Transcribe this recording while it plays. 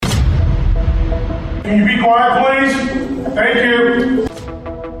Can you be quiet, please? Thank you.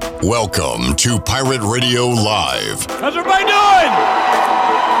 Welcome to Pirate Radio Live. How's everybody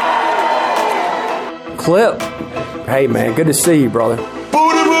doing? Clip. Hey, man, good to see you, brother. Booty,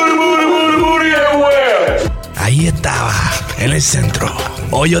 booty, booty, booty, booty everywhere. Ahí estaba, en el centro.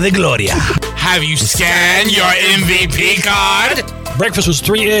 Hoyo de gloria. Have you scanned your MVP card? Breakfast was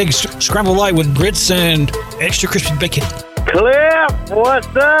 3 eggs, scrambled light with grits and extra crispy bacon. Clip, what's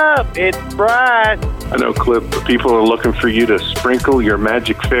up? It's Bryce. I know, Clip, people are looking for you to sprinkle your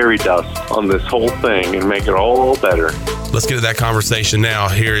magic fairy dust on this whole thing and make it all better. Let's get to that conversation now.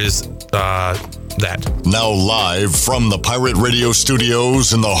 Here is that. Now live from the Pirate Radio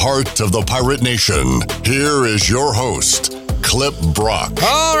studios in the heart of the Pirate Nation, here is your host, Clip Brock.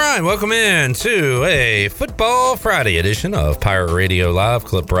 All right, welcome in to a Football Friday edition of Pirate Radio Live.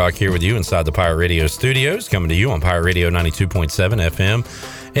 Clip Brock here with you inside the Pirate Radio studios, coming to you on Pirate Radio 92.7 FM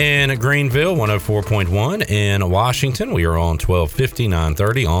in Greenville, 104.1 in Washington. We are on 1250,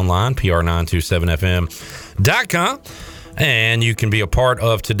 930 online, PR927FM.com. And you can be a part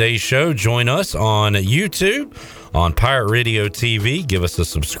of today's show. Join us on YouTube, on Pirate Radio TV. Give us a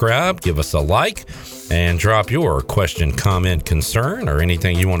subscribe, give us a like, and drop your question, comment, concern, or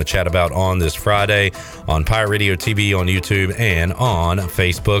anything you want to chat about on this Friday on Pirate Radio TV, on YouTube, and on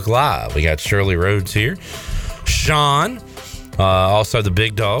Facebook Live. We got Shirley Rhodes here, Sean, also the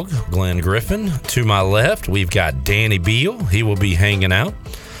big dog, Glenn Griffin. To my left, we've got Danny Beal. He will be hanging out.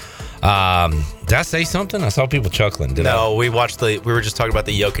 Did I say something? I saw people chuckling. No, we were just talking about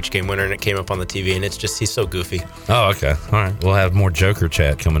the Jokic game winner, and it came up on the TV, and it's just, he's so goofy. Oh, okay. All right. We'll have more Joker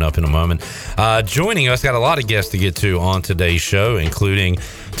chat coming up in a moment. Joining us, got a lot of guests to get to on today's show, including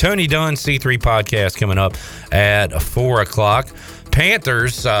Tony Dunn, C3 Podcast, coming up at 4 o'clock.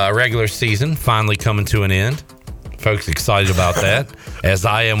 Panthers regular season finally coming to an end. Folks excited about that, as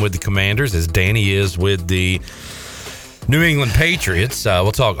I am with the Commanders, as Danny is with the New England Patriots.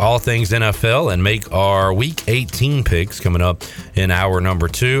 We'll talk all things NFL and make our Week 18 picks coming up in hour number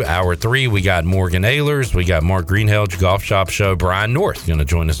 2. Hour 3, we got Morgan Ahlers. We got Mark Greenhalgh, Golf Shop Show. Brian North going to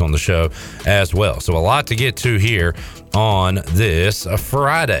join us on the show as well. So a lot to get to here on this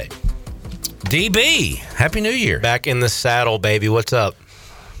Friday. DB, Happy New Year. Back in the saddle, baby. What's up?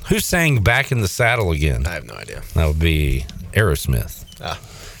 Who sang Back in the Saddle again? I have no idea. That would be Aerosmith.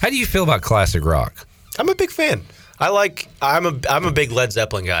 How do you feel about classic rock? I'm a big fan. I'm a big Led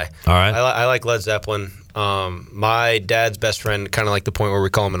Zeppelin guy. All right. I like Led Zeppelin. My dad's best friend, kind of like the point where we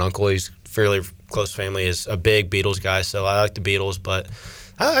call him an uncle. He's fairly close family, is a big Beatles guy, so I like the Beatles, but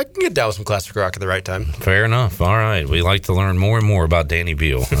I can get down with some classic rock at the right time. Fair enough. All right. We like to learn more and more about Danny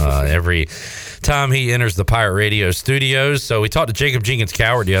Beal every time he enters the Pirate Radio studios. So we talked to Jacob Jenkins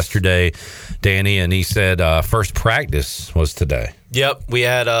Coward yesterday, Danny, and he said first practice was today. Yep. We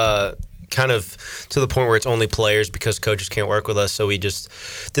had kind of to the point where it's only players because coaches can't work with us. So we just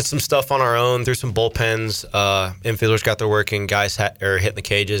did some stuff on our own, threw some bullpens. Infielders got their work in, guys hitting the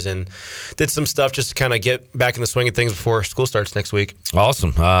cages, and did some stuff just to kind of get back in the swing of things before school starts next week.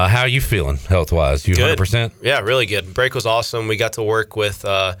 Awesome. How are you feeling health-wise? You good. 100%? Yeah, really good. Break was awesome. We got to work with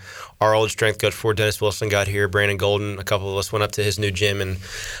our old strength coach before Dennis Wilson got here, Brandon Golden. A couple of us went up to his new gym in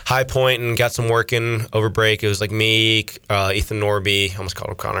High Point and got some work in over break. It was like me, Ethan Norby, almost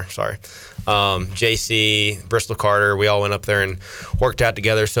called him Connor, sorry. JC, Bristol Carter, we all went up there and worked out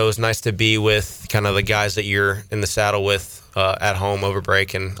together. So it was nice to be with kind of the guys that you're in the saddle with at home over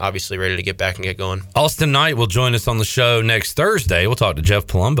break, and obviously ready to get back and get going. Austin Knight will join us on the show next Thursday. We'll talk to Jeff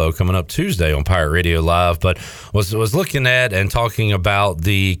Palumbo coming up Tuesday on Pirate Radio Live, but was looking at and talking about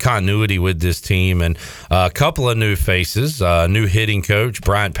the continuity with this team and a couple of new faces, new hitting coach,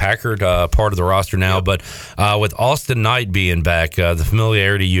 Bryant Packard, part of the roster now, yep. But with Austin Knight being back, the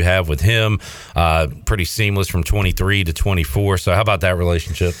familiarity you have with him, pretty seamless from 23 to 24. So how about that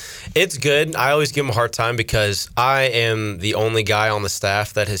relationship? It's good. I always give him a hard time because I am the only guy on the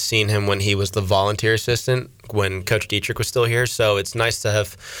staff that has seen him when he was the volunteer assistant when Coach Dietrich was still here. So it's nice to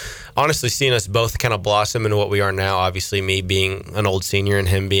have honestly seen us both kind of blossom into what we are now. Obviously, me being an old senior and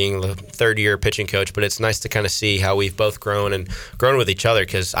him being the third-year pitching coach. But it's nice to kind of see how we've both grown with each other,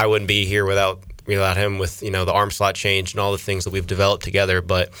 because I wouldn't be here without him with, the arm slot change and all the things that we've developed together.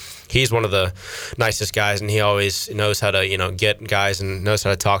 But he's one of the nicest guys, and he always knows how to, get guys and knows how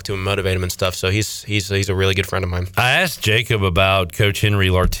to talk to them, motivate them and stuff. So he's a really good friend of mine. I asked Jacob about Coach Henry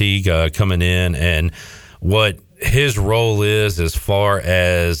Lartigue coming in and what his role is as far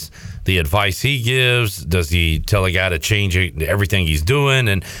as the advice he gives? Does he tell a guy to change everything he's doing?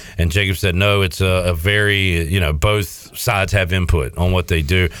 And Jacob said, no, it's a very, both sides have input on what they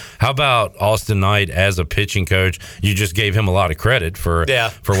do. How about Austin Knight as a pitching coach? You just gave him a lot of credit for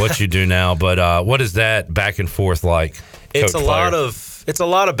what you do now, but what is that back and forth like? It's a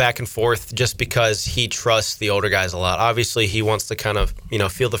lot of back and forth just because he trusts the older guys a lot. Obviously, he wants to kind of,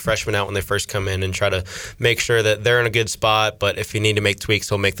 feel the freshmen out when they first come in and try to make sure that they're in a good spot. But if you need to make tweaks,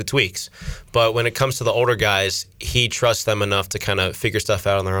 he'll make the tweaks. But when it comes to the older guys, he trusts them enough to kind of figure stuff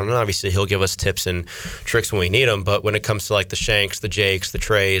out on their own. And obviously, he'll give us tips and tricks when we need them. But when it comes to like the Shanks, the Jakes, the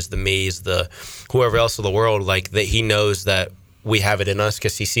Treys, the Mees, the whoever else in the world, like that, he knows that we have it in us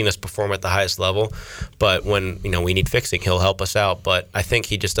because he's seen us perform at the highest level. But when we need fixing, he'll help us out. But I think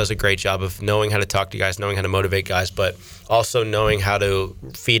he just does a great job of knowing how to talk to guys, knowing how to motivate guys, but also knowing how to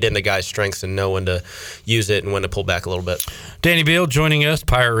feed into guys' strengths and know when to use it and when to pull back a little bit. Danny Beal joining us,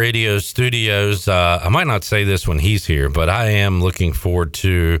 Pirate Radio Studios. I might not say this when he's here, but I am looking forward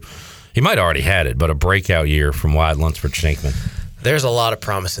to, he might have already had it, but a breakout year from Wyatt Lunsford-Shankman. There's a lot of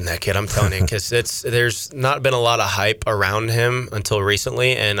promise in that kid, I'm telling you, because there's not been a lot of hype around him until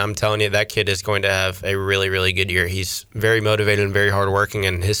recently, and I'm telling you, that kid is going to have a really, really good year. He's very motivated and very hardworking,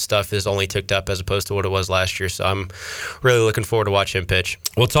 and his stuff is only ticked up as opposed to what it was last year, so I'm really looking forward to watch him pitch.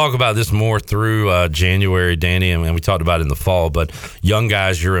 We'll talk about this more through January, Danny, and we talked about it in the fall, but young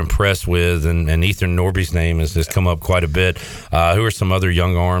guys you're impressed with, and Ethan Norby's name has come up quite a bit. Who are some other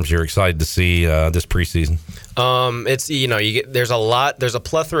young arms you're excited to see this preseason? There's a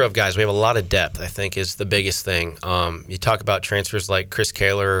plethora of guys. We have a lot of depth, I think, is the biggest thing. You talk about transfers like Chris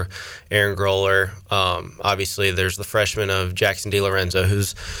Kaler, Aaron Groller. Obviously, there's the freshman of Jackson DiLorenzo,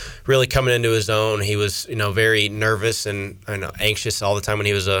 who's really coming into his own. He was, very nervous and anxious all the time when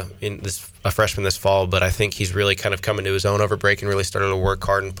he was a freshman this fall, but I think he's really kind of coming to his own over break and really started to work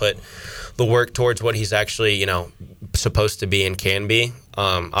hard and put the work towards what he's actually, supposed to be and can be.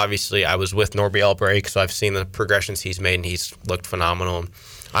 Obviously, I was with Norby all break, so I've seen the progressions he's made, and he's looked phenomenal.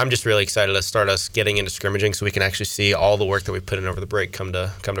 I'm just really excited to start us getting into scrimmaging so we can actually see all the work that we put in over the break come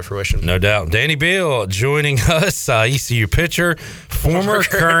to fruition. No doubt. Danny Beal joining us, ECU pitcher, former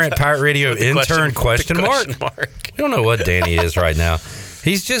current Pirate Radio intern, question mark. We don't know what Danny is right now.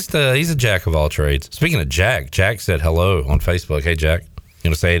 He's just he's a jack of all trades. Speaking of Jack said hello on Facebook. Hey, Jack. You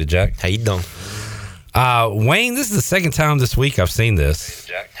want to say hey to Jack? How you doing? Wayne, this is the second time this week I've seen this.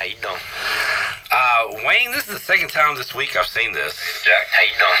 Jack, how you doing? Wayne, this is the second time this week I've seen this. Jack, how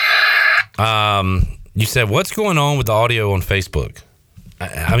you doing? You said, what's going on with the audio on Facebook?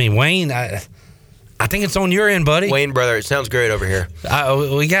 I mean, Wayne, I think it's on your end, buddy. Wayne, brother, it sounds great over here.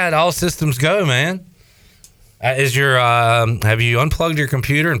 We got all systems go, man. Is your have you unplugged your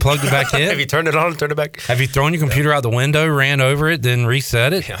computer and plugged it back in? Have you turned it on and turned it back? Have you thrown your computer out the window, ran over it, then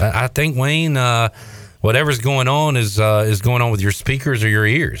reset it? Yeah. I think, Wayne, whatever's going on is going on with your speakers or your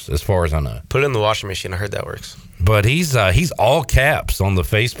ears, as far as I know. Put it in the washing machine. I heard that works. But he's all caps on the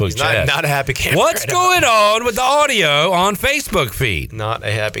Facebook chat. Not a happy camper. What's going on with the audio on Facebook feed? Not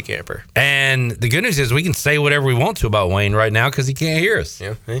a happy camper. And the good news is we can say whatever we want to about Wayne right now because he can't hear us.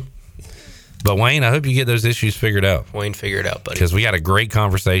 Yeah. But Wayne, I hope you get those issues figured out. Wayne, figure it out, buddy. Because we got a great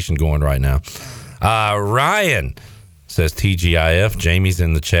conversation going right now. Ryan says TGIF. Jamie's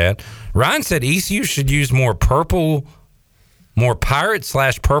in the chat. Ryan said ECU should use more pirate/purple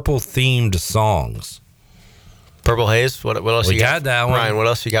themed songs. Purple Haze? What else we you got? We got that one. Ryan, what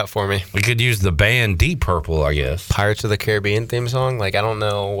else you got for me? We could use the band Deep Purple, I guess. Pirates of the Caribbean theme song? Like, I don't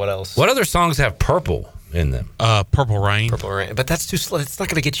know what else. What other songs have purple in them? Purple Rain. Purple Rain. But that's too slow. It's not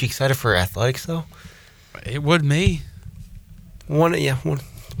going to get you excited for athletics, though. It would me. One. We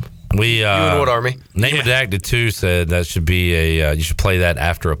you and what Army? Name Redacted 2 said that should be you should play that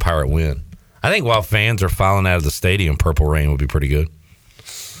after a Pirate win. I think while fans are filing out of the stadium, Purple Rain would be pretty good.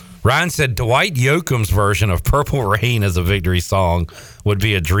 Ryan said Dwight Yoakam's version of Purple Rain as a victory song would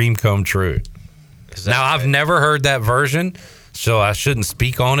be a dream come true. Now, I've never heard that version, so I shouldn't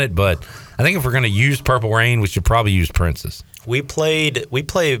speak on it, but I think if we're going to use Purple Rain, we should probably use Prince's. We played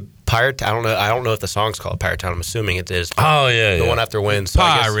Pirate. I don't know if the song's called Pirate Town. I'm assuming it is. Oh yeah, the one after Win. So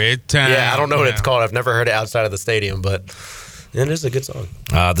Pirate Town. Yeah, I don't know what it's called. I've never heard it outside of the stadium, but it is a good song.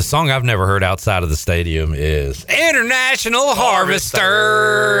 The song I've never heard outside of the stadium is International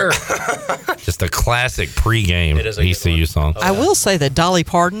Harvester. Just a classic pregame ECU song. I will say that Dolly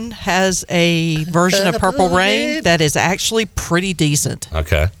Parton has a version of Purple Rain that is actually pretty decent.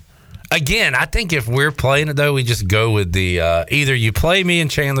 Okay. Again, I think if we're playing it, though, we just go with the either you play me and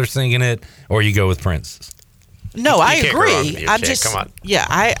Chandler singing it or you go with Prince. No, I agree. I'm just, come on. Yeah,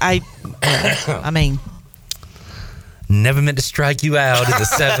 I mean... Never meant to strike you out in the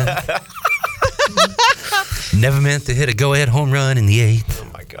 7th. Never meant to hit a go-ahead home run in the 8th. Oh,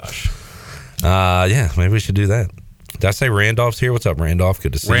 my gosh. Yeah, maybe we should do that. Did I say Randolph's here? What's up, Randolph?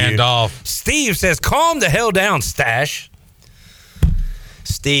 Good to see you. Randolph. Steve says, calm the hell down, Stash.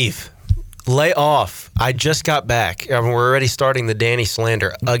 Steve, lay off. I just got back. We're already starting the Danny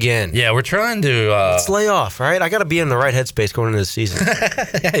slander again. Yeah, we're trying to... Let's lay off, all right? I got to be in the right headspace going into the season.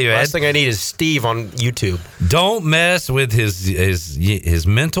 Hey, Last thing I need is Steve on YouTube. Don't mess with his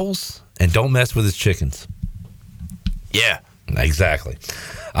mentals, and don't mess with his chickens. Yeah. Exactly.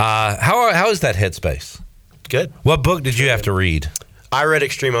 How is that headspace? Good. What book did you have to read? I read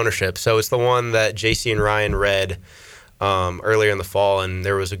Extreme Ownership. So it's the one that JC and Ryan read earlier in the fall, and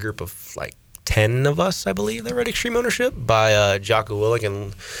there was a group of like 10 of us, I believe, that read Extreme Ownership by Jocko Willink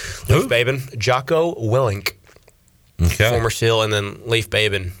and Leif Babin. Jocko Willink, former SEAL, and then Leif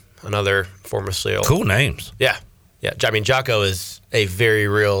Babin, another former SEAL. Cool names. Yeah. I mean, Jocko is a very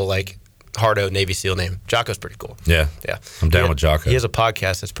real, like, hard-o Navy SEAL name. Jocko's pretty cool. Yeah. I'm down with Jocko. He has a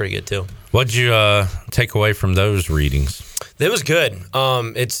podcast that's pretty good, too. What'd you take away from those readings? It was good.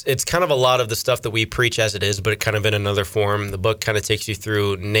 It's kind of a lot of the stuff that we preach as it is, but kind of in another form. The book kind of takes you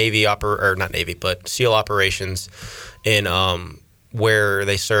through SEAL operations in where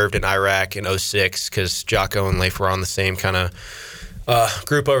they served in Iraq in 2006, because Jocko and Leif were on the same kind of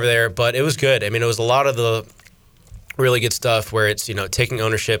group over there. But it was good. I mean, it was a lot of the really good stuff where it's, taking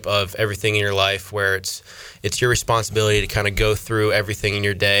ownership of everything in your life, where it's your responsibility to kind of go through everything in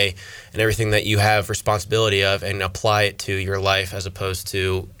your day and everything that you have responsibility of and apply it to your life, as opposed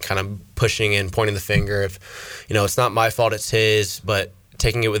to kind of pushing and pointing the finger of, it's not my fault, it's his, but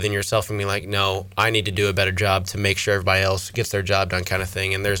taking it within yourself and being like, no, I need to do a better job to make sure everybody else gets their job done, kind of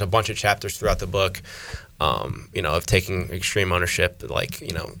thing. And there's a bunch of chapters throughout the book, of taking extreme ownership, like,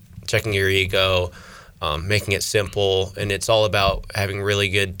 checking your ego, making it simple, and it's all about having really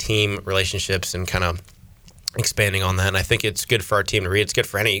good team relationships and kind of expanding on that. And I think it's good for our team to read. It's good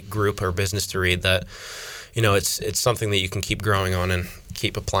for any group or business to read that, it's something that you can keep growing on and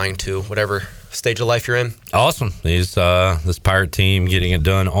keep applying to whatever stage of life you're in. Awesome. This Pirate team getting it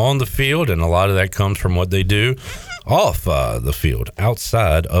done on the field, and a lot of that comes from what they do off the field,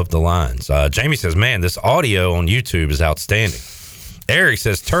 outside of the lines. Jamie says, man, this audio on YouTube is outstanding. Eric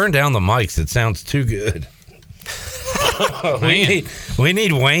says, turn down the mics. It sounds too good. we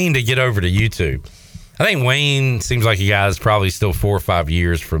need Wayne to get over to YouTube. I think Wayne seems like a guy that's probably still 4 or 5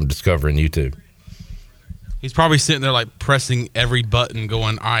 years from discovering YouTube. He's probably sitting there like pressing every button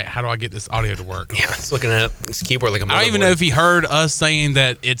going, all right, how do I get this audio to work? Yeah, it's looking at his keyboard like a motherboard. I don't even know if he heard us saying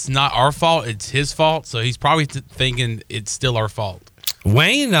that it's not our fault, it's his fault. So he's probably thinking it's still our fault.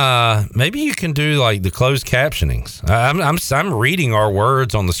 Wayne, maybe you can do like the closed captionings. I'm reading our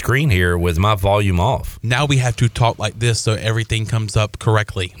words on the screen here with my volume off. Now we have to talk like this so everything comes up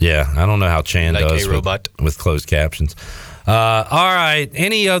correctly. Yeah, I don't know how Chan like does with closed captions. All right,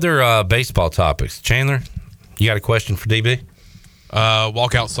 any other baseball topics? Chandler, you got a question for DB?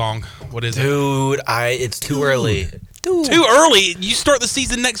 Walkout song. What is it? Dude, it's too early. Too early? You start the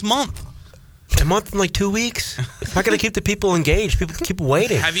season next month. A month and like 2 weeks. How can I keep the people engaged? People keep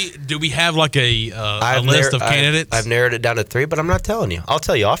waiting. Do we have like a list of candidates? I've narrowed it down to 3, but I'm not telling you. I'll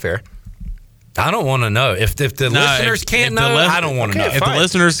tell you off air. I don't want to know. If the listeners can't know, I don't want to know. If the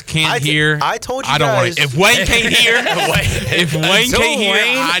listeners can't hear, I told you I don't guys. Want to. If Wayne can't hear, I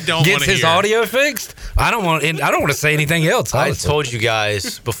don't want to hear. Gets his audio fixed. I don't want to say anything else. I told you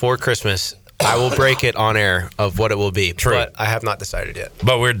guys before Christmas, I will break it on air of what it will be. True. But I have not decided yet.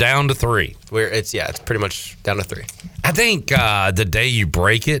 But we're down to 3. It's pretty much down to 3. I think the day you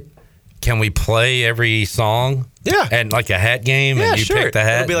break it, can we play every song? Yeah. And like a hat game, and you pick the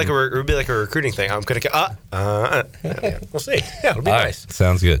hat. It'll be like a recruiting thing. I'm gonna we'll see. Yeah, it'll be nice. Right.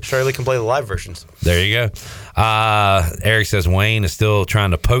 Sounds good. Shirley can play the live versions. There you go. Eric says Wayne is still trying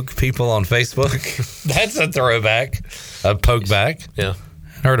to poke people on Facebook. That's a throwback. A poke back. Yeah.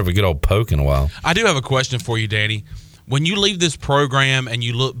 Heard of a good old poke in a while. I do have a question for you, Danny. When you leave this program and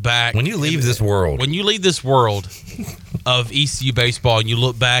you look back, when you leave this world of ECU baseball, and you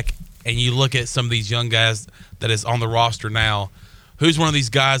look back and you look at some of these young guys that is on the roster now, who's one of these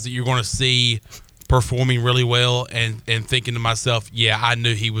guys that you're going to see performing really well and thinking to myself, yeah, I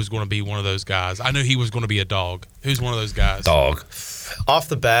knew he was going to be one of those guys. I knew he was going to be a dog. Who's one of those guys? Dog. Off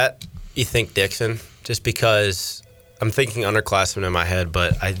the bat, you think Dixon, just because I'm thinking underclassmen in my head,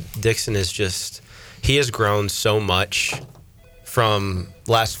 but Dixon is just, he has grown so much from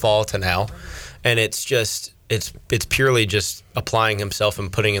last fall to now, and it's purely just applying himself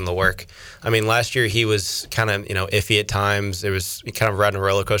and putting in the work. I mean, last year he was kind of, iffy at times. It was kind of riding a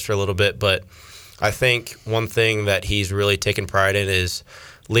roller coaster a little bit, but I think one thing that he's really taken pride in is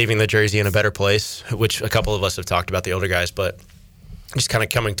leaving the jersey in a better place, which a couple of us have talked about, the older guys, but just kind of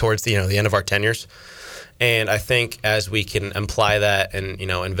coming towards the end of our tenures. And I think as we can imply that and,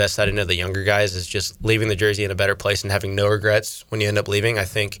 invest that into the younger guys is just leaving the jersey in a better place and having no regrets when you end up leaving. I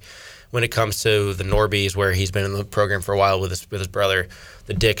think when it comes to the Norbies, where he's been in the program for a while with his brother,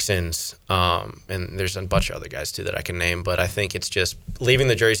 the Dixons, and there's a bunch of other guys too that I can name, but I think it's just leaving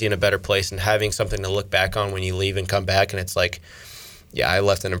the jersey in a better place and having something to look back on when you leave and come back, and it's like, yeah, I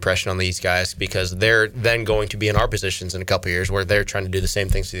left an impression on these guys because they're then going to be in our positions in a couple of years where they're trying to do the same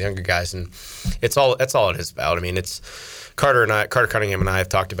things to the younger guys, and that's all it is about. I mean, it's Carter Cunningham and I have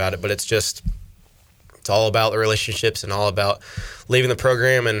talked about it, but it's all about the relationships and all about leaving the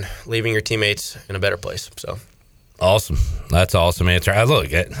program and leaving your teammates in a better place. So awesome. That's an awesome answer.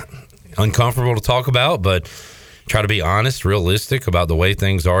 Look, uncomfortable to talk about, but try to be honest, realistic about the way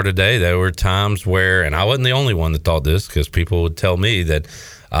things are today. There were times where, and I wasn't the only one that thought this, because people would tell me that,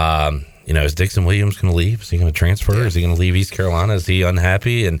 is Dixon Williams going to leave? Is he going to transfer? Yeah. Is he going to leave East Carolina? Is he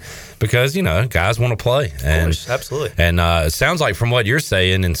unhappy? And because, guys want to play. Of course, absolutely. And it sounds like from what you're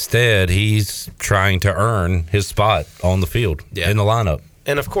saying, instead, he's trying to earn his spot on the field in the lineup.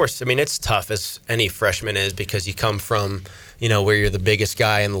 And of course, I mean, it's tough as any freshman is because you come from, where you're the biggest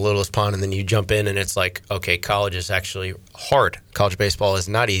guy in the littlest pond, and then you jump in and it's like, okay, college is actually hard. College baseball is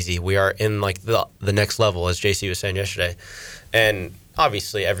not easy. We are in like the next level, as JC was saying yesterday. And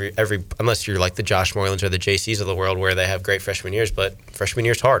obviously every unless you're like the Josh Moylan's or the JCs of the world where they have great freshman years, but freshman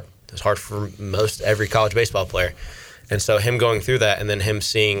year's hard. It's hard for most every college baseball player. And so him going through that and then him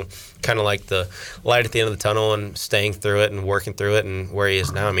seeing kind of like the light at the end of the tunnel and staying through it and working through it and where he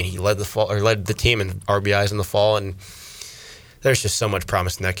is now. I mean, he led the team in RBIs in the fall, and there's just so much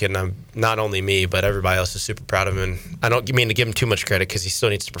promise in that kid. And I'm not only me, but everybody else is super proud of him. And I don't mean to give him too much credit because he still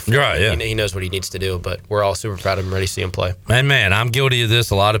needs to perform. Right, yeah. He knows what he needs to do, but we're all super proud of him, ready to see him play. And man, I'm guilty of this.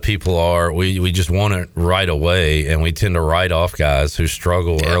 A lot of people are. We just want it right away, and we tend to write off guys who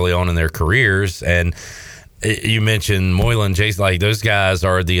struggle early on in their careers. And you mentioned Moylan, Jason, like those guys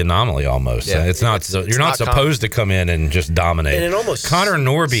are the anomaly almost. Yeah, you're not supposed to come in and just dominate. And it almost Connor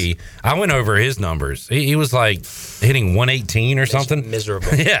Norby, I went over his numbers. He was like hitting 118 or something. Miserable.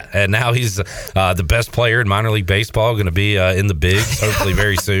 Yeah, and now he's the best player in minor league baseball, going to be in the bigs hopefully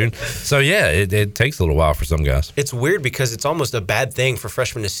very soon. So yeah, it takes a little while for some guys. It's weird because it's almost a bad thing for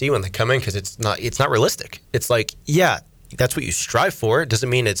freshmen to see when they come in because it's not realistic. It's like, yeah, that's what you strive for. It doesn't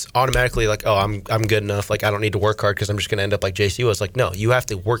mean it's automatically like, oh, I'm good enough. Like, I don't need to work hard because I'm just going to end up like JC was. Like, no, you have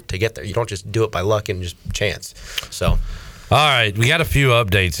to work to get there. You don't just do it by luck and just chance. So, all right, we got a few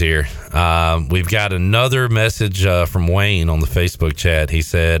updates here. We've got another message from Wayne on the Facebook chat. He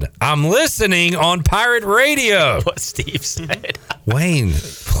said, "I'm listening on Pirate Radio." What Steve said. Wayne,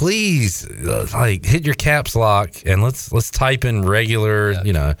 please, hit your caps lock and let's type in regular.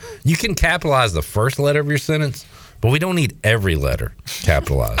 Yeah. You can capitalize the first letter of your sentence, but we don't need every letter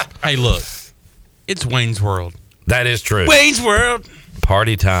capitalized. Hey, look, it's Wayne's World. That is true. Wayne's World.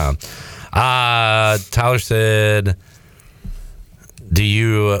 Party time. Tyler said, "Do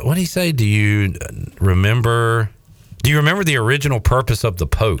you? What did he say? Do you remember the original purpose of the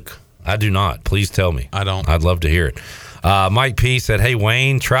poke?" I do not. Please tell me. I don't. I'd love to hear it. Mike P said, "Hey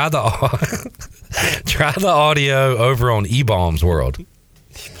Wayne, try the audio over on E-Bombs World."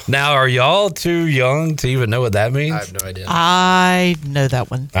 Now, are y'all too young to even know what that means? I have no idea. I know that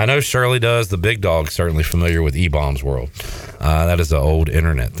one. I know Shirley does. The big dog's certainly familiar with E-Bombs World. That is an old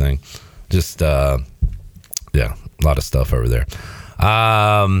internet thing. Just, a lot of stuff over there.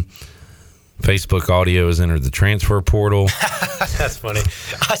 Facebook audio has entered the transfer portal. That's funny.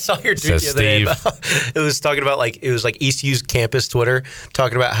 I saw your tweet the other day. It was talking about ECU's campus Twitter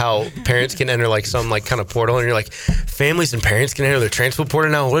talking about how parents can enter some kind of portal, and you're like, families and parents can enter their transfer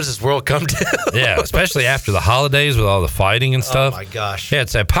portal now. What does this world come to? Yeah, especially after the holidays with all the fighting and stuff. Oh my gosh. Yeah,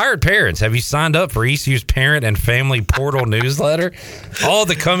 it said, "Pirate parents, have you signed up for ECU's parent and family portal newsletter?" All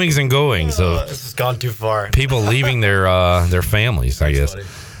the comings and goings of this has gone too far. People leaving their families, I guess. Funny.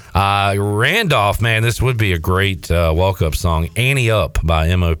 Randolph, man, this would be a great walk-up song. "Annie Up" by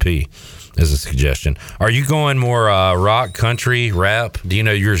MOP is a suggestion. Are you going more rock, country, rap? Do you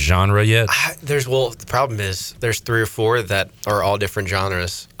know your genre yet? The problem is there's 3 or 4 that are all different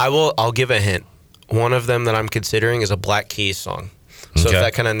genres. I'll give a hint. One of them that I'm considering is a Black Keys song. So if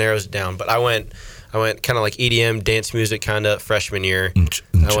that kind of narrows it down. But I went kind of like EDM, dance music kind of freshman year.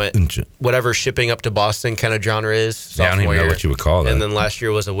 I went whatever Shipping Up to Boston kind of genre is. Yeah, I don't even know what you would call that. And then last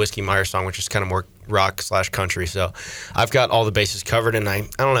year was a Whiskey Myers song, which is kind of more rock/country. So I've got all the bases covered, and I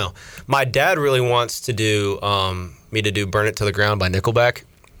don't know. My dad really wants to do me to do "Burn It to the Ground" by Nickelback.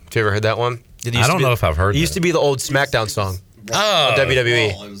 Have you ever heard that one? I don't know if I've heard it. It used to be the old SmackDown song. Oh,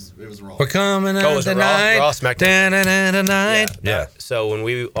 WWE. It was Raw. We're coming out tonight. Raw SmackDown. Tonight. Yeah. So when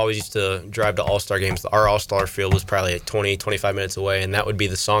we always used to drive to All-Star games, our All-Star field was probably like 20, 25 minutes away, and that would be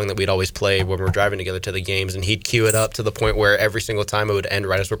the song that we'd always play when we were driving together to the games, and he'd cue it up to the point where every single time it would end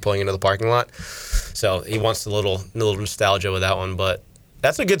right as we're pulling into the parking lot. So he wants a little nostalgia with that one, but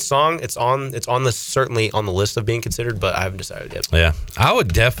that's a good song. It's certainly on the list of being considered, but I haven't decided yet. Yeah, I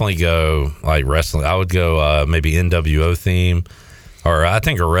would definitely go like wrestling. I would go maybe NWO theme, or I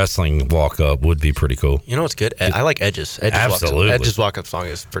think a wrestling walk up would be pretty cool. You know what's good? I like Edge's. Absolutely, Edge's walk up song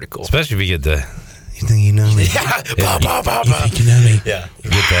is pretty cool, especially if you get the. You think you know me? Yeah, you think you know me? Yeah, you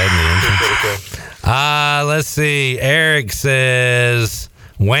get that in the entrance. Pretty cool. Let's see. Eric says.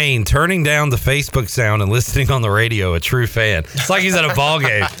 Wayne turning down the Facebook sound and listening on the radio, a true fan. It's like he's at a ball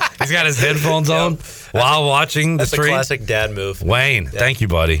game. He's got his headphones on while watching the stream. That's a classic dad move. Wayne, thank you,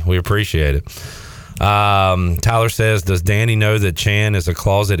 buddy. We appreciate it. Tyler says, does Danny know that Chan is a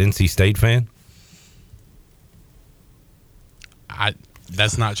closet NC State fan?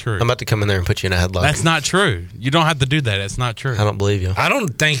 That's not true. I'm about to come in there and put you in a headlock. That's not true. You don't have to do that. That's not true. I don't believe you. I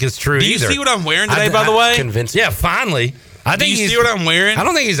don't think it's true either. Do you see what I'm wearing today, by the way? Convinced. Yeah, finally. Do you see what I'm wearing? I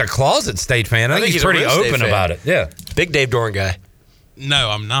don't think he's a closet State fan. I think he's pretty open about it. Yeah. Big Dave Doran guy.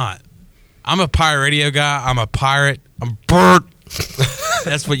 No, I'm not. I'm a pirate radio guy. I'm a pirate. I'm Bert.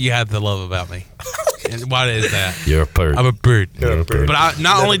 That's what you have to love about me. And what is that? You're a bird. I'm a bird. You're a bird. But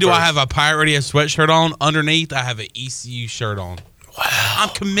not only do I have a pirate radio sweatshirt on, underneath I have an ECU shirt on. Wow. I'm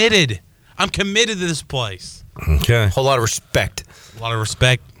committed. I'm committed to this place. Okay. Whole lot of respect. A lot of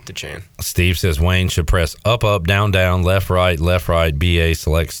respect. To Chan. Steve says Wayne should press up, down, left, right, BA,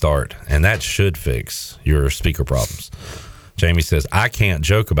 select, start. And that should fix your speaker problems. Jamie says, I can't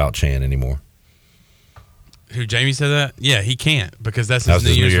joke about Chan anymore. Who, Jamie said that? Yeah, he can't because that's his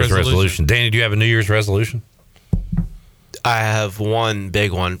New Year's resolution. Danny, do you have a New Year's resolution? I have one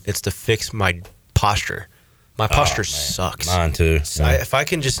big one. It's to fix my posture. My posture sucks. Mine too. If I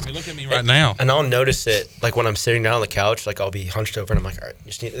can just look at me right now, and I'll notice it like when I'm sitting down on the couch, like I'll be hunched over and I'm like, all right,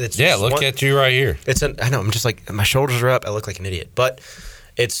 just need. It's yeah, look at you right here. I know. I'm just like my shoulders are up. I look like an idiot, but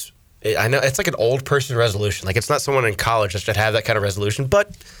I know it's like an old person resolution. Like it's not someone in college that should have that kind of resolution,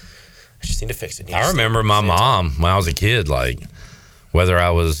 but I just need to fix it. I remember my mom when I was a kid, like. Whether I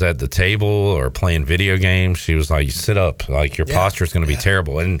was at the table or playing video games, she was like, "You sit up, like your posture is going to be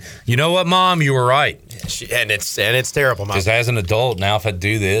terrible." And you know what, Mom, you were right. And it's terrible, Mom. Because as an adult now, if I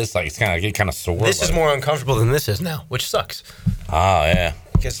do this, like I get kind of sore. This is more uncomfortable than this is now, which sucks. Ah, yeah.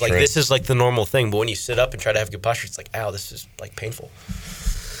 Because like this is like the normal thing, but when you sit up and try to have good posture, it's like, ow, this is like painful.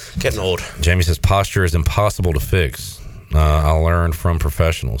 Getting old. Jamie says posture is impossible to fix. I learned from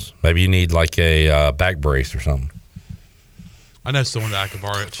professionals. Maybe you need like a back brace or something. I know someone that I could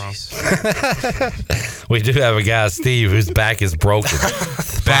borrow it from. We do have a guy, Steve, whose back is broken.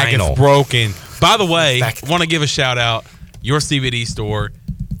 Back is broken. By the way, want to give a shout out. Your CBD store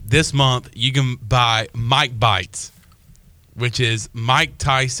this month, you can buy Mike Bites, which is Mike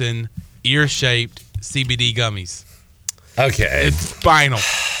Tyson ear-shaped CBD gummies. Okay, it's spinal.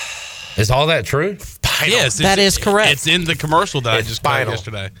 Is all that true? Yes, that is correct. It's in the commercial that I just played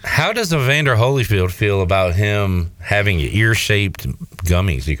yesterday. How does Evander Holyfield feel about him having ear-shaped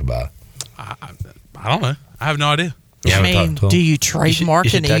gummies you can buy? I don't know. I have no idea. I mean, do you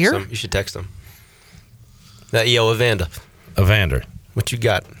trademark an ear? You should text him. Yo, Evander. Evander. What you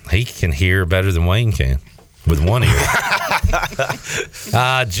got? He can hear better than Wayne can with one ear.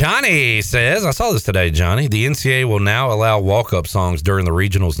 Johnny says, I saw this today, Johnny. The NCAA will now allow walk-up songs during the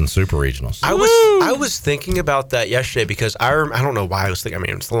regionals and super regionals. I was thinking about that yesterday because I don't know why I was thinking. I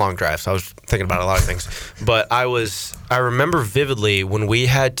mean, it's a long drive, so I was thinking about a lot of things. But I remember vividly when we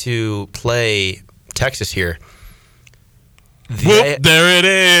had to play Texas here. Whoop, there it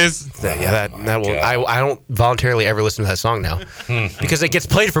is. Yeah, that will. I don't voluntarily ever listen to that song now because it gets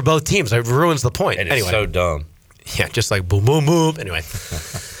played for both teams. It ruins the point. It's so dumb. Yeah, just like boom, boom, boom. Anyway,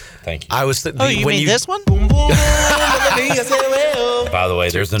 thank you. I was. You mean this one? Boom, boom. By the way,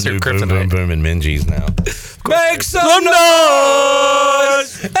 there's a new boom, boom, boom in Minji's now. Make some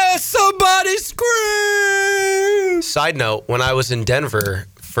noise and somebody scream. Side note: when I was in Denver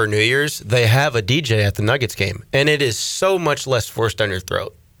for New Year's, they have a DJ at the Nuggets game, and it is so much less forced down your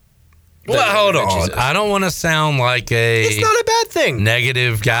throat. Well, hold on. I don't want to sound like It's not a bad thing.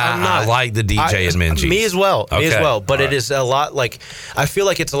 Negative guy. I like the DJ at Minji's. Me as well. Okay. Me as well. But it is a lot like I feel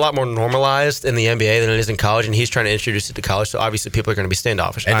like it's a lot more normalized in the NBA than it is in college, and he's trying to introduce it to college. So obviously, people are going to be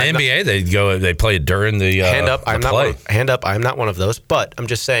standoffish. And the NBA, they play it during the hand up. I'm not one of those. But I'm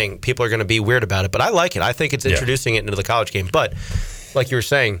just saying people are going to be weird about it. But I like it. I think it's introducing it into the college game. But like you were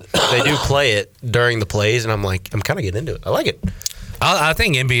saying, they do play it during the plays, and I'm kind of getting into it. I like it. I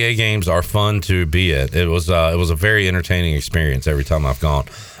think NBA games are fun to be at. It was a very entertaining experience every time I've gone.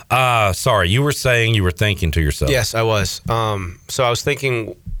 Sorry, you were saying you were thinking to yourself. Yes, I was. So I was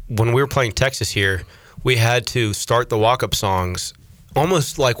thinking when we were playing Texas here, we had to start the walk-up songs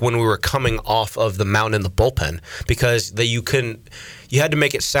almost like when we were coming off of the mound in the bullpen, because you had to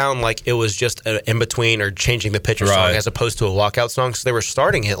make it sound like it was just an in-between or changing the pitcher song as opposed to a walkout song. So they were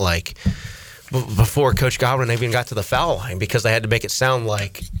starting it like before Coach Godwin even got to the foul line, because they had to make it sound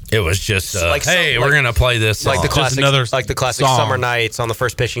like it was just hey, we're gonna play this song. like the classic Summer Nights on the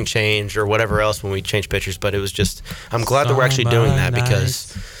first pitching change or whatever else when we change pitchers. But it was just, I'm glad that we're actually doing that,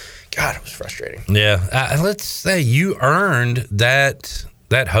 because God, it was frustrating. Yeah, let's say you earned that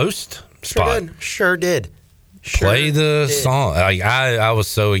host spot. Sure did. Play the song. I was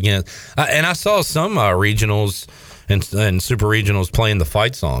so against, and I saw some regionals and super regionals playing the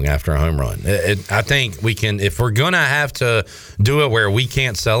fight song after a home run. I think we can, if we're gonna have to do it where we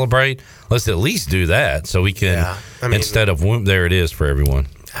can't celebrate, let's at least do that so we can. Yeah, I mean, instead of whoop, there it is for everyone.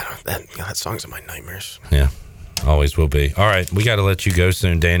 That song's in my nightmares. Yeah. Always will be. All right, we got to let you go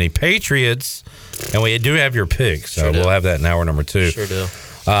soon, Danny. Patriots, and we do have your picks, so we'll have that in hour number 2. Sure do.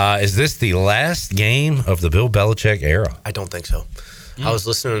 Is this the last game of the Bill Belichick era? I don't think so. I was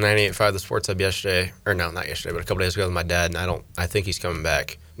listening to 98.5 The Sports Hub yesterday, or no, not yesterday, but a couple days ago with my dad, and I think he's coming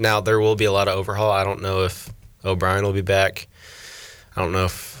back. Now, there will be a lot of overhaul. I don't know if O'Brien will be back. I don't know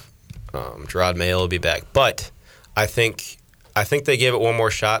if Gerard Mayo will be back, but I think they give it one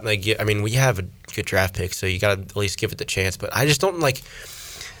more shot, and we have a good draft pick, so you got to at least give it the chance. But I just don't like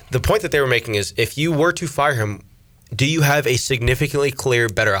the point that they were making is, if you were to fire him, do you have a significantly clear,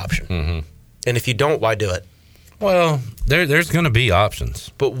 better option? Mm-hmm. And if you don't, why do it? Well, there's going to be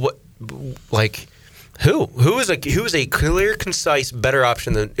options, but what, like, who is a clear, concise, better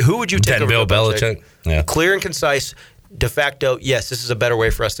option than who would you take over Bill Belichick? Yeah, clear and concise. De facto, yes, this is a better way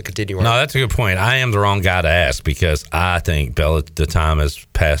for us to continue on. No, that's a good point. I am the wrong guy to ask, because I think the time has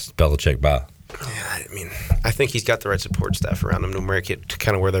passed Belichick by. Yeah, I mean, I think he's got the right support staff around him to make it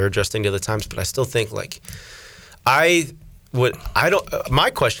kind of where they're adjusting to the times. But I still think, like, my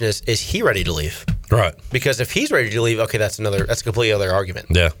question is he ready to leave? Right. Because if he's ready to leave, okay, that's a completely other argument.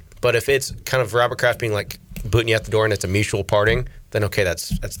 Yeah. But if it's kind of Robert Kraft being like booting you out the door and it's a mutual parting, then okay, that's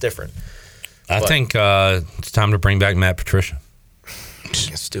different. I think it's time to bring back Matt Patricia.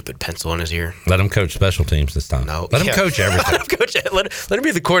 A stupid pencil in his ear. Let him coach special teams this time. No, let him coach everything. Let him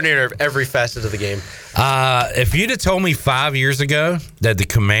be the coordinator of every facet of the game. If you'd have told me 5 years ago that the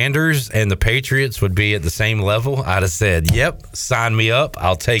Commanders and the Patriots would be at the same level, I'd have said, "Yep, sign me up.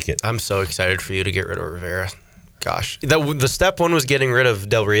 I'll take it." I'm so excited for you to get rid of Rivera. Gosh, the step one was getting rid of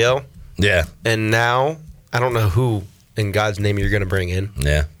Del Rio. Yeah, and now I don't know who in God's name you're going to bring in.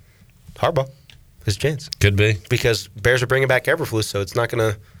 Yeah, Harbaugh. His chance. Could be. Because Bears are bringing back Eberflus, so it's not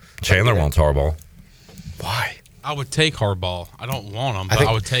going to... Chandler wants Harbaugh. Why? I would take Harbaugh. I don't want him, but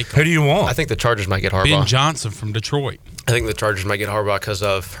I would take him. Who do you want? I think the Chargers might get Harbaugh. Ben Johnson from Detroit. I think the Chargers might get Harbaugh because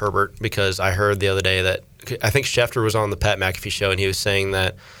of Herbert, because I heard the other day that... I think Schefter was on the Pat McAfee show, and he was saying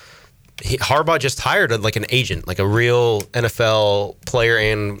that Harbaugh just hired an agent, like a real NFL player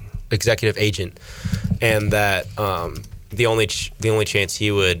and executive agent, and that the only chance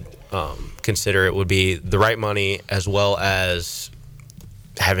he would... consider it would be the right money, as well as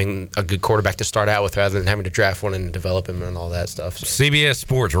having a good quarterback to start out with rather than having to draft one and develop him and all that stuff. So. CBS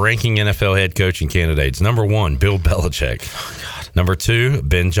Sports ranking NFL head coaching candidates. Number 1, Bill Belichick. Oh, God. Number 2,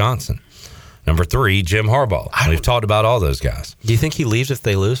 Ben Johnson. Number 3, Jim Harbaugh. We've talked about all those guys. Do you think he leaves if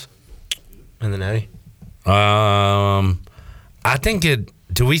they lose in the Natty? I think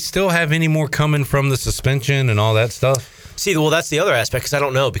do we still have any more coming from the suspension and all that stuff? See, well, that's the other aspect, because I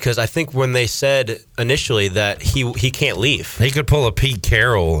don't know, because I think when they said initially that he can't leave. He could pull a Pete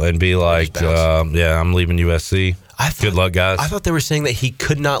Carroll and be like, yeah, I'm leaving USC. Good luck, guys. I thought they were saying that he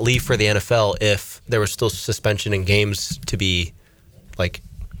could not leave for the NFL if there was still suspension and games to be,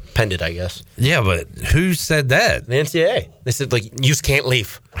 pended, I guess. Yeah, but who said that? The NCAA. They said, you can't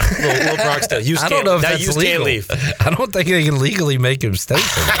leave. Little Bronx still. I don't know if that's legal. Can't leave. I don't think they can legally make him stay.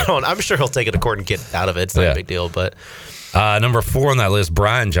 I'm sure he'll take it to court and get out of it. It's not a big deal, but... number 4 on that list,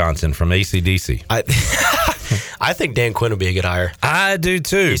 Brian Johnson from AC/DC. I think Dan Quinn would be a good hire. I do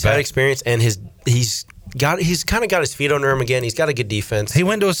too. He's had experience, and he's kind of got his feet under him again. He's got a good defense. He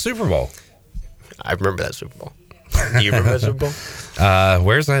went to a Super Bowl. I remember that Super Bowl. Do you remember that Super Bowl?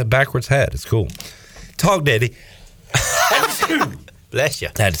 Where's that backwards hat? It's cool. Talk, Daddy. Bless you.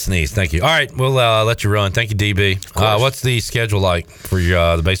 Had to sneeze. Thank you. All right, we'll let you run. Thank you, DB. What's the schedule like for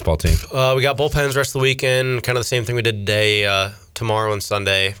the baseball team? We got bullpens rest of the weekend. Kind of the same thing we did today. tomorrow and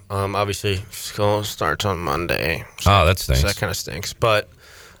Sunday. Obviously, school starts on Monday. Oh, that stinks. So that kind of stinks. But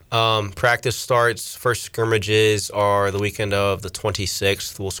practice starts. First scrimmages are the weekend of the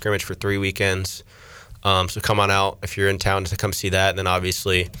 26th. We'll scrimmage for 3 weekends. So come on out if you're in town to come see that. And then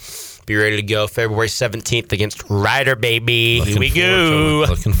obviously be ready to go February 17th against Ryder, baby. Here we go.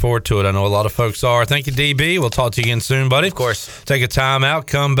 Looking forward to it. I know a lot of folks are. Thank you, DB. We'll talk to you again soon, buddy. Of course. Take a time out,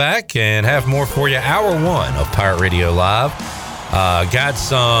 come back, and have more for you. Hour 1 of Pirate Radio Live. Got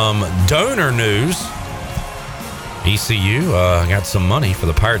some donor news. ECU got some money for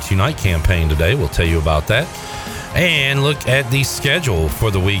the Pirates Unite campaign today. We'll tell you about that. And look at the schedule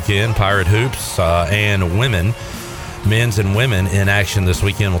for the weekend. Pirate Hoops and women, men's and women in action this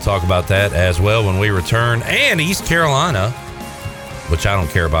weekend. We'll talk about that as well when we return. And East Carolina, which I don't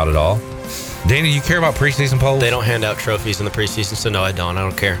care about at all. Danny, you care about preseason polls? They don't hand out trophies in the preseason, so no, I don't. I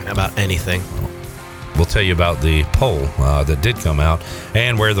don't care about anything. We'll tell you about the poll that did come out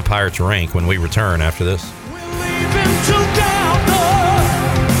and where the Pirates rank when we return after this.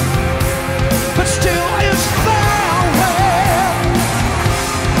 But still it's farewell,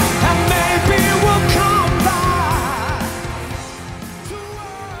 and maybe we'll come back to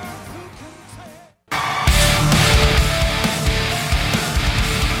earth who can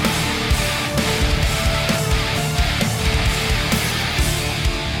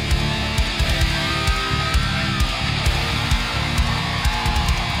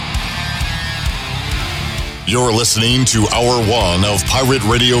You're listening to Hour 1 of Pirate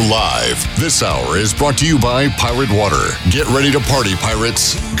Radio Live. This hour is brought to you by Pirate Water. Get ready to party,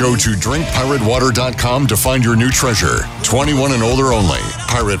 pirates. Go to drinkpiratewater.com to find your new treasure. 21 and older only.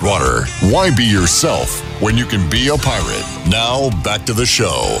 Pirate Water. Why be yourself when you can be a pirate? Now, back to the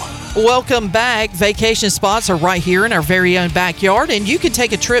show. Welcome back. Vacation spots are right here in our very own backyard, and you can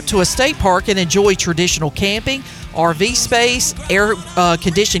take a trip to a state park and enjoy traditional camping, RV space,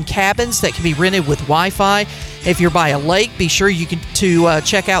 air-conditioned cabins that can be rented with Wi-Fi. If you're by a lake, be sure to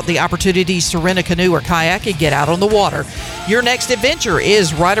check out the opportunities to rent a canoe or kayak and get out on the water. Your next adventure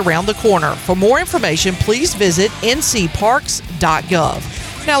is right around the corner. For more information, please visit ncparks.gov.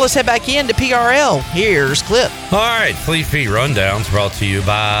 Now let's head back into PRL. Here's Clip. All right, Fleet Feet Rundowns brought to you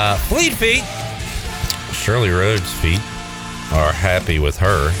by Fleet Feet. Shirley Rhodes' feet are happy with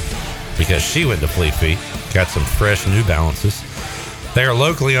her because she went to Fleet Feet, got some fresh New Balances. They are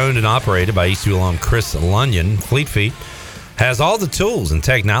locally owned and operated by ECU alum Chris Lunyon. Fleet Feet has all the tools and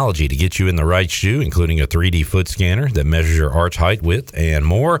technology to get you in the right shoe, including a 3D foot scanner that measures your arch height, width, and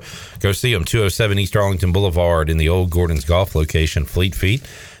more. Go see them, 207 East Arlington Boulevard in the old Gordon's Golf location, Fleet Feet.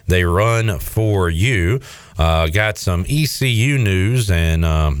 They run for you. Got some ECU news,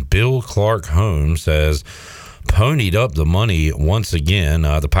 and Bill Clark Homes has ponied up the money once again.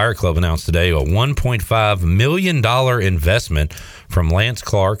 The Pirate Club announced today a $1.5 million investment from Lance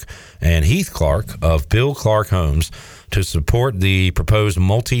Clark and Heath Clark of Bill Clark Homes to support the proposed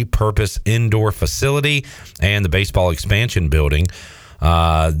multi-purpose indoor facility and the baseball expansion building.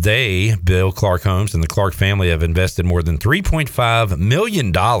 Bill Clark Homes and the Clark family have invested more than $3.5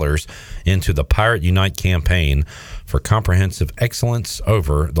 million into the Pirate Unite campaign for comprehensive excellence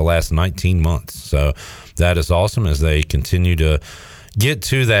over the last 19 months. So that is awesome as they continue to get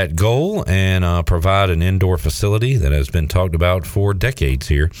to that goal and provide an indoor facility that has been talked about for decades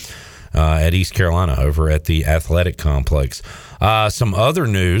here at East Carolina over at the athletic complex. Some other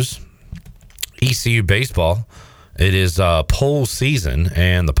news, ECU baseball. It is poll season,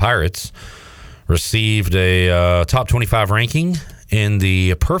 and the Pirates received a top 25 ranking in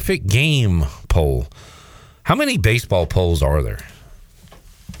the perfect game poll. How many baseball polls are there?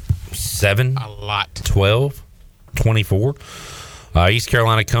 7? A lot. 12? 24? East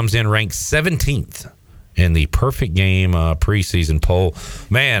Carolina comes in ranked 17th in the perfect game preseason poll.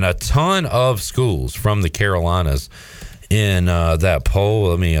 Man, a ton of schools from the Carolinas in that poll.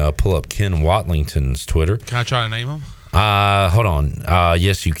 Let me pull up Ken Watlington's Twitter. Can I try to name them? Hold on.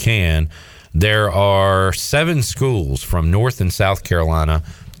 Yes, you can. There are 7 schools from North and South Carolina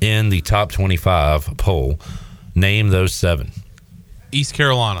in the top 25 poll. Name those 7. East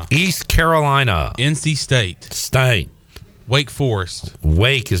Carolina. East Carolina. NC State. State. Wake Forest.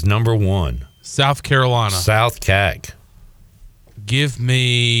 Wake is number 1. South Carolina. South CAC. Give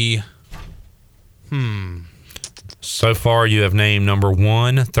me... So far, you have named number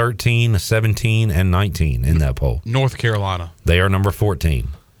 1, 13, 17, and 19 in that poll. North Carolina. They are number 14.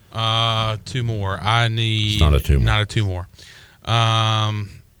 2 more. I need... It's not a 2 more. Not a 2 more.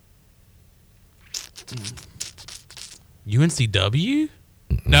 UNCW?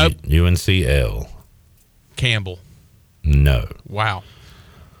 Nope. UNCL. Campbell. No. Wow.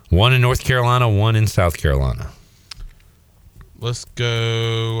 1 in North Carolina, 1 in South Carolina. Let's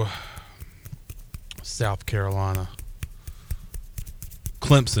go South Carolina.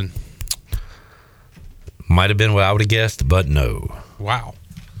 Clemson. Might have been what I would have guessed, but no. Wow.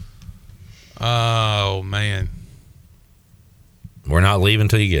 Oh, man. We're not leaving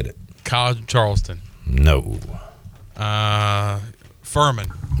until you get it. College of Charleston. No.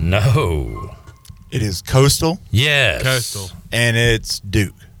 Furman. No. It is Coastal. Yes. Coastal. And it's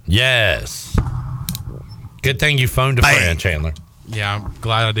Duke. Yes. Good thing you phoned a friend, Chandler. Yeah, I'm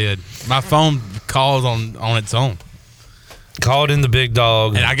glad I did. My phone calls on its own. Called in the big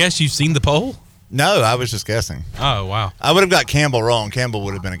dog. And I guess you've seen the poll? No, I was just guessing. Oh, wow. I would have got Campbell wrong. Campbell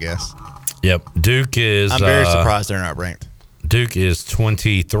would have been a guess. Yep. Duke is... I'm very surprised they're not ranked. Duke is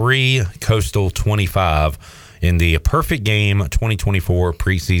 23, Coastal 25 in the Perfect Game 2024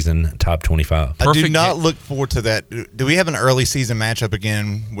 preseason top 25. I do not look forward to that. Do we have an early season matchup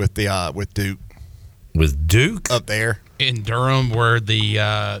again with Duke? With Duke? Up there. In Durham, where the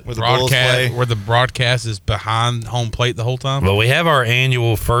broadcast is behind home plate the whole time? Well, we have our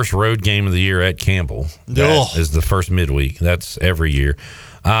annual first road game of the year at Campbell. That is the first midweek. That's every year.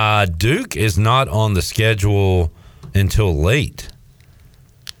 Duke is not on the schedule until late.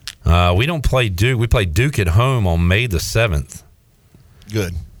 We don't play Duke. We play Duke at home on May the 7th.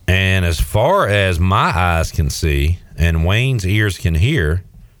 Good. And as far as my eyes can see and Wayne's ears can hear,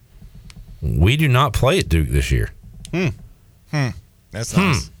 we do not play at Duke this year. That's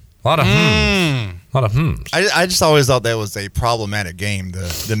nice. A lot of hms. A lot of hms. I just always thought that was a problematic game,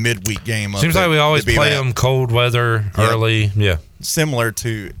 the midweek game. Seems like we always play them cold weather early. Yeah. Similar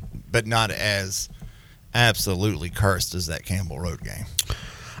to, but not as absolutely cursed as that Campbell Road game.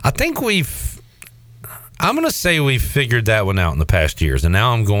 I think I'm going to say we've figured that one out in the past years, and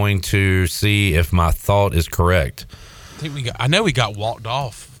now I'm going to see if my thought is correct. I know we got walked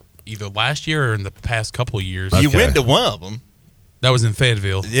off either last year or in the past couple of years. You went to one of them. That was in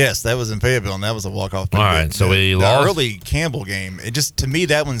Fayetteville. Yes, that was in Fayetteville, and that was a walk-off. All right, so we lost. The early Campbell game, it just, to me,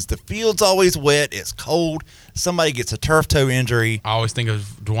 that one's the field's always wet. It's cold. Somebody gets a turf toe injury. I always think of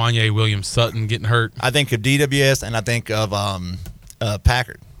Dwanye Williams-Sutton getting hurt. I think of DWS, and I think of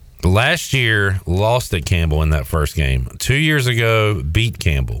Packard. Last year, lost at Campbell in that first game. 2 years ago, beat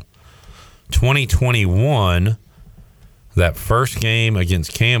Campbell. 2021, that first game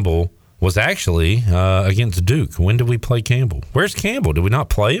against Campbell was actually against Duke. When did we play Campbell? Where's Campbell? Did we not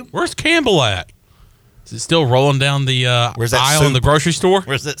play him? Where's Campbell at? Is it still rolling down the aisle in the grocery store?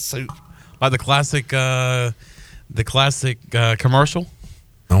 Where's that soup? Like the classic commercial?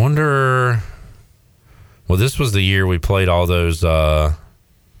 I wonder. Well, this was the year we played all those.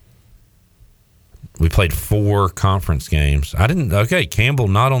 We played 4 conference games. Okay, Campbell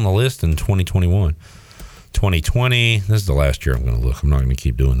not on the list in 2021. 2020, this is the last year I'm going to look. I'm not going to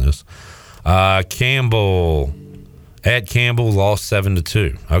keep doing this. Campbell lost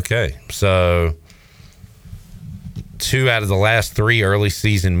 7-2. Okay, so 2 out of the last 3 early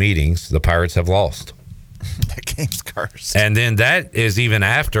season meetings, the Pirates have lost. That game's cursed. And then that is even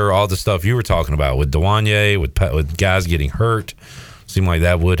after all the stuff you were talking about with Dwanye, with guys getting hurt. Seemed like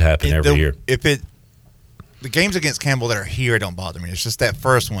that would happen every year. The games against Campbell that are here don't bother me. It's just that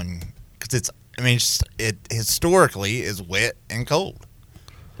first one because it historically is wet and cold.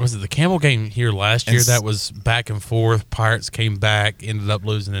 Was it the Campbell game here last year that was back and forth? Pirates came back, ended up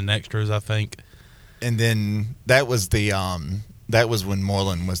losing in extras, I think. And then that was when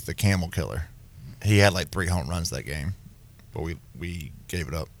Moreland was the Campbell killer. He had like 3 home runs that game, but we gave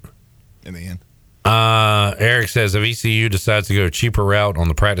it up in the end. Eric says if ECU decides to go a cheaper route on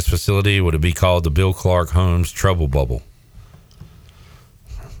the practice facility, would it be called the Bill Clark Holmes Trouble Bubble?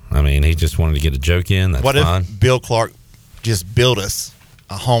 I mean, he just wanted to get a joke in. That's fine. What if Bill Clark just built us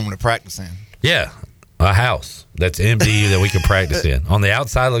a home to practice in? Yeah, a house that's empty that we can practice in. On the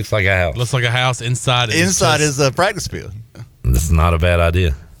outside, looks like a house. Looks like a house. Inside is a practice field. That's not a bad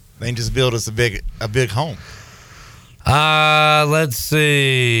idea. They can just build us a big home. Let's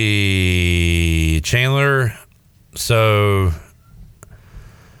see. Chandler. So,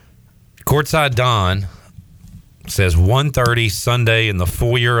 Courtside Don says 1:30 Sunday in the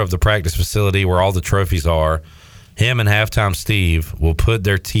foyer of the practice facility where all the trophies are. Him and Halftime Steve will put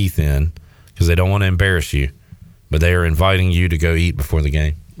their teeth in because they don't want to embarrass you, but they are inviting you to go eat before the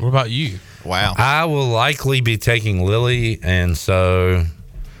game. What about you? Wow. I will likely be taking Lily, and so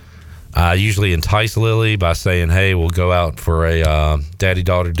I usually entice Lily by saying, hey, we'll go out for a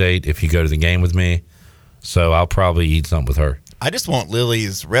daddy-daughter date if you go to the game with me. So I'll probably eat something with her. I just want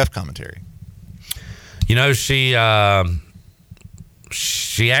Lily's ref commentary. You know, she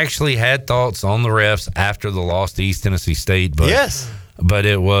actually had thoughts on the refs after the loss to East Tennessee State. But, yes. But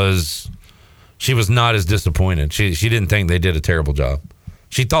it was she was not as disappointed. She didn't think they did a terrible job.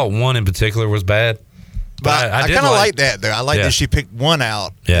 She thought one in particular was bad. But I kind of like that, though. I like that she picked one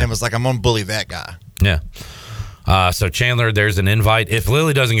out and was like, I'm going to bully that guy. Yeah. So, Chandler, there's an invite. If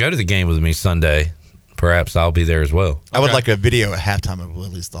Lily doesn't go to the game with me Sunday, perhaps I'll be there as well. I would like a video at halftime of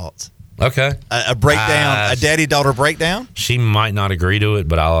Lily's thoughts. Okay. A breakdown, a daddy-daughter breakdown? She might not agree to it,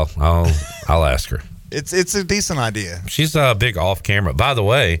 but I'll ask her. It's a decent idea. She's a big off-camera. By the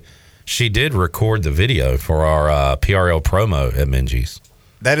way, she did record the video for our PRL promo at Minji's.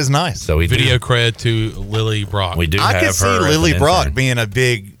 That is nice. So we video cred to Lily Brock. We do I have could see her as Lily an Brock intern.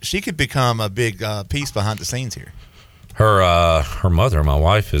 being she could become a big piece behind the scenes here. Her mother, my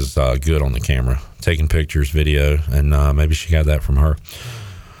wife, is good on the camera, taking pictures, video, and maybe she got that from her.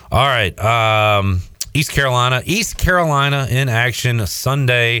 All right, East Carolina in action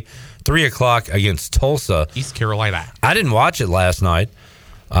Sunday, 3:00 against Tulsa. East Carolina. I didn't watch it last night,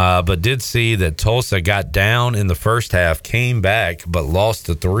 but did see that Tulsa got down in the first half, came back, but lost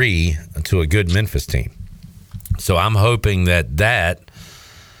to 3 to a good Memphis team. So I'm hoping that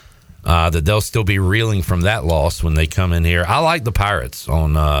they'll still be reeling from that loss when they come in here. I like the Pirates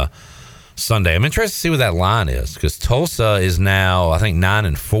on Sunday. I'm interested to see what that line is because Tulsa is now, I think,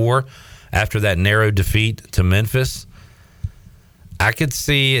 9-4 after that narrow defeat to Memphis. I could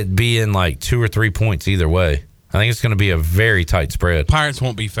see it being like 2 or 3 points either way. I think it's going to be a very tight spread. Pirates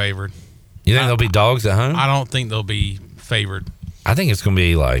won't be favored. You think they'll be dogs at home? I don't think they'll be favored. I think it's going to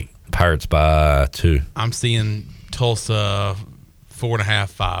be like Pirates by 2. I'm seeing Tulsa 4.5,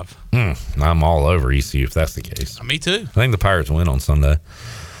 5. I'm all over ECU if that's the case. Me too. I think the Pirates win on Sunday.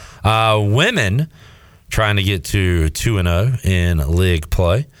 Women trying to get to 2-0 in league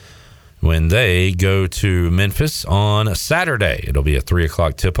play when they go to Memphis on Saturday. It'll be a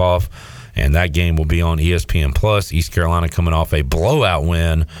 3:00 tip-off, and that game will be on ESPN+. East Carolina coming off a blowout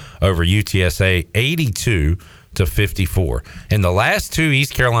win over UTSA, 82-54. In the last 2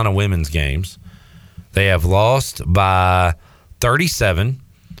 East Carolina women's games, they have lost by 37,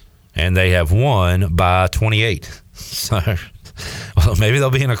 and they have won by 28. So, well, maybe they'll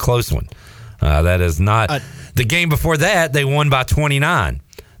be in a close one. That is not the game before that. They won by 29.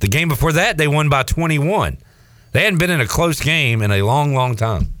 The game before that, they won by 21. They hadn't been in a close game in a long, long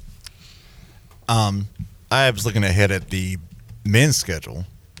time. I was looking ahead at the men's schedule,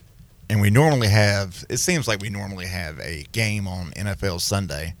 and it seems like we normally have a game on NFL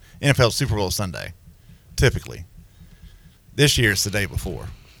Super Bowl Sunday, typically. This year it's the day before.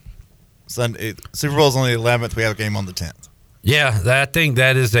 Super Bowl's on the 11th. We have a game on the 10th. Yeah, I think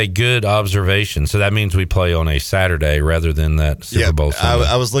that is a good observation. So that means we play on a Saturday rather than that Super Bowl Sunday.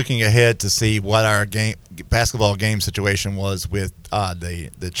 I was looking ahead to see what our basketball game situation was with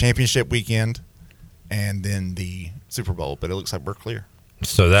the championship weekend and then the Super Bowl, but it looks like we're clear.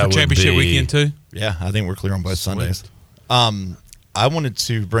 So that would championship weekend too? Yeah, I think we're clear on both Sundays. I wanted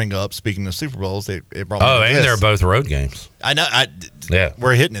to bring up, speaking of Super Bowls, it brought me to and this. they're both road games. I know. Yeah,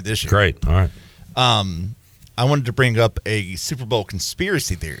 we're hitting it this year. Great. All right. I wanted to bring up a Super Bowl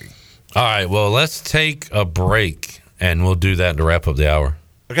conspiracy theory. All right. Well, let's take a break, and we'll do that to wrap up the hour.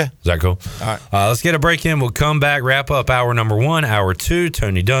 Okay. Is that cool? All right. Let's get a break in. We'll come back, wrap up hour number 1. Hour 2,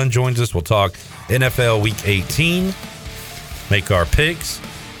 Tony Dunn joins us. We'll talk NFL Week 18, make our picks.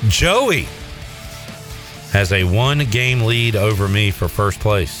 Joey has a 1-game lead over me for first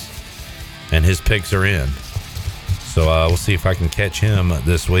place, and his picks are in. So we'll see if I can catch him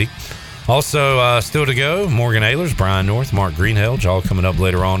this week. Also, still to go, Morgan Ahlers, Brian North, Mark Greenhalgh, all coming up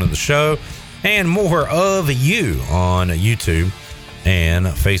later on in the show, and more of you on YouTube and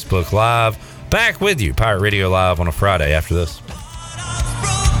Facebook Live. Back with you, Pirate Radio Live on a Friday after this.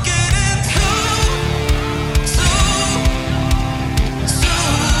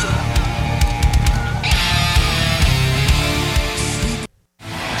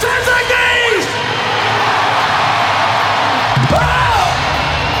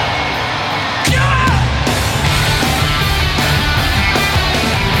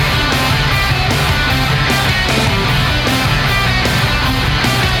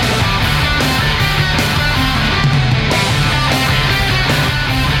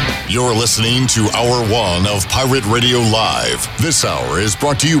 You're listening to Hour 1 of Pirate Radio Live. This hour is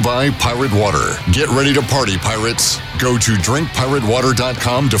brought to you by Pirate Water. Get ready to party, pirates. Go to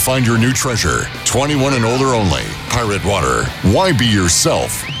drinkpiratewater.com to find your new treasure. 21 and older only. Pirate Water. Why be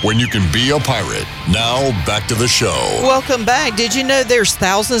yourself when you can be a pirate? Now, back to the show. Welcome back. Did you know there's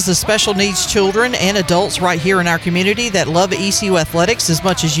thousands of special needs children and adults right here in our community that love ECU athletics as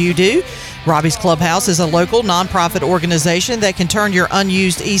much as you do? Robbie's Clubhouse is a local nonprofit organization that can turn your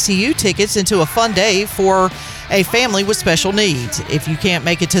unused ECU tickets into a fun day for a family with special needs. If you can't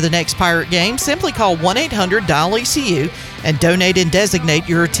make it to the next Pirate game, simply call 1-800-DIAL-ECU and donate and designate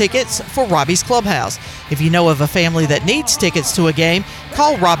your tickets for Robbie's Clubhouse. If you know of a family that needs tickets to a game,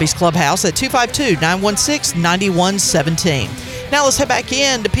 call Robbie's Clubhouse at 252-916-9117. Now let's head back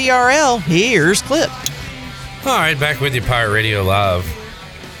in to PRL. Here's Clip. All right, back with you, Pirate Radio Live.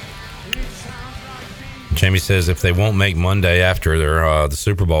 Jamie says if they won't make Monday after their the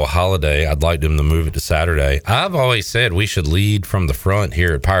Super Bowl holiday, I'd like them to move it to Saturday. I've always said we should lead from the front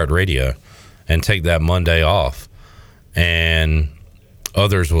here at Pirate Radio and take that Monday off. And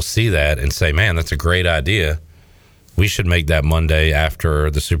others will see that and say, man, that's a great idea. We should make that Monday after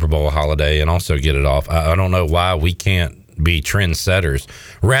the Super Bowl holiday and also get it off. I don't know why we can't be trendsetters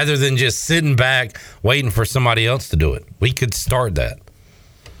rather than just sitting back waiting for somebody else to do it. We could start that.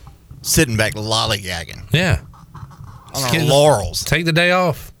 Sitting back lollygagging. Yeah. On our laurels. Take the day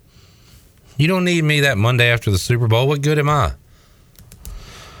off. You don't need me that Monday after the Super Bowl. What good am I?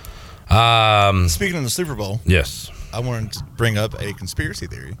 Speaking of the Super Bowl. Yes. I wanted to bring up a conspiracy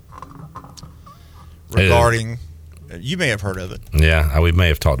theory regarding, you may have heard of it. Yeah, we may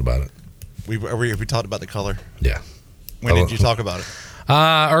have talked about it. We talked about the color? Yeah. When did you talk about it?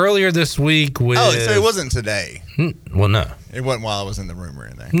 Earlier this week with... Oh, so it wasn't today. Well, no. It wasn't while I was in the room or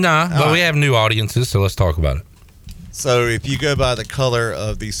anything. No, but we have new audiences, so let's talk about it. So if you go by the color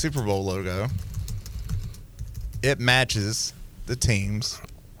of the Super Bowl logo, it matches the teams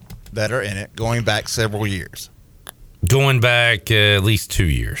that are in it going back several years. Going back at least 2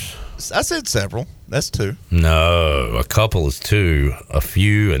 years. I said several. That's 2. No, a couple is 2. A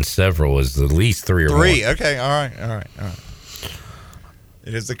few and several is at least 3 or 4. 3. Okay. All right.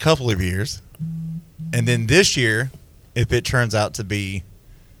 It is a couple of years. And then this year, if it turns out to be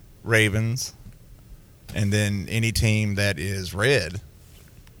Ravens and then any team that is red.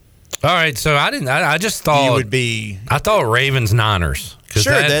 All right. So I just thought you would be. I thought Ravens Niners.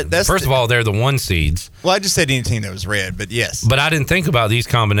 Sure. That's first of all, they're the 1 seeds. Well, I just said any team that was red, but yes. But I didn't think about these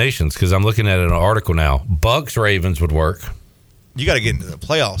combinations because I'm looking at an article now. Bucks Ravens would work. You got to get into the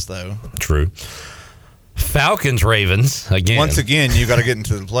playoffs, though. True. Falcons Ravens again. Once again, you got to get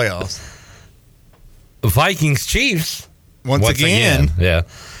into the playoffs. Vikings Chiefs. Once again. Yeah.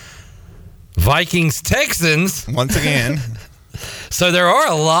 Vikings Texans. Once again. So there are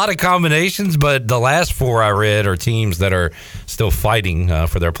a lot of combinations, but the last 4 I read are teams that are still fighting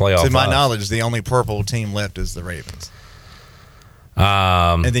for their playoff. To my knowledge, the only purple team left is the Ravens.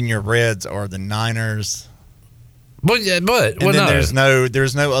 And then your Reds are the Niners. But there's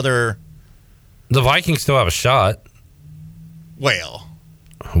no other. The Vikings still have a shot. Whale.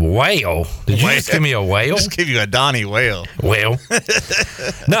 Did you just give me a whale? Just give you a Donnie whale. Whale.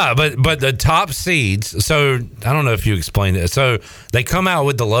 No, but the top seeds. So I don't know if you explained it. So they come out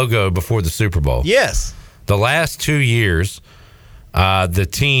with the logo before the Super Bowl. Yes. The last 2 years, the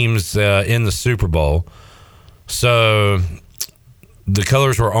teams in the Super Bowl. So the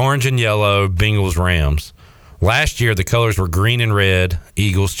colors were orange and yellow. Bengals, Rams. Last year the colors were green and red.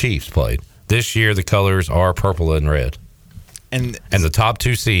 Eagles, Chiefs played. This year the colors are purple and red. And the top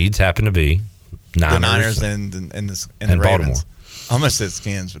 2 seeds happen to be the Niners and the Baltimore. I almost said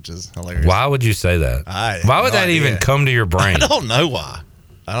Skins, which is hilarious. Why would you say that? Why would that even come to your brain? I don't know why.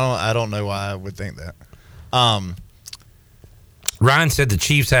 I don't know why I would think that. Ryan said the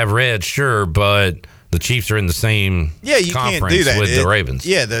Chiefs have red, sure, but the Chiefs are in the same you conference can't do that. with the Ravens.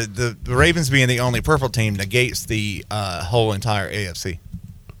 Yeah, the Ravens being the only purple team negates the whole entire AFC.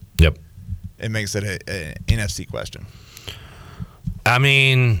 Yep. It makes it an NFC question. I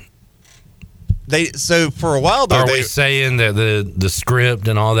mean, so for a while though, are we saying that the script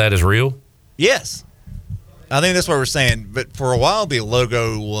and all that is real? Yes, I think that's what we're saying. But for a while, the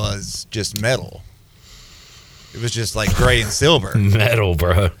logo was just metal. It was just like gray and silver. Metal,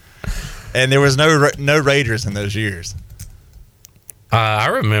 bro. And there was no Raiders in those years. I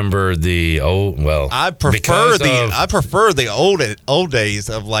remember the old. Well, I prefer the old days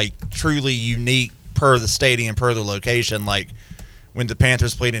of like truly unique per the stadium, per the location, like. When the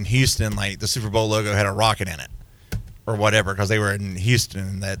Panthers played in Houston, like the Super Bowl logo had a rocket in it or whatever because they were in Houston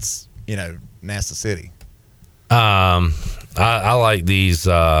and that's, NASA City. I like these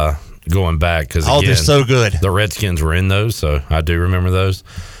going back because, they're so good. The Redskins were in those, so I do remember those.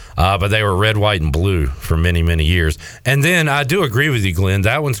 But they were red, white, and blue for many, many years. And then I do agree with you, Glenn.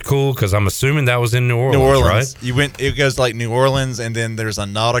 That one's cool because I'm assuming that was in New Orleans, right? It goes like New Orleans, and then there's a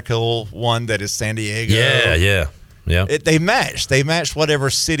nautical one that is San Diego. Yeah. They matched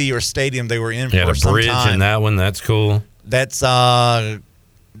whatever city or stadium they were in for the some bridge time. in that one. That's cool. That's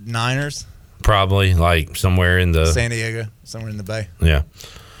Niners. probably, like somewhere in the San Diego, somewhere in the Bay. Yeah.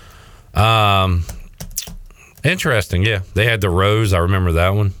 Interesting. Yeah, they had the Rose. I remember that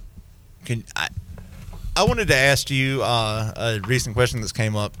one. I wanted to ask you a recent question that's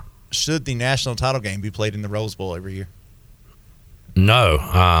came up. Should the national title game be played in the Rose Bowl every year? No.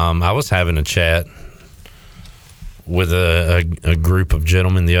 I was having a chat with a group of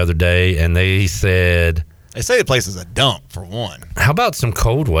gentlemen the other day, and they said the place is a dump for one. How about some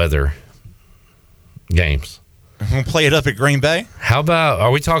cold weather games? We'll play it up at Green Bay. How about, are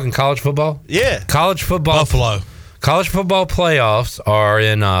we talking college football? Yeah. College football. Buffalo. College football playoffs are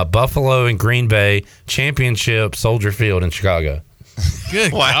in Buffalo and Green Bay, championship Soldier Field in Chicago.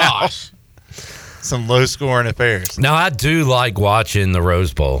 Good gosh. Some low-scoring affairs. Now, I do like watching the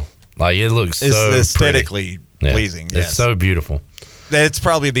Rose Bowl. Like, it looks so aesthetically pleasing. Yeah. Yes. It's so beautiful. That's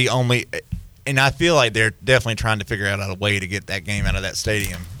probably the only, and I feel like they're definitely trying to figure out a way to get that game out of that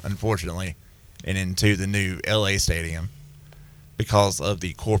stadium, unfortunately, and into the new LA stadium because of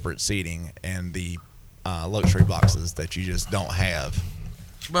the corporate seating and the luxury boxes that you just don't have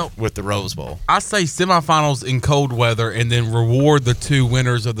with the Rose Bowl. I say semifinals in cold weather, and then reward the two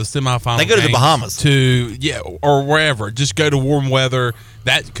winners of the semifinals. They go to the Bahamas, or wherever. Just go to warm weather.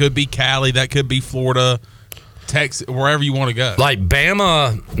 That could be Cali. That could be Florida, Texas, wherever you want to go. Like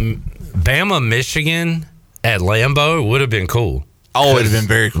Bama, Michigan at Lambeau would have been cool. Oh, it would have been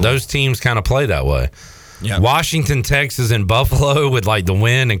very cool. Those teams kind of play that way. Yeah. Washington, Texas, and Buffalo with like the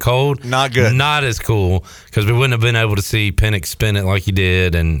wind and cold. Not good. Not as cool because we wouldn't have been able to see Penix spin it like he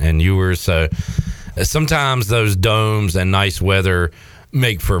did and Ewers. So sometimes those domes and nice weather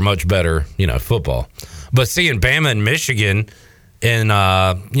make for much better, football. But seeing Bama and Michigan in,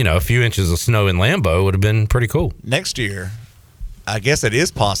 a few inches of snow in Lambeau would have been pretty cool. Next year, I guess it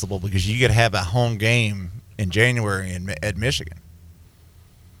is possible because you could have a home game in January at Michigan.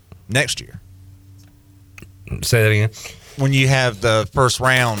 Next year. Say that again. When you have the first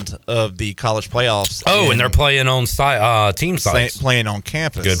round of the college playoffs. And they're playing on team sites. Playing on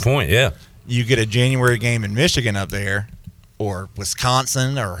campus. Good point, yeah. You get a January game in Michigan up there, or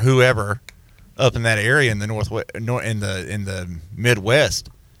Wisconsin, or whoever up in that area in the in the Midwest.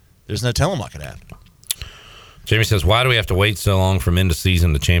 There's no telling what could happen. Jamie says, why do we have to wait so long from end of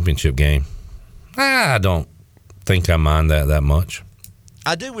season to championship game? I don't think I mind that much.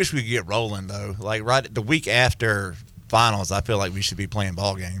 I do wish we could get rolling, though. Like, right the week after finals, I feel like we should be playing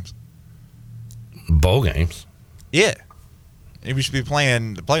ball games. Bowl games? Yeah. And we should be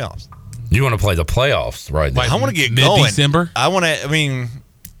playing the playoffs. You want to play the playoffs, right? I want to get going. Mid-December?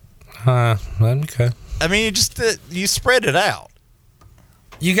 Okay. I mean, you spread it out.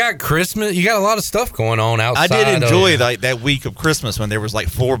 You got Christmas. You got a lot of stuff going on outside. I did enjoy that week of Christmas when there was like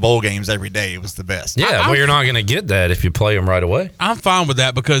 4 bowl games every day. It was the best. Yeah, well, you're not going to get that if you play them right away. I'm fine with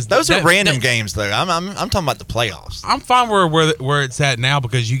that because those are random games, though. I'm talking about the playoffs. I'm fine where it's at now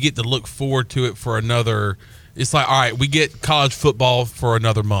because you get to look forward to it for another. It's like, all right, we get college football for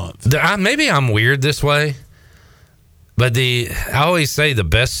another month. Maybe I'm weird this way, but I always say the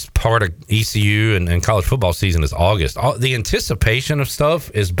best part of ECU and college football season is August. The anticipation of stuff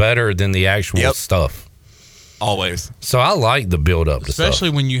is better than the actual stuff. Always. So I like the build up to stuff.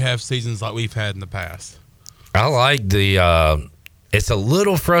 Especially when you have seasons like we've had in the past. I like it's a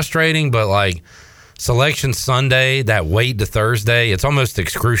little frustrating, but like Selection Sunday, that wait to Thursday, it's almost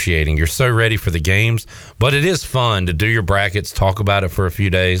excruciating. You're so ready for the games, but it is fun to do your brackets, talk about it for a few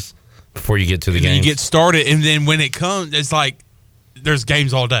days before you get to the game. You get started, and then when it comes, it's like there's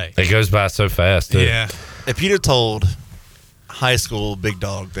games all day. It goes by so fast, too. Yeah. If you'd have told high school Big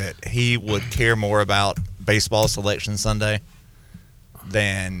Dog that he would care more about baseball Selection Sunday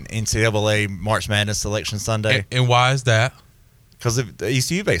than NCAA March Madness Selection Sunday. And why is that? Because of the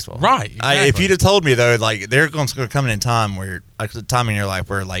ECU baseball. Right. Exactly. If you'd have told me, though, like they're going to come in time where, like a time in your life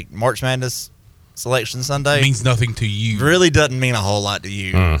where like March Madness Selection Sunday means nothing to you. Really doesn't mean a whole lot to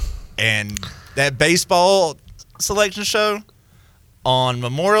you. And that baseball selection show on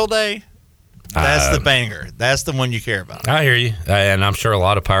Memorial Day, that's the banger. That's the one you care about. I hear you. And I'm sure a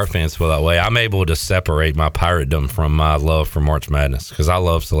lot of Pirate fans feel that way. I'm able to separate my Piratedom from my love for March Madness because I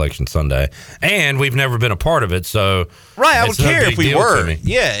love Selection Sunday. And we've never been a part of it, so right, I would care if we were. Me.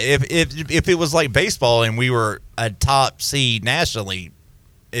 Yeah, if it was like baseball and we were a top seed nationally,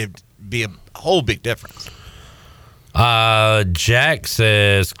 it'd be a whole big difference. Jack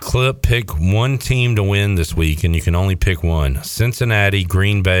says, Clip, pick one team to win this week, and you can only pick one. Cincinnati,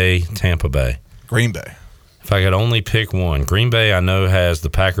 Green Bay, Tampa Bay. Green Bay. If I could only pick one. Green Bay, I know, has the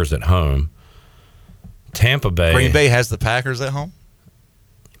Packers at home. Tampa Bay. Green Bay has the Packers at home?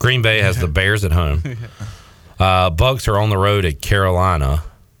 Green Bay has the Bears at home. Bucks are on the road at Carolina.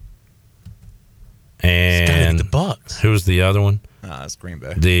 And the Bucks. Who's the other one? It's Green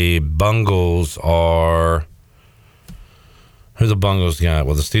Bay. The Bungles are. Who the Bungles got?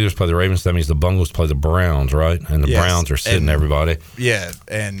 Well, the Steelers play the Ravens. That means the Bungles play the Browns, right? And the Browns are sitting everybody. Yeah,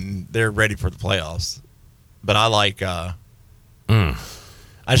 and they're ready for the playoffs. But I like. I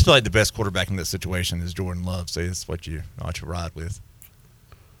just feel like the best quarterback in this situation is Jordan Love. So it's what you ride with.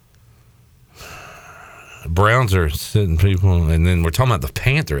 Browns are sitting people, and then we're talking about the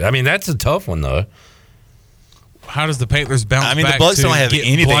Panthers. I mean, that's a tough one, though. How does the Panthers bounce back? I mean, the Bucs don't have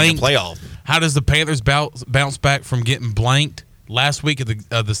anything blanked? to play off. How does the Panthers bounce back from getting blanked last week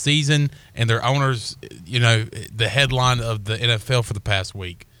of the season and their owners, the headline of the NFL for the past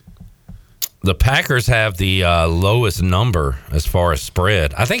week? The Packers have the lowest number as far as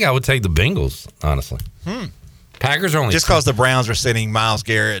spread. I think I would take the Bengals, honestly. Packers are only just because the Browns are sitting Myles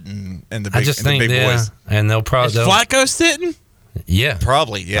Garrett and the big boys, and they'll probably is Flacco sitting. Yeah,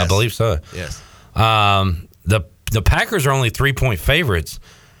 probably. Yes, I believe so. Yes. The Packers are only 3-point favorites.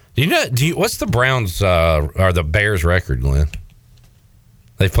 What's the Browns or the Bears record, Glenn?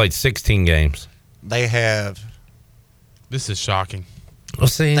 They've played 16 games. They have. This is shocking. Well,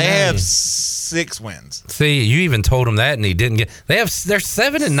 see, they have 6 wins. See, you even told him that, and he didn't get. They're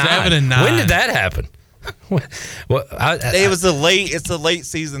 7-9. 7-9. When did that happen? Well, It's a late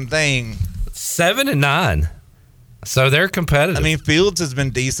season thing. 7-9. So they're competitive. I mean, Fields has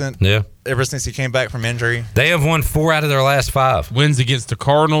been decent. Yeah. Ever since he came back from injury. They have won 4 out of their last 5. Wins against the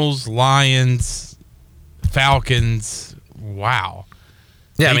Cardinals, Lions, Falcons. Wow.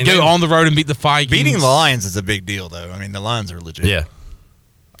 Yeah, they go on the road and beat the Vikings. Beating the Lions is a big deal, though. I mean, the Lions are legit. Yeah.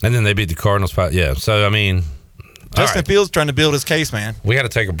 And then they beat the Cardinals 5. Yeah. So, I mean. Justin Fields trying to build his case, man. We got to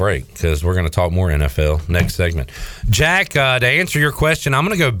take a break because we're going to talk more NFL next segment. Jack, to answer your question, I'm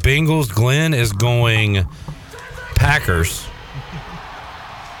going to go Bengals. Glenn is going Packers.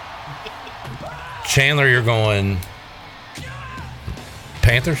 Chandler, you're going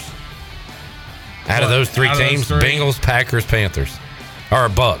Panthers? Out of those 3 teams, Bengals, Packers, Panthers. Or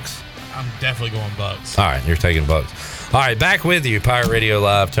Bucks. I'm definitely going Bucks. All right, you're taking Bucks. All right, back with you, Pirate Radio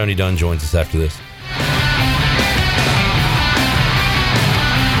Live. Tony Dunn joins us after this.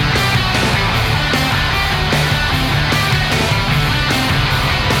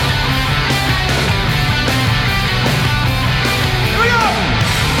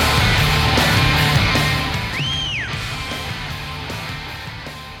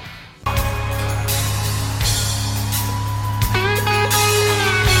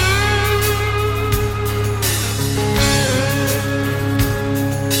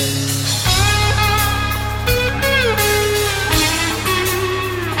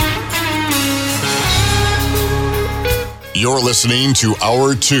 You're listening to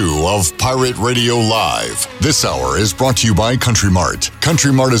Hour 2 of Pirate Radio Live. This hour is brought to you by Country Mart.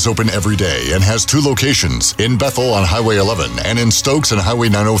 Country Mart is open every day and has 2 locations, in Bethel on Highway 11 and in Stokes on Highway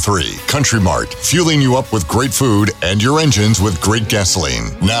 903. Country Mart, fueling you up with great food and your engines with great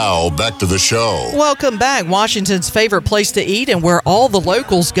gasoline. Now, back to the show. Welcome back. Washington's favorite place to eat and where all the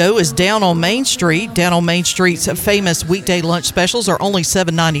locals go is down on Main Street. Down on Main Street's famous weekday lunch specials are only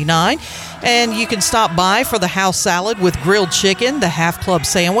 $7.99. And you can stop by for the house salad with grilled chicken, the half club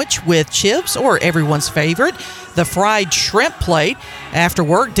sandwich with chips, or everyone's favorite, the fried shrimp plate. After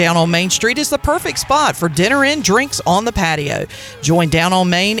work, Down on Main Street is the perfect spot for dinner and drinks on the patio. Join Down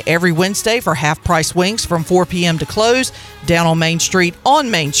on Main every Wednesday for half-price wings from 4 p.m. to close. Down on Main Street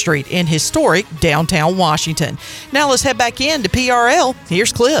in historic downtown Washington. Now let's head back in to PRL.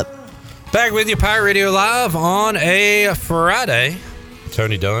 Here's Clip. Back with you, Pirate Radio Live on a Friday.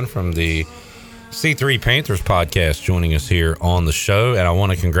 Tony Dunn from the C3 Panthers podcast joining us here on the show. And I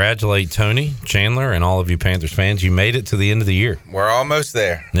want to congratulate Tony, Chandler, and all of you Panthers fans. You made it to the end of the year. We're almost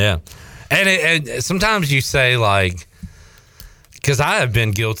there. Yeah. And sometimes you say, like, because I have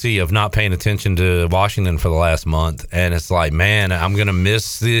been guilty of not paying attention to Washington for the last month. And it's like, man, I'm going to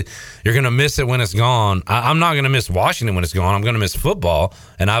miss you're going to miss it when it's gone. I'm not going to miss Washington when it's gone. I'm going to miss football.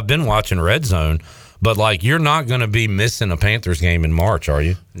 And I've been watching Red Zone. But, like, you're not going to be missing a Panthers game in March, are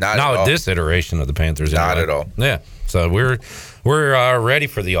you? Not at all. This iteration of the Panthers. Not anyway. at all. Yeah. So we're ready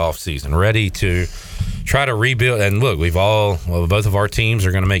for the offseason, ready to try to rebuild. And, look, both of our teams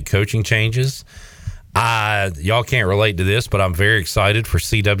are going to make coaching changes. Y'all can't relate to this, but I'm very excited for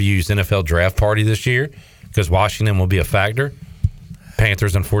CW's NFL draft party this year because Washington will be a factor.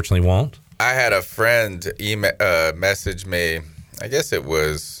 Panthers, unfortunately, won't. I had a friend message me, I guess it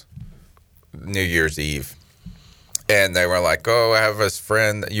was New Year's Eve, and they were like, "Oh, I have this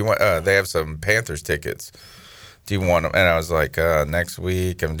friend. You want? They have some Panthers tickets. Do you want them?" And I was like, "Next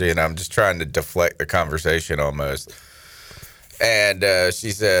week." I'm just trying to deflect the conversation almost. And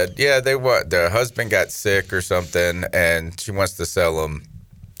she said, yeah, their husband got sick or something, and she wants to sell them.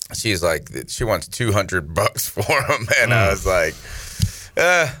 She's like, she wants $200 for them. And I was like,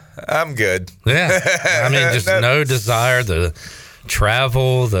 I'm good. Yeah. I mean, just no desire to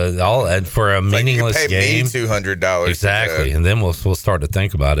travel, and for a meaningless like you pay game. Me $200. Exactly. And then we'll start to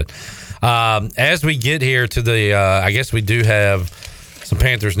think about it. As we get here to the, I guess we do have some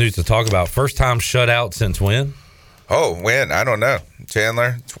Panthers news to talk about. First time shutout since when? Oh, when? I don't know.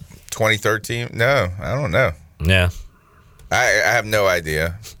 Chandler, 2013? No, I don't know. Yeah. I have no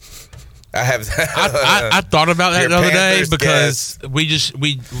idea. I thought about that the other day because we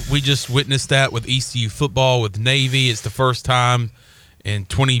just witnessed that with ECU football with Navy. It's the first time in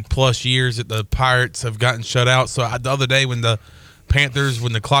 20 plus years that the Pirates have gotten shut out. So the other day when the Panthers,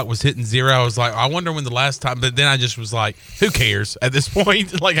 when the clock was hitting 0, I was like, I wonder when the last time. But then I just was like, who cares at this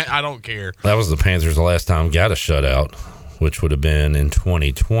point? Like, I don't care. That was the Panthers the last time got a shutout, which would have been in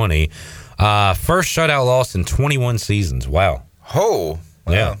 2020. First shutout loss in 21 seasons. Wow. Oh,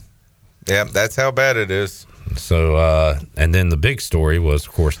 wow. Yeah. Yeah, that's how bad it is. So, and then the big story was,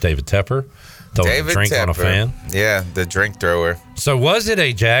 of course, David Tepper throwing a drink on a fan. Yeah, the drink thrower. So, was it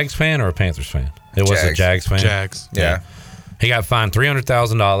a Jags fan or a Panthers fan? It was a Jags fan. Jags. Yeah. He got fined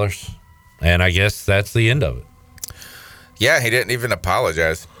 $300,000, and I guess that's the end of it. Yeah, he didn't even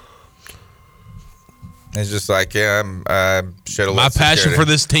apologize. He's just like, yeah, I should have. My passion for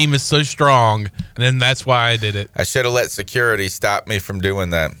this team is so strong, and then that's why I did it. I should have let security stop me from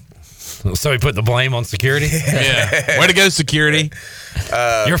doing that. So he put the blame on security? Yeah. Way to go, security.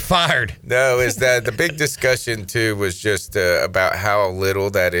 You're fired. No, is that the big discussion, too, was just about how little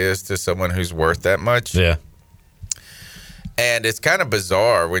that is to someone who's worth that much. Yeah. And it's kind of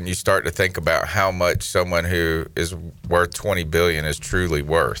bizarre when you start to think about how much someone who is worth $20 billion is truly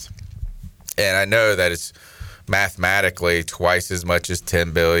worth. And I know that it's mathematically twice as much as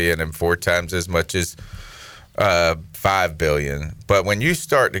 $10 billion and 4 times as much as $5 billion. But when you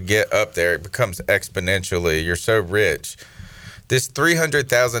start to get up there, it becomes exponentially. You're so rich. This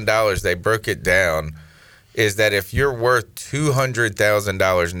 $300,000, they broke it down, is that if you're worth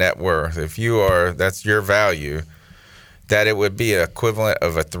 $200,000 net worth, that's your value, that it would be equivalent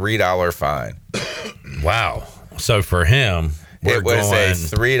of a $3 fine. Wow. So for him, it was a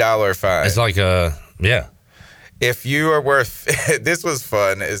 $3 fine. It's like yeah. If you are worth, this was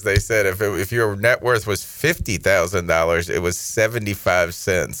fun, as they said, if your net worth was $50,000, it was 75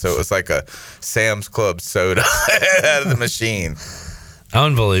 cents. So it was like a Sam's Club soda out of the machine.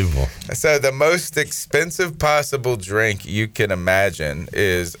 Unbelievable. So the most expensive possible drink you can imagine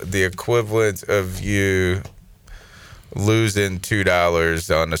is the equivalent of you losing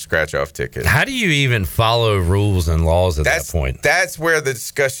 $2 on a scratch-off ticket. How do you even follow rules and laws at that point? That's where the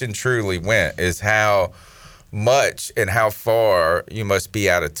discussion truly went, is how much and how far you must be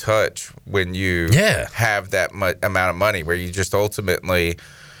out of touch when you have that amount of money, where you just ultimately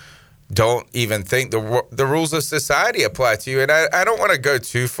don't even think the rules of society apply to you. And I don't want to go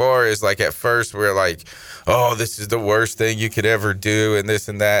too far as like at first we're like, oh, this is the worst thing you could ever do and this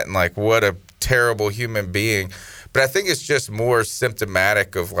and that, and like what a terrible human being. But I think it's just more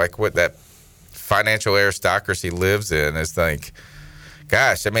symptomatic of like what that financial aristocracy lives in. It's like,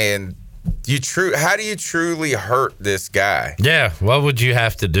 gosh, I mean, how do you truly hurt this guy? Yeah, what would you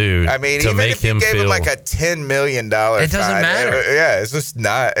have to do? I mean, to even make if you him gave feel him like a $10 million it doesn't matter. It's just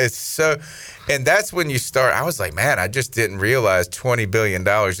not. It's so, and that's when you start. I was like, man, I just didn't realize $20 billion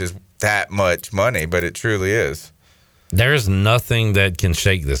is that much money, but it truly is. There's nothing that can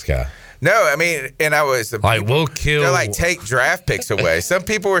shake this guy. No, I mean, and I was like, we'll kill. They're like, take draft picks away. Some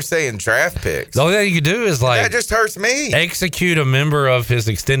people were saying draft picks. The only thing you do is like, that just hurts me. Execute a member of his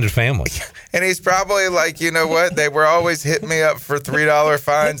extended family. And he's probably like, you know what? They were always hitting me up for $3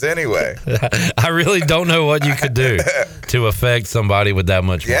 fines anyway. I really don't know what you could do to affect somebody with that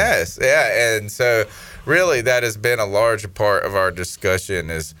much money. Yes, yeah, and so really that has been a large part of our discussion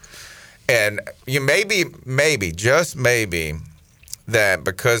and you maybe, just maybe, that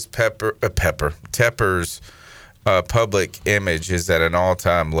because Tepper's public image is at an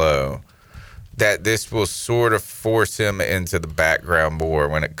all-time low, that this will sort of force him into the background more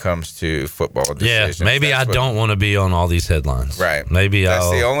when it comes to football decisions. Yeah, maybe I don't want to be on all these headlines. Right. Maybe that's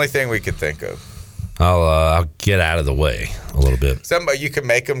the only thing we could think of. I'll get out of the way a little bit. Somebody, you could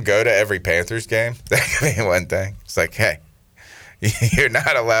make him go to every Panthers game. That could be one thing. It's like, hey, you're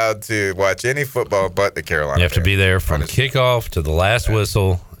not allowed to watch any football but the Carolina. You have to be there from kickoff to the last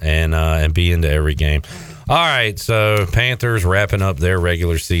whistle and be into every game. All right, so Panthers wrapping up their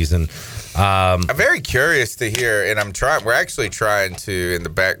regular season. I'm very curious to hear, and we're actually trying to, in the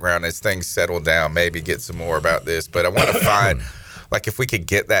background, as things settle down, maybe get some more about this. But I want to find, like, if we could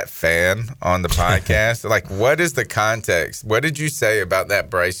get that fan on the podcast, like, what is the context? What did you say about that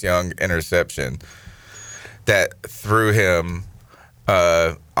Bryce Young interception that threw him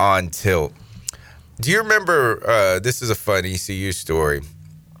on tilt? Do you remember, this is a fun ECU story.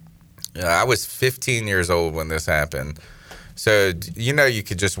 I was 15 years old when this happened. So, you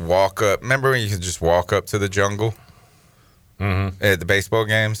could just walk up. Remember when you could just walk up to the jungle at the baseball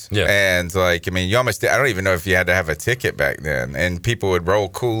games? Yeah. And, you almost, I don't even know if you had to have a ticket back then. And people would roll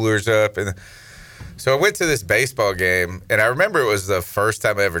coolers up. And so I went to this baseball game, and I remember it was the first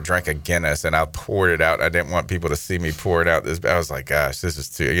time I ever drank a Guinness, and I poured it out. I didn't want people to see me pour it out. I was like, gosh, this is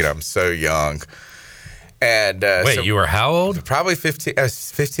too, I'm so young. And wait, you were how old? Probably 15. I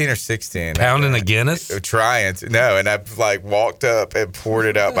was 15 or 16. Pounding a Guinness? Trying to. No, and I walked up and poured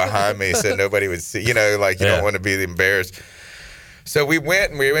it out behind me so nobody would see. You don't want to be embarrassed. So we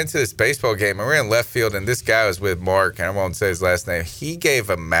went to this baseball game, and we were in left field, and this guy was with Mark, and I won't say his last name. He gave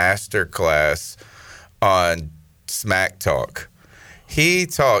a master class on smack talk. He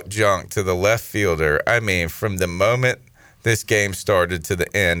talked junk to the left fielder. From the moment this game started to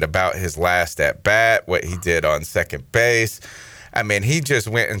the end, about his last at bat, what he did on second base. He just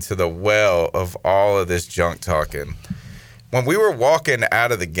went into the well of all of this junk talking. When we were walking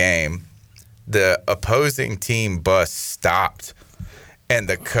out of the game, the opposing team bus stopped, and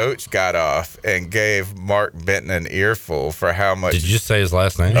the coach got off and gave Mark Benton an earful for how much. Did you just say his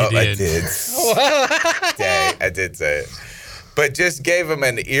last name? Oh, I did. Dang, I did say it. But just gave him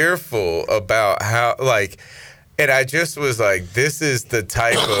an earful about how, and I just was like, this is the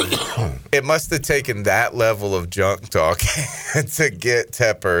type of, it must have taken that level of junk talk to get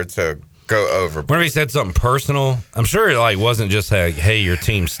Tepper to go over. Whenever he said something personal, I'm sure it wasn't just like, hey, your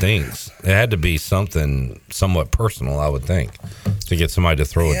team stinks. It had to be something somewhat personal, I would think, to get somebody to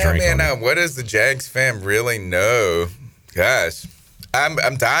throw a drink on it. What does the Jags fan really know? Gosh,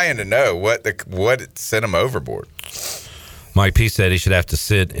 I'm dying to know what sent him overboard. Mike P said he should have to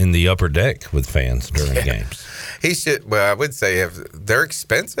sit in the upper deck with fans during games. He should. Well, I would say they're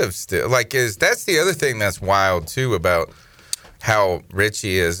expensive still. That's the other thing that's wild too about how rich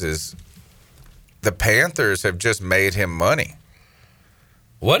he is the Panthers have just made him money.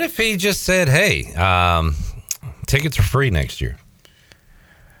 What if he just said, "Hey, tickets are free next year"?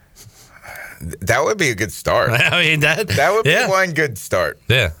 That would be a good start. That would be one good start.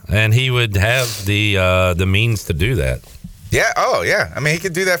 Yeah, and he would have the means to do that. Yeah. Oh, yeah. He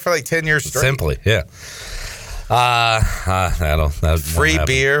could do that for 10 years straight. Simply, yeah. That'll free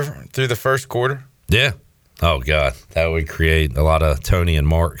beer through the first quarter. Yeah. Oh God, that would create a lot of Tony and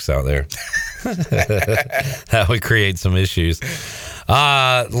Marks out there. That would create some issues.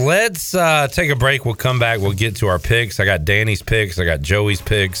 Let's take a break. We'll come back. We'll get to our picks. I got Danny's picks. I got Joey's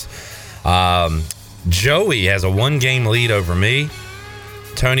picks. Joey has a 1-game lead over me.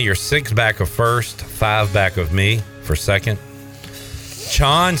 Tony, you're 6 back of first, 5 back of me for second.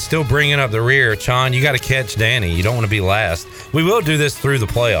 Chon still bringing up the rear. Chon, you got to catch Danny. You don't want to be last. We will do this through the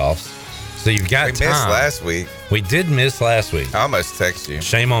playoffs, so you've got time. We missed last week. We did miss last week. I almost texted you.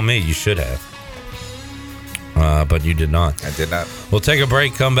 Shame on me. You should have. But you did not. I did not. We'll take a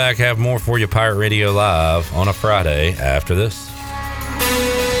break, come back, have more for you. Pirate Radio Live on a Friday after this.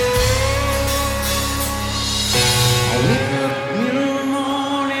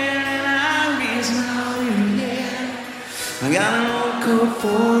 I got an old coat for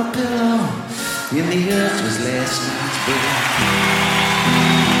a pillow, and the earth was last night's bed.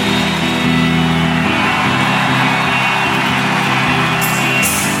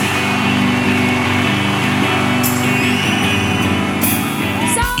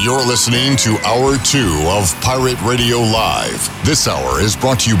 You're listening to Hour 2 of Pirate Radio Live. This hour is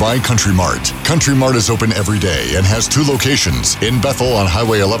brought to you by Country Mart. Country Mart is open every day and has 2 locations, in Bethel on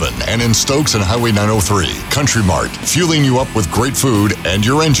Highway 11 and in Stokes on Highway 903. Country Mart, fueling you up with great food and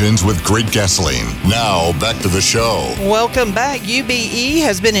your engines with great gasoline. Now, back to the show. Welcome back. UBE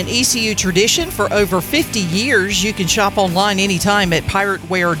has been an ECU tradition for over 50 years. You can shop online anytime at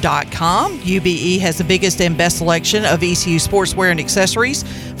pirateware.com. UBE has the biggest and best selection of ECU sportswear and accessories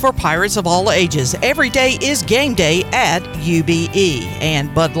for Pirates of all ages. Every day is game day at UBE.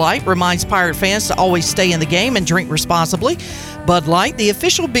 And Bud Light reminds Pirate fans to always stay in the game and drink responsibly. Bud Light, the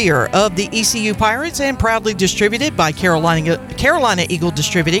official beer of the ECU Pirates and proudly distributed by Carolina Eagle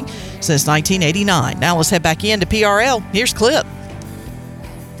Distributing since 1989. Now let's head back into PRL. Here's Clip.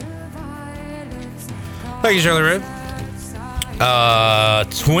 Thank you, Shirley Red.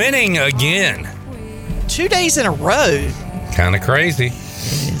 Twinning again. 2 days in a row. Kind of crazy.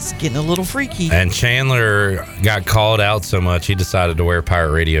 It's getting a little freaky. And Chandler got called out so much, he decided to wear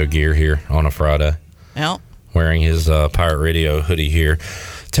Pirate Radio gear here on a Friday. Yep. Wearing his Pirate Radio hoodie here.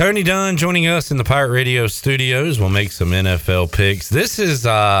 Tony Dunn joining us in the Pirate Radio studios. We'll make some NFL picks. This is,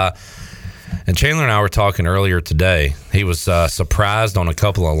 and Chandler and I were talking earlier today. He was surprised on a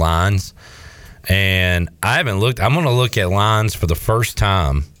couple of lines. And I haven't looked. I'm going to look at lines for the first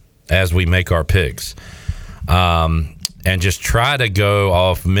time as we make our picks. And just try to go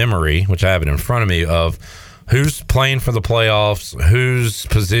off memory, which I have it in front of me, of who's playing for the playoffs, whose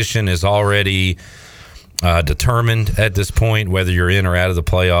position is already determined at this point, whether you're in or out of the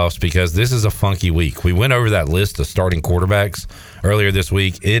playoffs, because this is a funky week. We went over that list of starting quarterbacks earlier this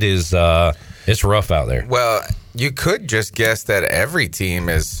week. It is it's rough out there. Well, you could just guess that every team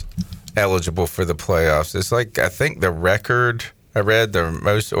is eligible for the playoffs. It's like, I think the record I read, the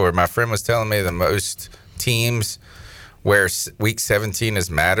most, or my friend was telling me the most teams where week 17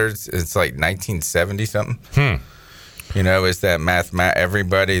 has mattered, it's like 1970 something. You know, is that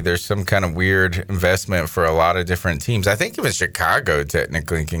everybody, there's some kind of weird investment for a lot of different teams. I think even Chicago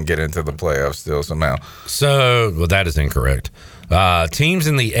technically can get into the playoffs still somehow. So, well, that is incorrect. Teams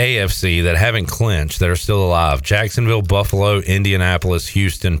in the AFC that haven't clinched, that are still alive: Jacksonville, Buffalo, Indianapolis,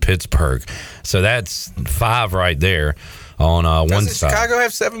 Houston, Pittsburgh. So that's 5 right there on one side. Doesn't Chicago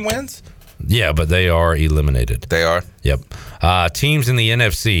have 7 wins? Yeah, but they are eliminated. They are? Yep. Teams in the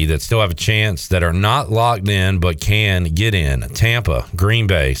NFC that still have a chance that are not locked in but can get in: Tampa, Green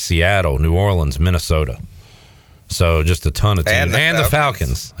Bay, Seattle, New Orleans, Minnesota. So just a ton of teams. And the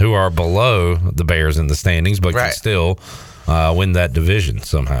Falcons, who are below the Bears in the standings but can still win that division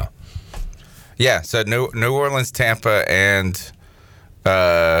somehow. Yeah, so New Orleans, Tampa, and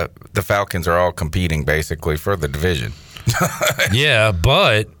the Falcons are all competing basically for the division. Yeah,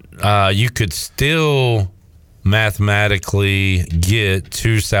 but you could still mathematically get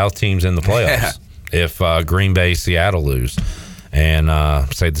 2 South teams in the playoffs if Green Bay, Seattle lose, and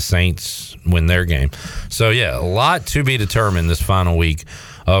say the Saints win their game. So, yeah, a lot to be determined this final week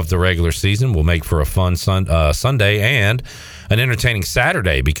of the regular season. Will make for a fun Sunday and an entertaining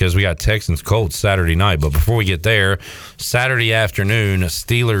Saturday, because we got Texans-Colts Saturday night. But before we get there, Saturday afternoon,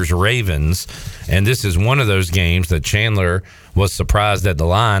 Steelers-Ravens. And this is one of those games that Chandler was surprised at the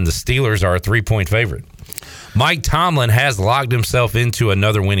line. The Steelers are a 3-point favorite. Mike Tomlin has locked himself into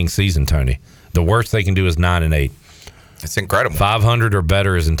another winning season, Tony. The worst they can do is 9-8. It's incredible. 500 or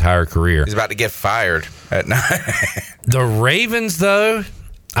better his entire career. He's about to get fired at 9. The Ravens, though,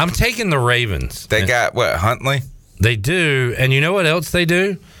 I'm taking the Ravens. They got, what, Huntley? They do. And you know what else they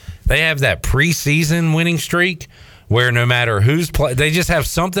do? They have that preseason winning streak where no matter who's playing, they just have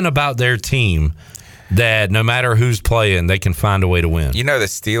something about their team that no matter who's playing, they can find a way to win. You know the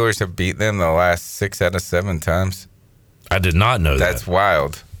Steelers have beat them the last 6 out of 7 times? I did not know that. That's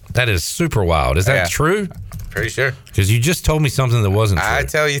wild. That is super wild. Is that true? Pretty sure. Because you just told me something that wasn't true. I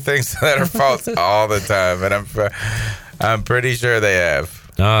tell you things that are false all the time, and I'm pretty sure they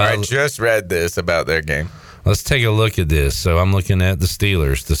have. I just read this about their game. Let's take a look at this. So I'm looking at the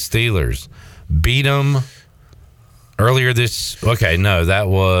Steelers. The Steelers beat them earlier this. Okay, no, that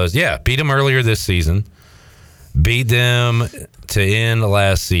was beat them earlier this season. Beat them to end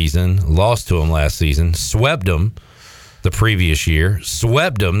last season. Lost to them last season. Swept them the previous year.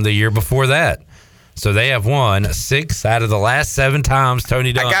 Swept them the year before that. So they have won 6 out of the last 7 times.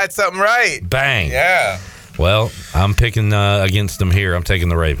 Tony Dunn. I got something right. Bang. Yeah. Well, I'm picking against them here. I'm taking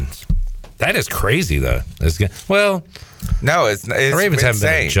the Ravens. That is crazy, though. Well, no, it's the Ravens haven't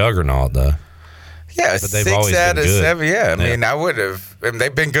been a juggernaut, though. Yeah, but they've 6 always out been of good. 7. Yeah, I mean, I would have. I mean,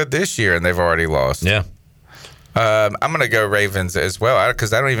 they've been good this year, and they've already lost. Yeah. I'm going to go Ravens as well,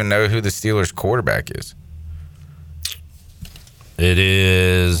 because I don't even know who the Steelers' quarterback is. It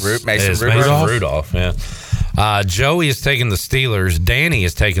is Mason Rudolph. Yeah. Joey is taking the Steelers. Danny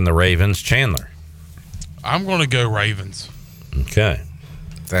is taking the Ravens. Chandler. I'm going to go Ravens. Okay.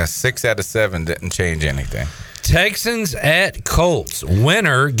 That 6 out of 7 didn't change anything. Texans at Colts.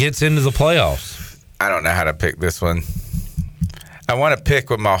 Winner gets into the playoffs. I don't know how to pick this one. I want to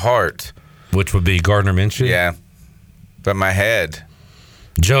pick with my heart, which would be Gardner Minshew. Yeah, but my head.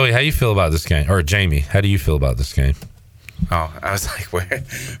 Joey, how you feel about this game? Or Jamie, how do you feel about this game? Oh, I was like,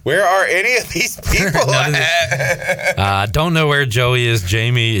 where are any of these people at? I don't know where Joey is.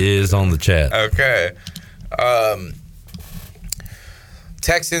 Jamie is on the chat. Okay.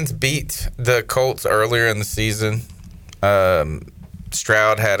 Texans beat the Colts earlier in the season.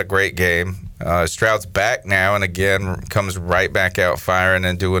 Stroud had a great game. Stroud's back now and again comes right back out firing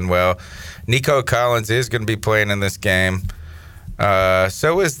and doing well. Nico Collins is going to be playing in this game.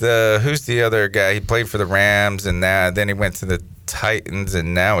 So is who's the other guy? He played for the Rams, and then he went to the Titans,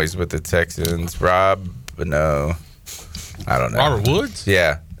 and now he's with the Texans. I don't know. Robert Woods?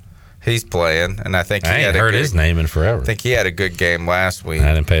 Yeah. He's playing, and I think I ain't heard his name in forever. I think he had a good game last week.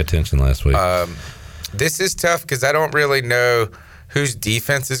 I didn't pay attention last week. This is tough because I don't really know whose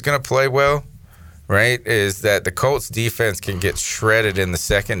defense is going to play well, right? Is that the Colts defense can get shredded in the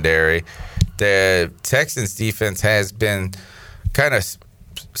secondary. The Texans defense has been kind of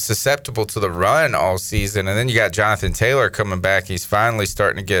susceptible to the run all season, and then you got Jonathan Taylor coming back. He's finally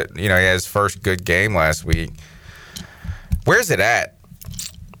starting to get, he had his first good game last week. Where's it at?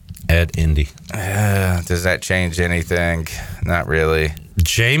 At Indy. Does that change anything? Not really.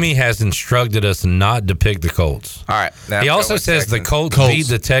 Jamie has instructed us not to pick the Colts. All right. He also says the Colts beat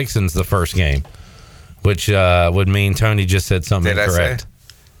the Texans the first game, which would mean Tony just said something incorrect.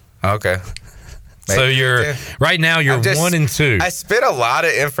 Okay. So right now you're 1-2. I spit a lot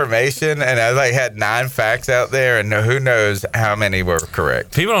of information, and I had 9 facts out there, and who knows how many were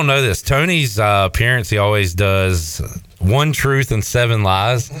correct. People don't know this. Tony's appearance, he always does 1 truth and 7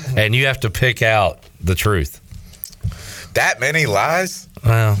 lies, and you have to pick out the truth. That many lies?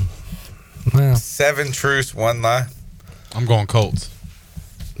 Well, 7 truths, 1 lie. I'm going Colts.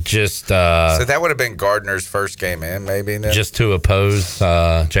 Just so that would have been Gardner's first game in, maybe. Then. Just to oppose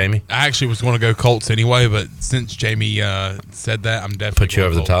Jamie. I actually was going to go Colts anyway, but since Jamie said that, I'm definitely put you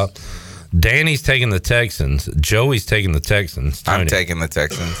over Colts. the top. Danny's taking the Texans. Joey's taking the Texans. Tony. I'm taking the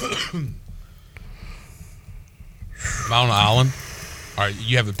Texans. Am I on an island? All right,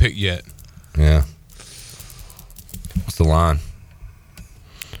 you haven't picked yet. Yeah. What's the line?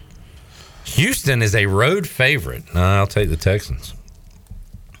 Houston is a road favorite. I'll take the Texans.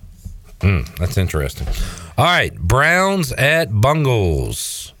 That's interesting. All right, Browns at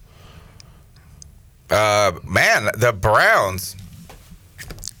Bungles. Man, the Browns.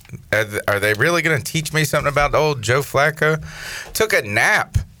 Are they really going to teach me something about old Joe Flacco? Took a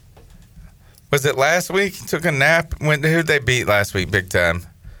nap. Was it last week? Took a nap. Who'd they beat last week big time?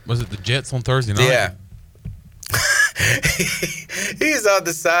 Was it the Jets on Thursday night? Yeah. He's on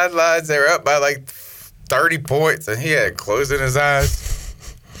the sidelines. They're up by 30 points, and he had closing his eyes.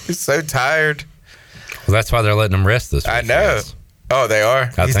 He's so tired. Well, that's why they're letting him rest this week. I know. Oh, they are?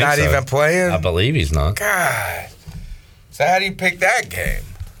 He's not even playing? I believe he's not. God. So how do you pick that game?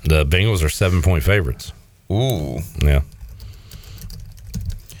 The Bengals are 7-point favorites. Ooh. Yeah.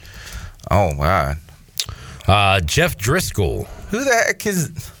 Oh, wow. Jeff Driscoll. Who the heck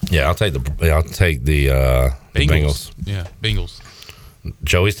is... Yeah, I'll take the Bengals. Yeah, Bengals.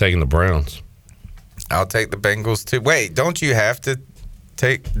 Joey's taking the Browns. I'll take the Bengals, too. Wait, don't you have to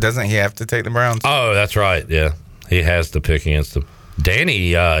doesn't he have to take the Browns? Oh, that's right. Yeah. He has to pick against them.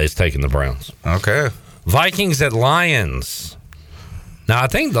 Danny is taking the Browns. Okay. Vikings at Lions. Now, I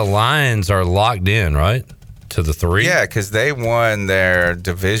think the Lions are locked in, right? To the 3? Yeah, because they won their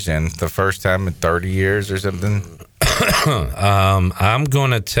division the first time in 30 years or something. I'm going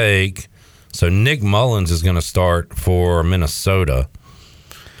to take... So, Nick Mullins is going to start for Minnesota.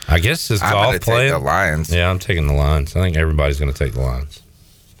 I guess is golf playing? I'm going to take the Lions. Yeah, I'm taking the Lions. I think everybody's going to take the Lions.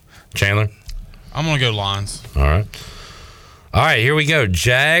 Chandler? I'm going to go Lions. All right, here we go.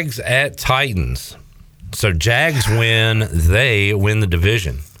 Jags at Titans. So Jags win. They win the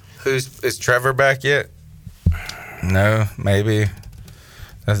division. Is Trevor back yet? No, maybe.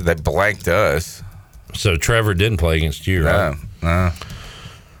 They blanked us. So Trevor didn't play against you, right? No.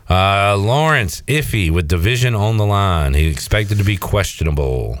 Lawrence, iffy with division on the line. He's expected to be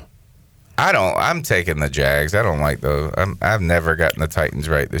questionable. I'm taking the Jags. I don't like those. I've never gotten the Titans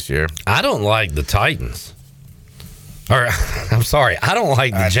right this year. I don't like the Titans. Or I'm sorry, I don't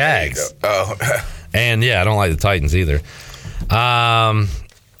like the Jags. Oh. And yeah, I don't like the Titans either.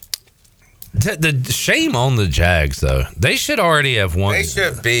 The shame on the Jags though. They should already have won. They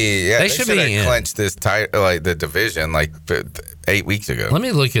should be. Yeah, they should have clinched this the division 8 weeks ago. Let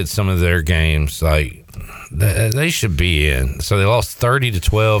me look at some of their games. They should be in. So they lost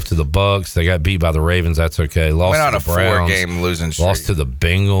 30-12 to the Bucks. They got beat by the Ravens. That's okay. Lost Went on to the Browns. 4-game losing streak. Lost to the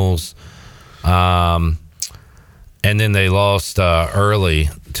Bengals. And then they lost early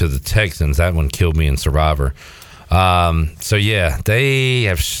to the Texans. That one killed me in Survivor. So yeah, they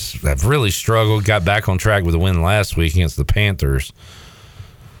have really struggled. Got back on track with a win last week against the Panthers.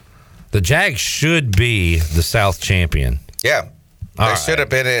 The Jags should be the South champion. Yeah, they should have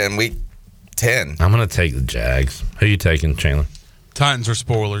been in week 10. I'm going to take the Jags. Who are you taking, Chandler? Titans are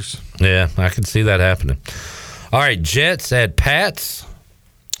spoilers. Yeah, I could see that happening. All right, Jets at Pats.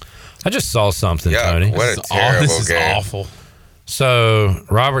 I just saw something, Tony. What a terrible This is game. awful. So,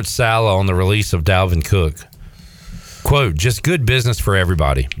 Robert Saleh on the release of Dalvin Cook Quote, just good business for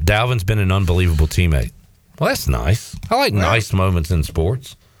everybody. Dalvin's been an unbelievable teammate. Well, that's nice. I like nice moments in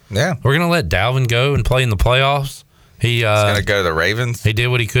sports. Yeah. We're going to let Dalvin go and play in the playoffs. He's going to go to the Ravens. He did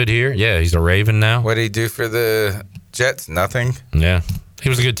what he could here. Yeah, he's a Raven now. What did he do for the Jets? Nothing. Yeah. He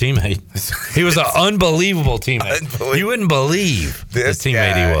was a good teammate. He was an unbelievable teammate. You wouldn't believe this the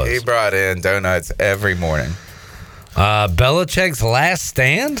teammate guy, he was. He brought in donuts every morning. Belichick's last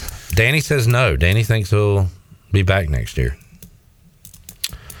stand? Danny says no. Danny thinks he'll be back next year.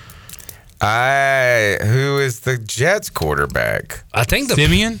 Who is the Jets quarterback? I think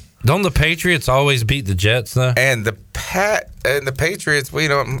Simeon. Don't the Patriots always beat the Jets though? And the Patriots, we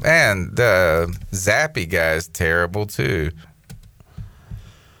don't. And the Zappy guy's terrible too.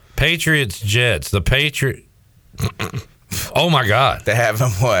 Patriots, Jets. The Patriot. Oh my God! They have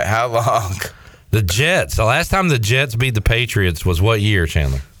them what? How long? The Jets. The last time the Jets beat the Patriots was what year,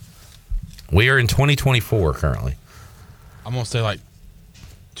 Chandler? We are in 2024 currently. I'm gonna say like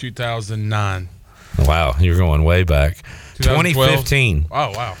 2009. Wow, you're going way back. 2015.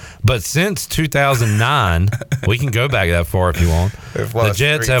 Oh wow! But since 2009, we can go back that far if you want. The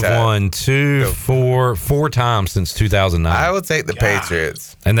Jets have won four times since 2009. I will take the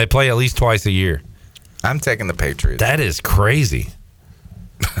Patriots, and they play at least twice a year. I'm taking the Patriots. That is crazy.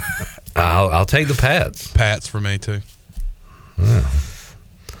 I'll take the Pats. Pats for me too. Yeah.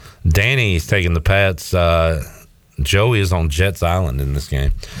 Danny's taking the Pats. Joey is on Jets Island in this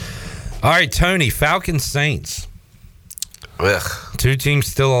game. All right, Tony, Falcons Saints. Ugh. Two teams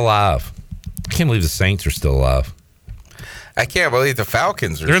still alive. I can't believe the Saints are still alive. I can't believe the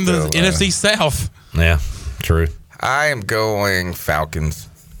Falcons are They're in the still alive. NFC South. Yeah, true. I am going Falcons.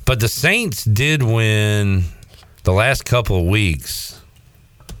 But the Saints did win the last couple of weeks.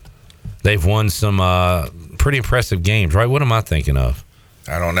 They've won some pretty impressive games, right? What am I thinking of?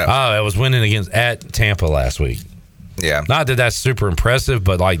 I don't know. Oh, I was winning at Tampa last week. Yeah. Not that that's super impressive,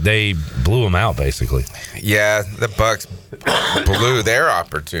 but like they blew them out basically. Yeah, the Bucs blew their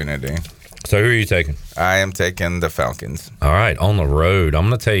opportunity. So who are you taking? I am taking the Falcons. All right, on the road, I'm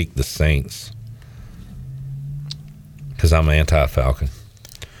going to take the Saints because I'm anti-Falcon.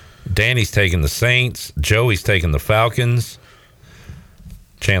 Danny's taking the Saints. Joey's taking the Falcons.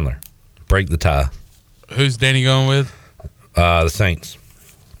 Chandler, break the tie. Who's Danny going with? The Saints.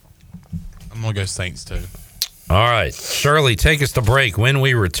 I'm going to go Saints too. All right. Shirley, take us to break. When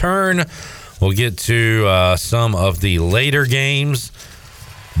we return, we'll get to some of the later games.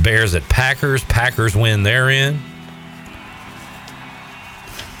 Bears at Packers. Packers win their end.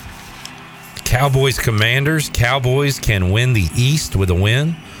 Cowboys Commanders. Cowboys can win the East with a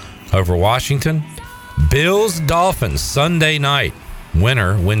win over Washington. Bills Dolphins Sunday night.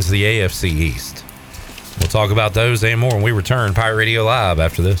 Winner wins the AFC East. We'll talk about those and more when we return. Pirate Radio Live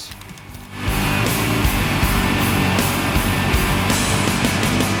after this.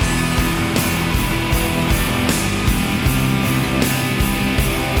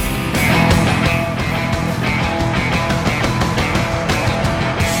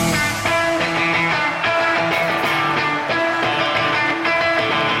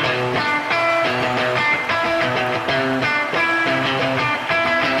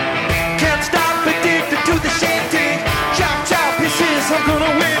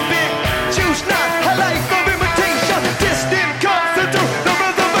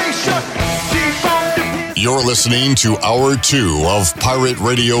 You're listening to Hour 2 of Pirate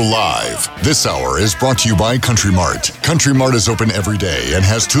Radio Live. This hour is brought to you by Country Mart. Country Mart is open every day and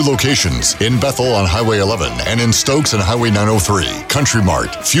has 2 locations, in Bethel on Highway 11 and in Stokes on Highway 903. Country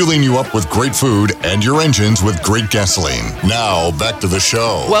Mart, fueling you up with great food and your engines with great gasoline. Now, back to the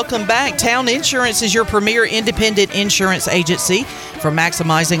show. Welcome back. Town Insurance is your premier independent insurance agency. From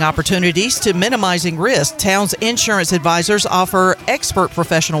maximizing opportunities to minimizing risk, Town's insurance advisors offer expert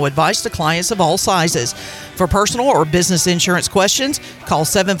professional advice to clients of all sizes. For personal or business insurance questions, call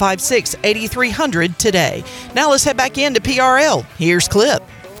 756-8300 today. Now let's head back into PRL. Here's Clip.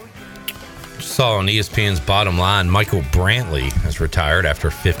 Saw on ESPN's Bottom Line, Michael Brantley has retired after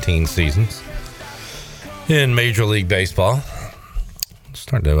 15 seasons in Major League Baseball.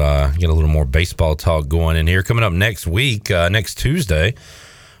 Starting to get a little more baseball talk going in here. Coming up next week, next Tuesday,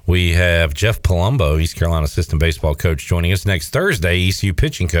 we have Jeff Palumbo, East Carolina assistant baseball coach, joining us. Next Thursday, ECU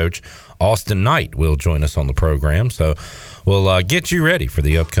pitching coach Austin Knight will join us on the program. So we'll get you ready for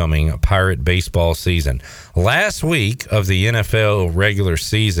the upcoming Pirate baseball season. Last week of the NFL regular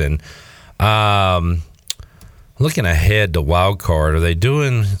season, looking ahead to wild card, are they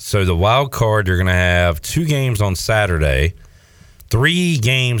doing so? The wild card, you're going to have 2 games on Saturday, 3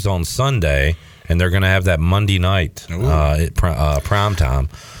 games on Sunday, and they're going to have that Monday night prime time.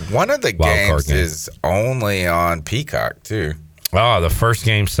 One of the games is only on Peacock, too. Oh, the first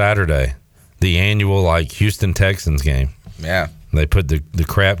game Saturday, the annual Houston Texans game. Yeah. They put the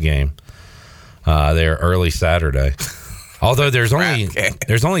crap game there early Saturday. Although there's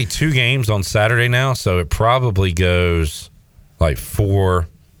only 2 games on Saturday now, so it probably goes 4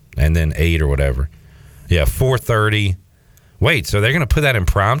 and then 8 or whatever. Yeah, 4:30. Wait, so they're going to put that in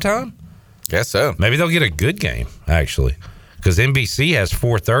prime time? Guess so. Maybe they'll get a good game, actually, because NBC has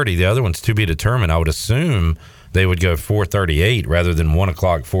 4:30. The other one's to be determined. I would assume they would go 4:38 rather than 1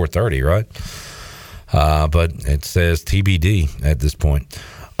 o'clock 4:30, right? But it says TBD at this point.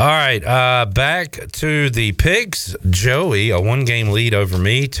 All right, back to the picks. Joey, a 1-game lead over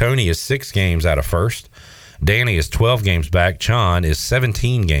me. Tony is 6 games out of first. Danny is 12 games back. Chon is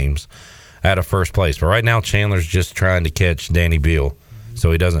 17 games out of first place. But right now, Chandler's just trying to catch Danny Beal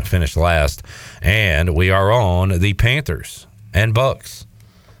so he doesn't finish last. And we are on the Panthers and Bucks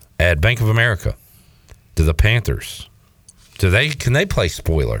at Bank of America. Do the Panthers, can they play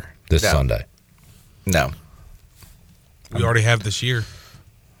spoiler this Sunday? No. We already have this year.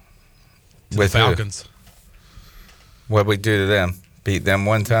 With the Falcons. What'd we do to them? Beat them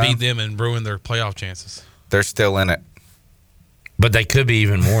one time? Beat them and ruin their playoff chances. They're still in it. But they could be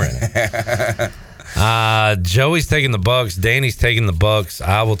even more in it. Joey's taking the Bucks. Danny's taking the Bucks.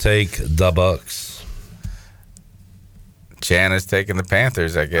 I will take the Bucks. Chan is taking the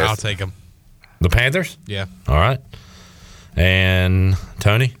Panthers, I guess. I'll take them. The Panthers? Yeah. All right. And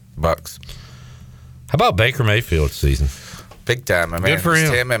Tony? Bucks. How about Baker Mayfield's season? Big time. I mean, good for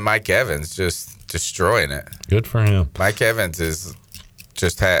him and Mike Evans just destroying it. Good for him. Mike Evans is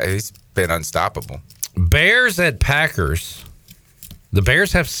he's been unstoppable. Bears at Packers. The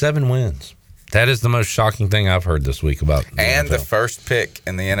Bears have 7 wins. That is the most shocking thing I've heard this week about the and NFL. The first pick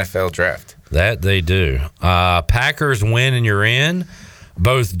in the NFL draft. That they do. Packers win and you're in.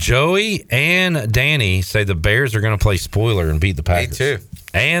 Both Joey and Danny say the Bears are going to play spoiler and beat the Packers. Me too.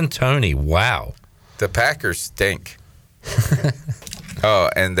 And Tony, wow. The Packers stink.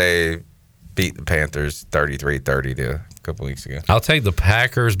 And they beat the Panthers 33-30 a couple weeks ago. I'll take the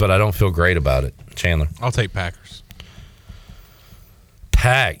Packers, but I don't feel great about it. Chandler? I'll take Packers.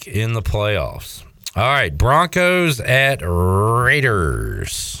 Pack in the playoffs. All right, Broncos at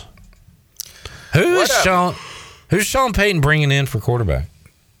Raiders. Who's Sean Payton bringing in for quarterback?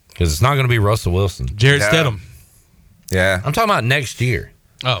 Because it's not going to be Russell Wilson. Jared Stidham. Yeah. I'm talking about next year.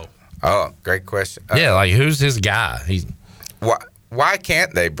 Oh, great question. Yeah, who's his guy? Why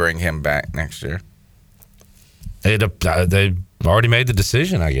can't they bring him back next year? They already made the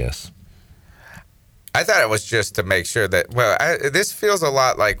decision, I guess. I thought it was just to make sure that. Well, this feels a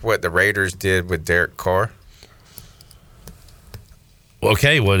lot like what the Raiders did with Derek Carr.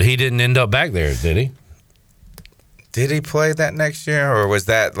 Okay, well, he didn't end up back there, did he? Did he play that next year, or was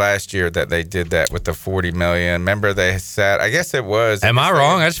that last year that they did that with the $40 million? Remember they sat. I guess it was. Am I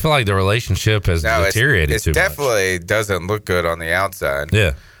wrong? I just feel like the relationship has deteriorated too much. It definitely doesn't look good on the outside.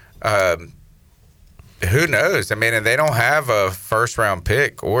 Yeah. Who knows? I mean, and they don't have a first-round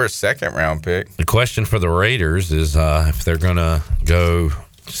pick or a second-round pick. The question for the Raiders is if they're going to go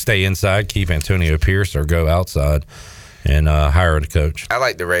stay inside, keep Antonio Pierce, or go outside and hire a coach. I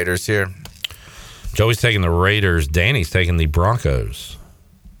like the Raiders here. Joey's taking the Raiders. Danny's taking the Broncos.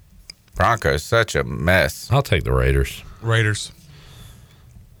 Broncos, such a mess. I'll take the Raiders. Raiders.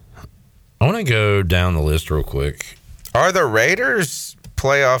 I want to go down the list real quick. Are the Raiders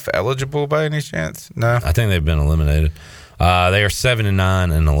playoff eligible by any chance? No. I think they've been eliminated. They are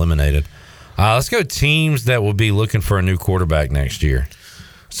 7-9 and eliminated. Let's go teams that will be looking for a new quarterback next year.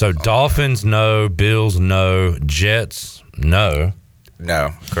 So Dolphins, no. Bills, no. Jets, no.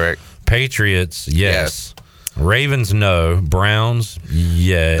 No, correct. Patriots, yes. Ravens, no. Browns,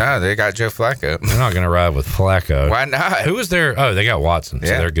 yeah. No, they got Joe Flacco. They're not going to ride with Flacco. Why not? Who was there? Oh, they got Watson, so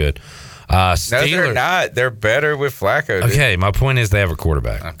they're good. No, they're not. They're better with Flacco. Dude. Okay, my point is they have a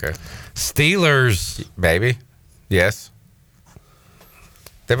quarterback. Okay. Steelers. Maybe. Yes.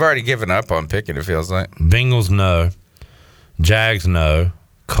 They've already given up on picking, it feels like. Bengals, no. Jags, no.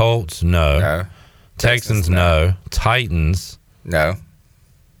 Colts, no. Texans, no. Titans. No.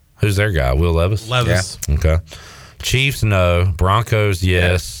 Who's their guy? Will Levis? Levis. Yeah. Okay. Chiefs, no. Broncos,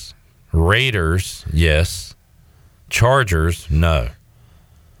 yes. Raiders, yes. Chargers, no.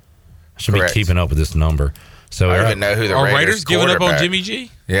 I should be keeping up with this number. So I don't even know who the Raiders giving up on Jimmy G?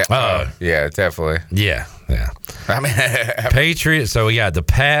 Yeah. Yeah, definitely. Yeah. I mean, Patriots. So we got the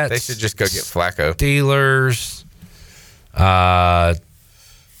Pats. They should just go get Flacco. Steelers,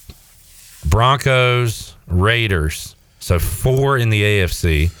 Broncos, Raiders. So 4 in the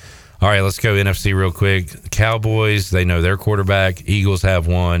AFC. All right, let's go NFC real quick. Cowboys, they know their quarterback. Eagles have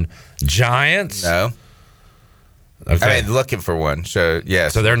one. Giants? No. Okay. I mean, looking for one. So,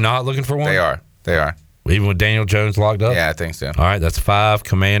 yes. So they're not looking for one? They are. Even with Daniel Jones locked up? Yeah, I think so. All right, that's 5.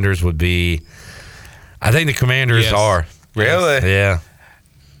 Commanders would be... I think the Commanders are. Really? Yeah.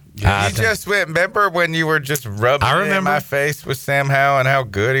 You just went, remember when you were just rubbing it in my face with Sam Howell and how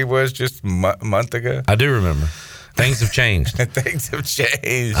good he was just a month ago? I do remember. Things have changed. Things have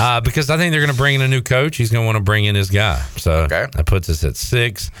changed. Because I think they're going to bring in a new coach. He's going to want to bring in his guy. So that puts us at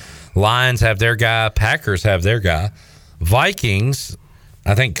 6. Lions have their guy. Packers have their guy. Vikings,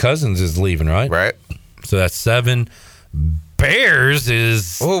 I think Cousins is leaving, right? Right. So that's 7. Bears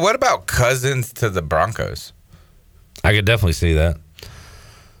is... Well, what about Cousins to the Broncos? I could definitely see that.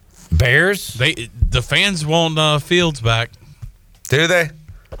 Bears? The fans want Fields back. Do they?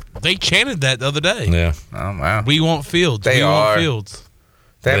 They chanted that the other day. Yeah. Oh, wow. We want Fields. They want Fields.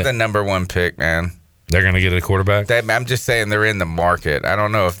 They have the number 1 pick, man. They're going to get a quarterback? I'm just saying they're in the market. I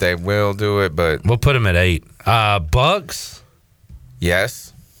don't know if they will do it, but... We'll put them at 8. Bucks?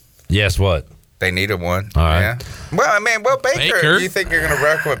 Yes. Yes, what? They needed one. All right. Yeah. Well, I mean, Baker. You think you're going to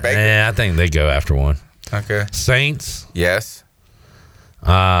rock with Baker? Yeah, I think they go after one. Okay. Saints? Yes.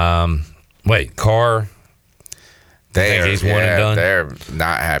 Wait, Carr? He's one and done? They're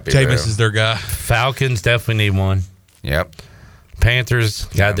not happy. Jameis is their guy. Falcons definitely need one. Yep. Panthers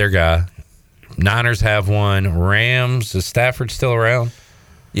got their guy. Niners have one. Rams, is Stafford still around?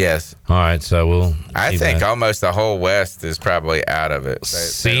 Yes. All right, so I think almost the whole West is probably out of it.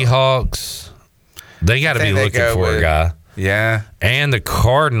 Seahawks, they got to be looking for a guy. Yeah. And the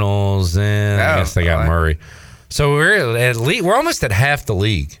Cardinals, I guess they got Murray. So we're almost at half the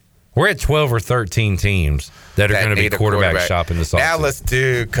league. We're at 12 or 13 teams that are going to be quarterback shopping this offseason. Now let's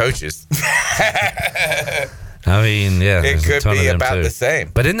do coaches. I mean, yeah. It could be about the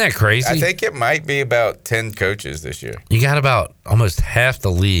same. But isn't that crazy? I think it might be about 10 coaches this year. You got about almost half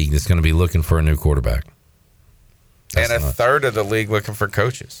the league that's going to be looking for a new quarterback. And a third of the league looking for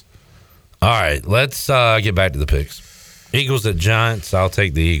coaches. All right, let's get back to the picks. Eagles at Giants, I'll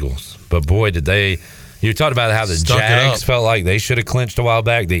take the Eagles. But boy, did they... You talked about how the Jags felt like they should have clinched a while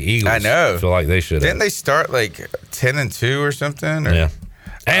back. The Eagles feel like they should have. Didn't they start like 10-2 or something? Or? Yeah.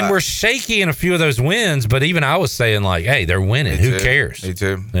 And we're shaky in a few of those wins, but even I was saying like, hey, they're winning. Who cares? Me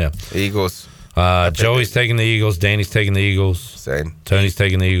too. Yeah. Eagles. Joey's taking the Eagles. Danny's taking the Eagles. Same. Tony's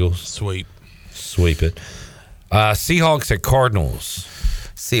taking the Eagles. Sweep it. Seahawks at Cardinals.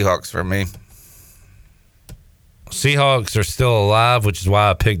 Seahawks for me. Seahawks are still alive, which is why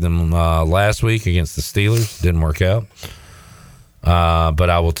I picked them last week against the Steelers. Didn't work out. But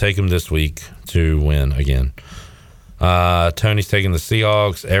I will take them this week to win again. Tony's taking the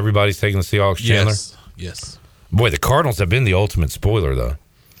Seahawks. Everybody's taking the Seahawks. Chandler? Yes. Boy, the Cardinals have been the ultimate spoiler, though.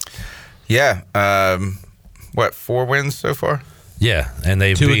 Yeah. 4 wins so far? Yeah. And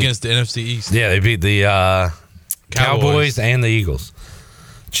they 2 beat, against the NFC East. Yeah, they beat the Cowboys and the Eagles.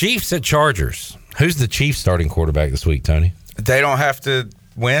 Chiefs at Chargers. Who's the Chiefs starting quarterback this week, Tony? They don't have to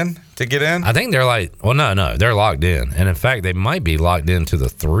win to get in? I think they're no, they're locked in. And in fact, they might be locked into the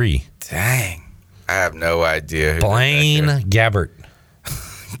 3. Dang. I have no idea. Blaine Gabbert.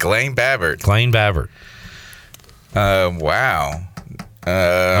 Blaine Babbert. Blaine Babbert. Wow.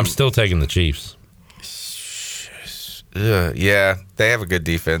 I'm still taking the Chiefs. Yeah, they have a good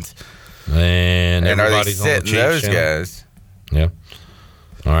defense. And everybody's are they on the sitting Chiefs those guys? Yeah.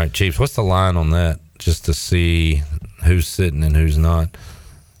 All right, Chiefs. What's the line on that? Just to see who's sitting and who's not.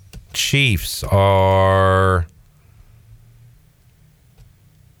 Chiefs are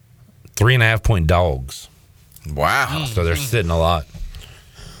 3.5-point dogs. Wow. So they're sitting a lot.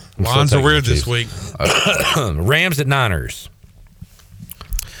 Lines are weird this week. Rams at Niners.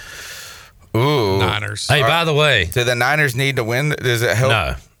 Ooh. Niners. Hey, by the way, do the Niners need to win? Does it help?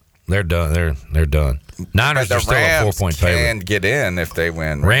 No, they're done. They're done. Niners are still a 4-point favorite. Can get in if they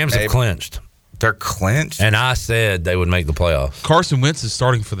win. Rams have clinched. They're clinched. And I said they would make the playoffs. Carson Wentz is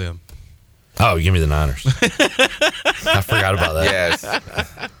starting for them. Oh, give me the Niners. I forgot about that. Yes.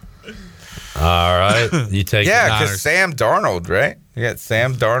 All right, you take because Sam Darnold, right? You got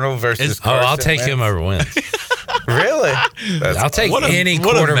Sam Darnold versus. Carson I'll take him over Wentz. Really? I'll take any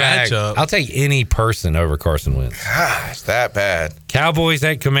quarterback. I'll take any person over Carson Wentz. Gosh, that bad. Cowboys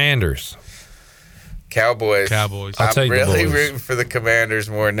at Commanders. Cowboys. I'll take really the boys. rooting for the Commanders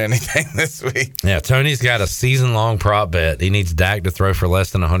more than anything this week. Yeah, Tony's got a season-long prop bet. He needs Dak to throw for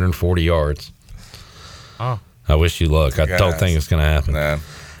less than 140 yards. Oh. I wish you luck. I don't think it's going to happen. No.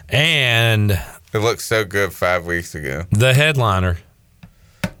 And it looked so good 5 weeks ago. The headliner,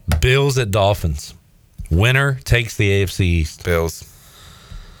 Bills at Dolphins. Winner takes the AFC East. Bills.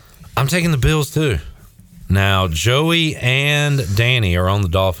 I'm taking the Bills too. Now, Joey and Danny are on the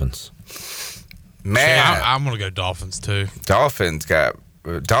Dolphins. Man, I'm going to go Dolphins too. Dolphins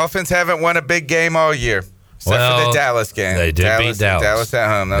haven't won a big game all year, except for the Dallas game. They did beat Dallas. Dallas at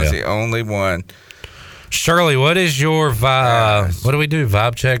home. That was the only one. Shirley, what is your vibe? What do we do?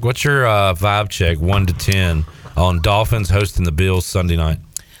 Vibe check? What's your vibe check, 1 to 10, on Dolphins hosting the Bills Sunday night?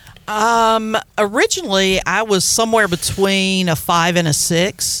 Originally, I was somewhere between a 5 and a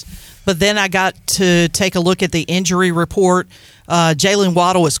 6, but then I got to take a look at the injury report. Jalen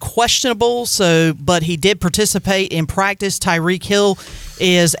Waddle is questionable, but he did participate in practice. Tyreek Hill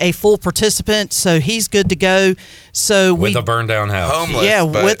is a full participant, so he's good to go. So with a burned down house.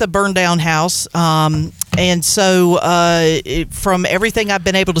 Homeless, with a burned down house. And so from everything I've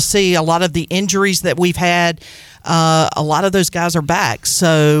been able to see, a lot of the injuries that we've had, a lot of those guys are back.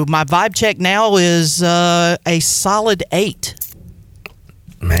 So my vibe check now is a solid 8.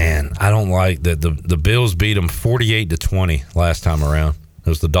 Man, I don't like that the Bills beat them 48-20 last time around. It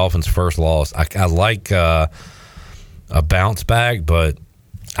was the Dolphins' first loss. I like a bounce back, but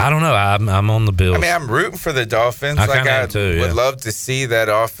I don't know. I'm on the Bills. I mean, I'm rooting for the Dolphins. I kind of am too. Would love to see that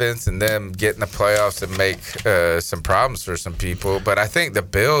offense and them get in the playoffs and make some problems for some people. But I think the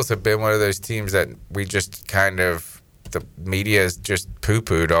Bills have been one of those teams that we just kind of the media has just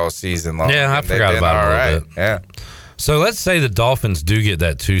poo-pooed all season long. Yeah, I forgot about it a little bit. Yeah. So let's say the Dolphins do get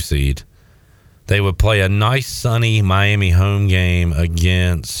that 2 seed. They would play a nice sunny Miami home game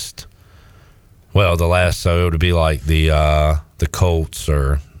against, well, so it would be like the Colts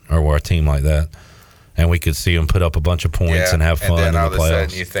or a team like that, and we could see them put up a bunch of points and have fun and then in the all playoffs. Of a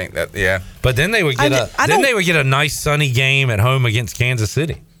sudden you think that, But then they would get a nice sunny game at home against Kansas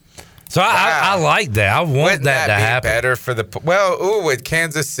City. So I like that. I want Wouldn't that to happen. Better for with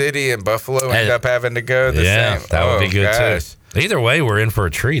Kansas City and Buffalo end up having to go the same. That would be good too. Either way, we're in for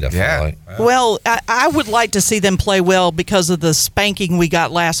a treat. I feel like. Well, I would like to see them play well because of the spanking we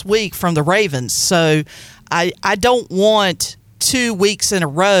got last week from the Ravens. So I don't want 2 weeks in a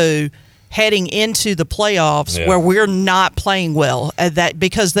row heading into the playoffs where we're not playing well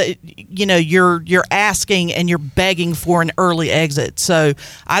because you're asking and you're begging for an early exit. So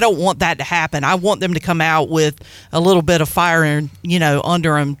I don't want that to happen. I want them to come out with a little bit of fire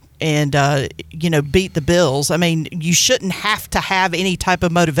under them and beat the Bills. I mean, you shouldn't have to have any type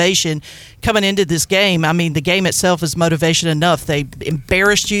of motivation coming into this game. I mean, the game itself is motivation enough. They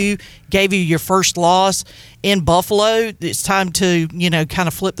embarrassed you, gave you your first loss in Buffalo. It's time to, kind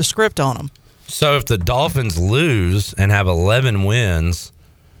of flip the script on them. So if the Dolphins lose and have 11 wins,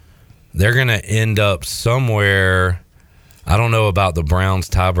 they're going to end up somewhere. I don't know about the Browns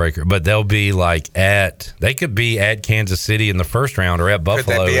tiebreaker, but they'll be they could be at Kansas City in the first round or at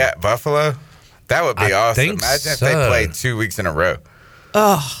Buffalo. Could they be at Buffalo? That would be awesome. Imagine if they played 2 weeks in a row.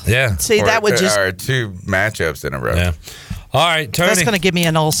 Oh, yeah. See, that would just or 2 matchups in a row. Yeah. All right, Tony. That's going to give me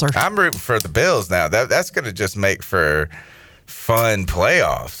an ulcer. I'm rooting for the Bills now. That's going to just make for fun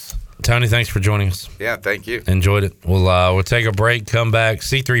playoffs. Tony, thanks for joining us. Yeah, thank you. Enjoyed it. We'll take a break, come back.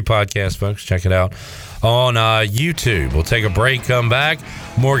 C3 Podcast, folks. Check it out on YouTube. We'll take a break, come back.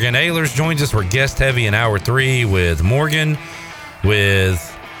 Morgan Ahlers joins us. We're guest heavy in hour 3 with Morgan,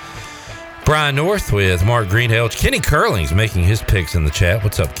 with Brian North, with Mark Greenhalgh. Kenny Curling's making his picks in the chat.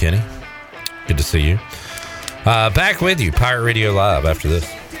 What's up, Kenny? Good to see you. Back with you, Pirate Radio Live after this.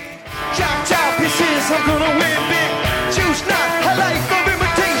 Chop, chop, pieces, I'm gonna win big. Choose not a life of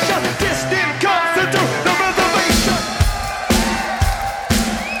imitation. Distant comes to do the reservation.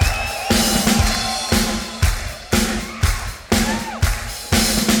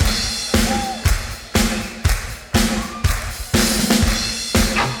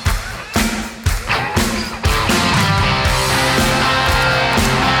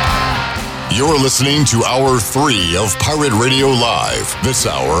 You're listening to Hour 3 of Pirate Radio Live. This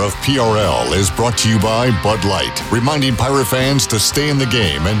hour of PRL is brought to you by Bud Light, reminding Pirate fans to stay in the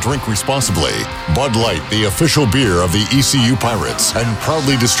game and drink responsibly. Bud Light, the official beer of the ECU Pirates, and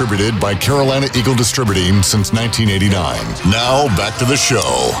proudly distributed by Carolina Eagle Distributing since 1989. Now, back to the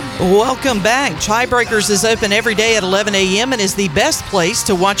show. Welcome back. Tiebreakers is open every day at 11 a.m. and is the best place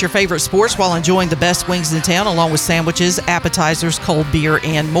to watch your favorite sports while enjoying the best wings in town, along with sandwiches, appetizers, cold beer,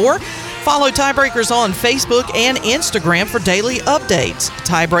 and more. Follow Tiebreakers on Facebook and Instagram for daily updates.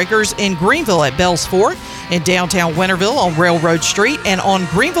 Tiebreakers in Greenville at Bells Fort, in downtown Winterville on Railroad Street, and on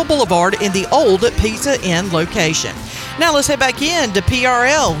Greenville Boulevard in the old Pizza Inn location. Now let's head back in to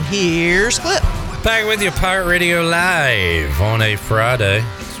PRL. Here's Clip. Back with you, Pirate Radio Live on a Friday.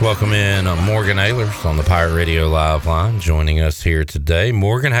 Let's welcome in Morgan Ahlers on the Pirate Radio Live line, joining us here today.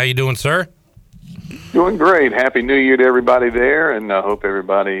 Morgan, how you doing, sir? Doing great. Happy New Year to everybody there, and I hope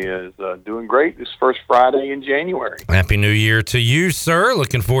everybody is doing great this first Friday in January. Happy New Year to you, sir.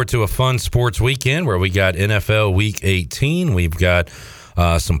 Looking forward to a fun sports weekend where we got NFL Week 18. We've got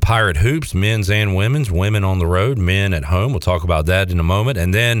some Pirate hoops, men's and women's, women on the road, men at home. We'll talk about that in a moment.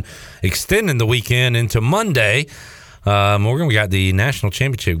 And then extending the weekend into Monday, Morgan, we got the national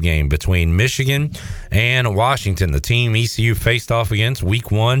championship game between Michigan and Washington. The team ECU faced off against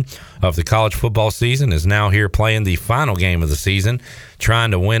week 1 of the college football season is now here playing the final game of the season, trying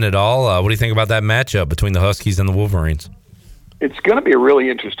to win it all. What do you think about that matchup between the Huskies and the Wolverines? It's going to be a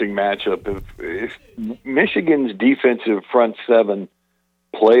really interesting matchup. If Michigan's defensive front seven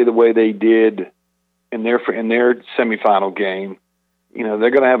play the way they did in their semifinal game, you know,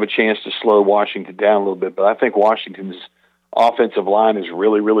 they're going to have a chance to slow Washington down a little bit. But I think Washington's offensive line is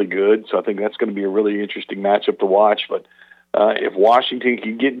really, really good. So I think that's going to be a really interesting matchup to watch. But if Washington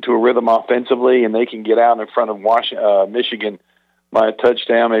can get into a rhythm offensively and they can get out in front of Michigan by a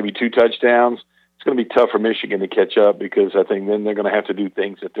touchdown, maybe 2 touchdowns, it's going to be tough for Michigan to catch up, because I think then they're going to have to do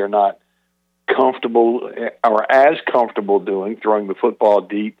things that they're not comfortable or as comfortable doing, throwing the football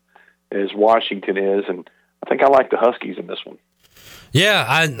deep as Washington is. And I think I like the Huskies in this one. Yeah,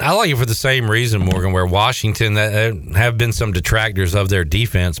 I like it for the same reason, Morgan, where Washington have been some detractors of their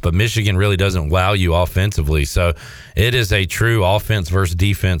defense, but Michigan really doesn't wow you offensively. So it is a true offense versus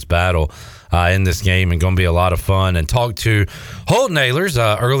defense battle in this game, and going to be a lot of fun. And talked to Holton Ahlers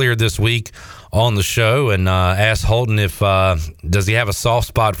earlier this week on the show and asked Holton if does he have a soft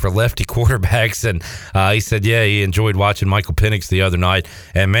spot for lefty quarterbacks, and he said he enjoyed watching Michael Penix the other night,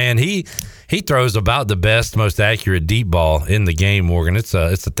 and man, he throws about the best, most accurate deep ball in the game, Morgan. It's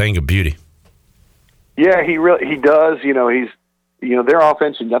a thing of beauty. Yeah, he does. You know, their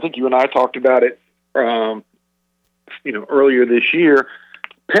offense, and I think you and I talked about it earlier this year.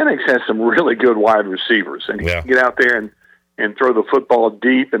 Penix has some really good wide receivers, and he can get out there and throw the football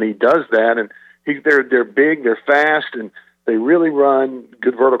deep, and he does that. And they're big, they're fast, and they really run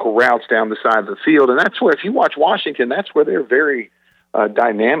good vertical routes down the side of the field. And that's where, if you watch Washington, that's where they're very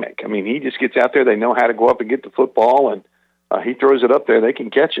dynamic. I mean, he just gets out there. They know how to go up and get the football, and he throws it up there. They can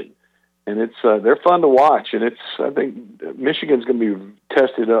catch it, and they're fun to watch. And I think Michigan's going to be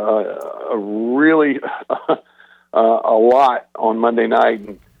tested a really a lot on Monday night.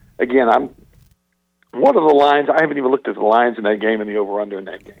 And again, what are the lines? I haven't even looked at the lines in that game and the over/under in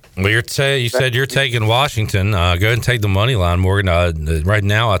that game. Well, you said you're taking Washington. Go ahead and take the money line, Morgan. Right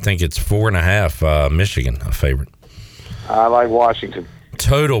now, I think it's 4.5. Michigan, a favorite. I like Washington.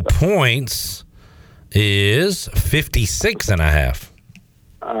 Total points is 56.5.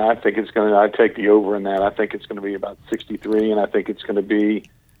 I think it's going to. I take the over in that. I think it's going to be about 63, and I think it's going to be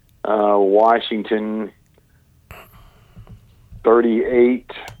Washington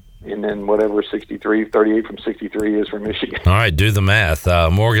 38. And then whatever 38 from 63 is for Michigan. All right, do the math.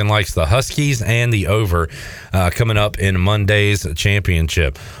 Morgan likes the Huskies and the over coming up in Monday's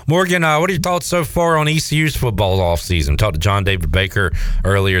championship. Morgan, what are your thoughts so far on ECU's football offseason? Talked to John David Baker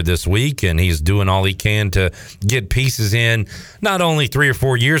earlier this week, and he's doing all he can to get pieces in, not only 3 or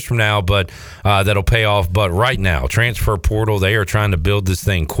 4 years from now, but that'll pay off. But right now, transfer portal, they are trying to build this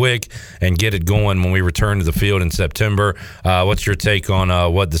thing quick and get it going when we return to the field in September. What's your take on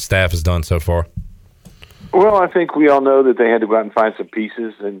what the staff has done so far? Well, I think we all know that they had to go out and find some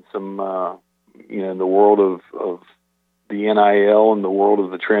pieces and some, in the world of the NIL and the world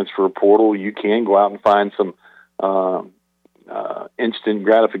of the transfer portal, you can go out and find some instant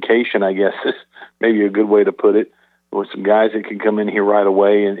gratification, I guess is maybe a good way to put it, with some guys that can come in here right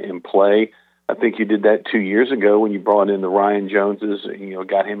away and play. I think you did that 2 years ago when you brought in the Ryan Joneses,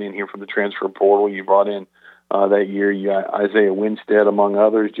 got him in here from the transfer portal. You brought in that year, you got Isaiah Winstead, among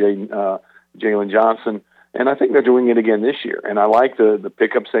others, Jalen Johnson. And I think they're doing it again this year. And I like the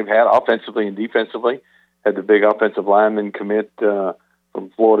pickups they've had offensively and defensively. Had the big offensive lineman commit from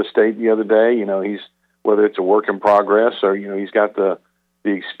Florida State the other day. He's, whether it's a work in progress or, he's got the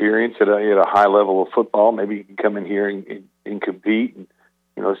experience at a high level of football. Maybe he can come in here and compete. And,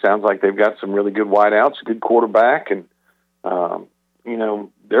 it sounds like they've got some really good wideouts, a good quarterback. And,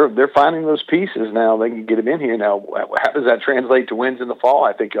 they're finding those pieces now. They can get them in here. Now, how does that translate to wins in the fall?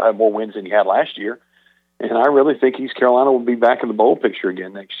 I think you'll have more wins than you had last year. And I really think East Carolina will be back in the bowl picture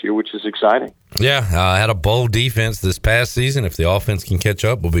again next year, which is exciting. Yeah, had a bold defense this past season. If the offense can catch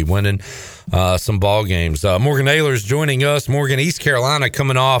up, we'll be winning some ball games. Morgan Ahlers joining us. Morgan, East Carolina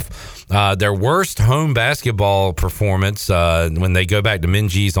coming off their worst home basketball performance when they go back to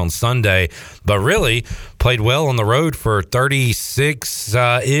Minges on Sunday, but really played well on the road for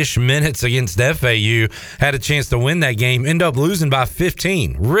 36-ish minutes against FAU. Had a chance to win that game, end up losing by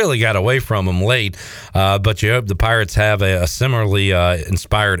 15. Really got away from them late, but you hope the Pirates have a similarly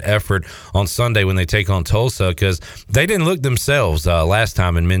inspired effort on Sunday when they take on Tulsa, because they didn't look themselves last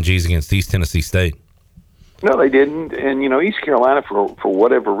time in Minges against East Tennessee State. No, they didn't. And, East Carolina, for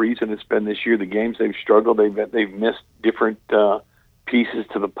whatever reason it's been this year, the games they've struggled, they've missed different pieces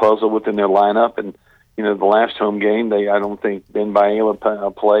to the puzzle within their lineup. And, the last home game, I don't think Ben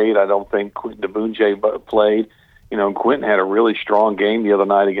Baela played. I don't think Quentin DeBunje played. Quentin had a really strong game the other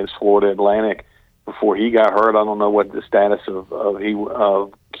night against Florida Atlantic before he got hurt. I don't know what the status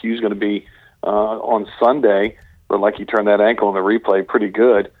of Q's going to be on Sunday, but like he turned that ankle in the replay pretty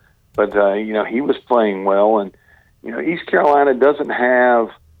good. But, he was playing well. And, East Carolina doesn't have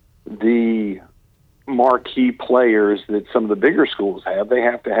the marquee players that some of the bigger schools have. They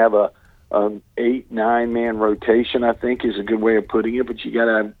have to have a 8-9-man rotation, I think, is a good way of putting it. But you got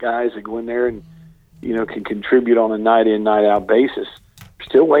to have guys that go in there and, can contribute on a night-in, night-out basis.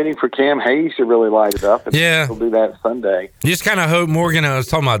 Still waiting for Cam Hayes to really light it up. And he'll do that Sunday. You just kind of hope, Morgan, I was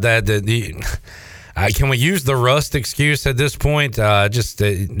talking about that can we use the rust excuse at this point?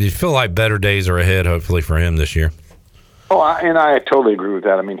 You feel like better days are ahead, hopefully, for him this year. Oh, and I totally agree with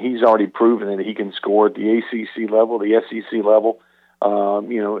that. I mean, he's already proven that he can score at the ACC level, the SEC level.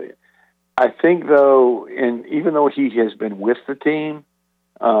 I think, though, and even though he has been with the team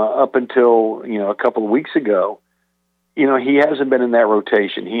up until, a couple of weeks ago, he hasn't been in that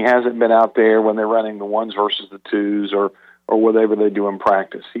rotation. He hasn't been out there when they're running the ones versus the twos or whatever they do in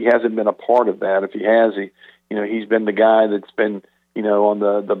practice. He hasn't been a part of that. If he has, he's been the guy that's been, on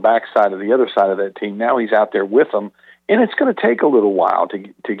the backside of the other side of that team. Now he's out there with them, and it's going to take a little while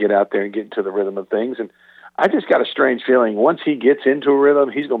to get out there and get into the rhythm of things. And I just got a strange feeling once he gets into a rhythm,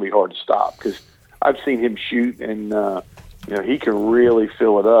 he's going to be hard to stop, because I've seen him shoot, and he can really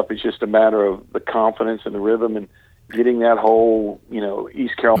fill it up. It's just a matter of the confidence and the rhythm and getting that whole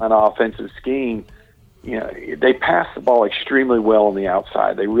East Carolina offensive scheme. They pass the ball extremely well on the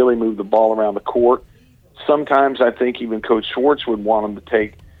outside. They really move the ball around the court. Sometimes I think even Coach Schwartz would want them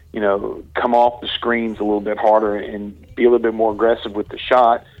to come off the screens a little bit harder and be a little bit more aggressive with the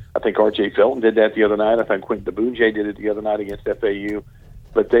shot. I think R.J. Felton did that the other night. I think Quentin DeBunje did it the other night against FAU.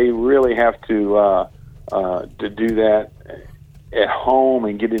 But they really have to do that at home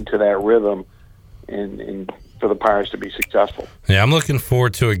and get into that rhythm and for the Pirates to be successful. Yeah, I'm looking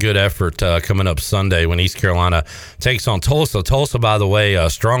forward to a good effort coming up Sunday when East Carolina takes on Tulsa. Tulsa, by the way, a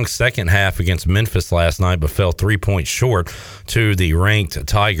strong second half against Memphis last night, but fell 3 points short to the ranked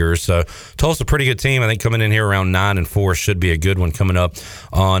Tigers. So Tulsa, pretty good team. I think coming in here around 9-4 should be a good one coming up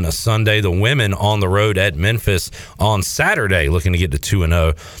on a Sunday. The women on the road at Memphis on Saturday, looking to get to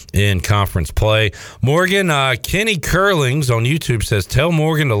 2-0 in conference play. Morgan, Kenny Curlings on YouTube says, tell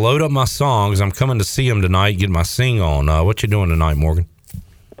Morgan to load up my songs. I'm coming to see him tonight, get my sing on. What you doing tonight, Morgan?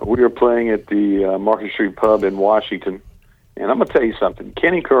 We are playing at the Market Street Pub in Washington, and I'm going to tell you something.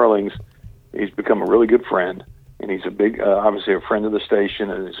 Kenny Curlings, he's become a really good friend, and he's a big, obviously a friend of the station,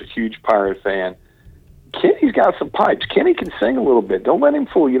 and he's a huge Pirate fan. Kenny's got some pipes. Kenny can sing a little bit. Don't let him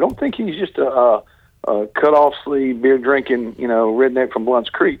fool you. Don't think he's just a cut-off sleeve, beer-drinking, redneck from Blunt's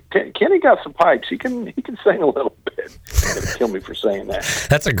Creek. Kenny got some pipes. He can sing a little bit. He's going to kill me for saying that.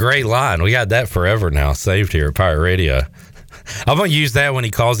 That's a great line. We got that forever now, saved here at Pirate Radio. I'm going to use that when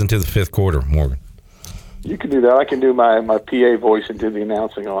he calls into the fifth quarter, Morgan. You can do that. I can do my PA voice and do the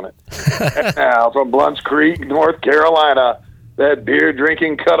announcing on it. Now, from Blunt's Creek, North Carolina, that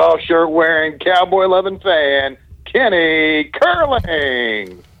beer-drinking, cut-off shirt-wearing, cowboy-loving fan, Kenny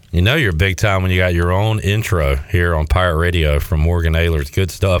Curling. You know you're big time when you got your own intro here on Pirate Radio from Morgan Ahlers. Good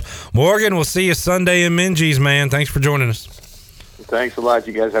stuff. Morgan, we'll see you Sunday in Minges, man. Thanks for joining us. Thanks a lot.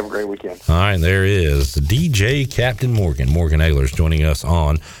 You guys have a great weekend. All right, there is DJ Captain Morgan Ahlers, joining us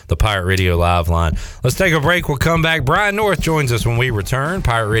on the Pirate Radio Live line. Let's take a break. We'll come back. Brian North joins us when we return.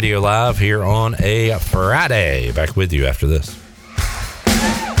 Pirate Radio Live here on a Friday. Back with you after this.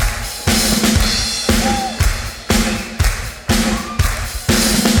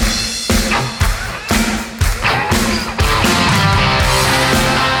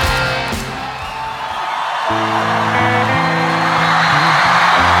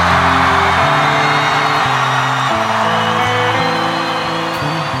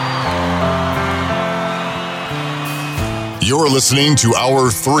 You're You're listening to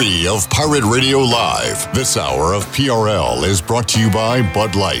Hour 3 of Pirate Radio Live. This hour of PRL is brought to you by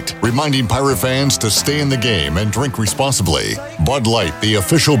Bud Light, reminding Pirate fans to stay in the game and drink responsibly. Bud Light, the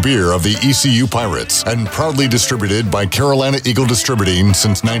official beer of the ECU Pirates, and proudly distributed by Carolina Eagle Distributing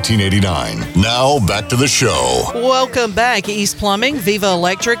since 1989. Now, back to the show. Welcome back. East Plumbing, Viva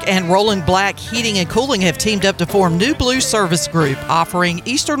Electric, and Rolling Black Heating and Cooling have teamed up to form New Blue Service Group, offering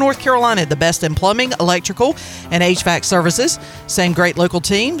Eastern North Carolina the best in plumbing, electrical, and HVAC services. Same great local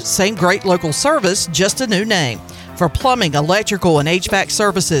team, same great local service, just a new name. For plumbing, electrical, and HVAC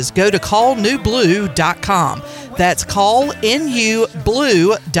services, go to callnewblue.com. That's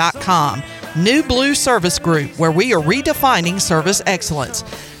callnublue.com. New Blue Service Group, where we are redefining service excellence.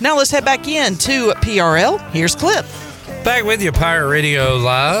 Now let's head back in to PRL. Here's Clip. Back with you, Pirate Radio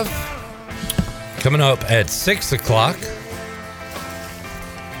Live. Coming up at 6 o'clock.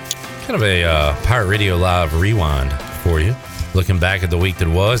 Kind of a Pirate Radio Live rewind for you. Looking back at the week that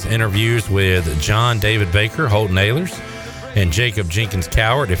was. Interviews with John David Baker, Holton Ahlers, and Jacob Jenkins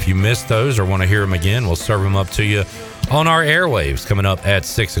Coward. If you missed those or want to hear them again, we'll serve them up to you on our airwaves coming up at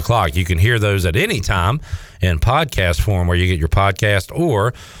 6 o'clock. You can hear those at any time in podcast form where you get your podcast,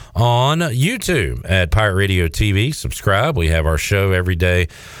 or on YouTube at Pirate Radio TV. Subscribe. We have our show every day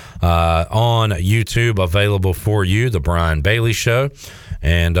on YouTube available for you, The Brian Bailey Show,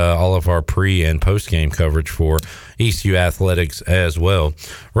 and all of our pre- and post-game coverage for ECU Athletics as well,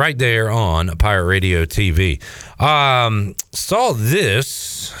 right there on Pirate Radio TV. Saw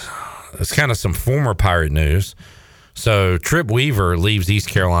this. It's kind of some former Pirate news. So Trip Weaver leaves East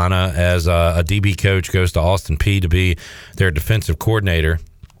Carolina as a DB coach, goes to Austin Peay to be their defensive coordinator,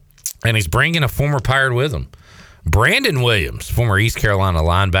 and he's bringing a former Pirate with him. Brandon Williams, former East Carolina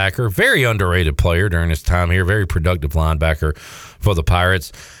linebacker, very underrated player during his time here, very productive linebacker for the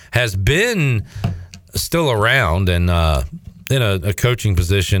Pirates, has been still around and in a coaching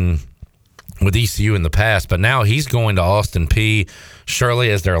position with ECU in the past, but now he's going to Austin Peay,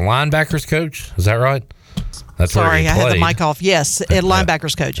 Shirley, as their linebackers coach. Is that right? That's Sorry, where he I had played. the mic off. Yes,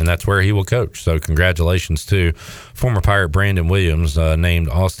 linebackers coach. And that's where he will coach. So congratulations to former Pirate Brandon Williams, named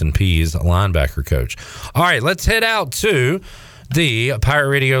Austin Peay's linebacker coach. All right, let's head out to the Pirate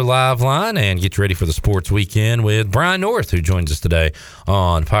Radio Live line and get you ready for the sports weekend with Brian North, who joins us today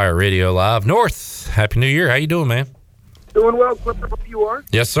on Pirate Radio Live. North, Happy New Year. How you doing, man? Doing well, Clipper. Hope you are.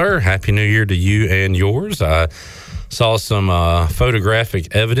 Yes, sir. Happy New Year to you and yours. I saw some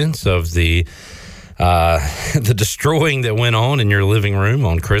photographic evidence of the destroying that went on in your living room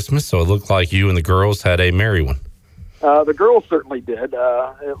on Christmas, so it looked like you and the girls had a merry one. The girls certainly did.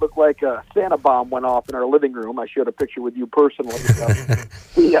 It looked like a Santa bomb went off in our living room. I shared a picture with you personally.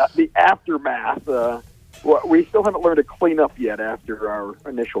 The aftermath. We still haven't learned to clean up yet after our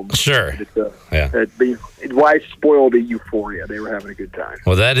initial. Sure. Wife spoiled the euphoria. They were having a good time.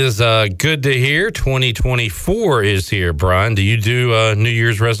 Well, that is good to hear. 2024 is here, Brian. Do you do New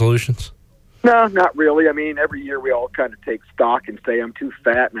Year's resolutions? No, not really. I mean, every year we all kind of take stock and say, I'm too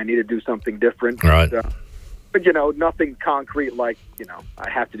fat and I need to do something different. Right. But, nothing concrete like, I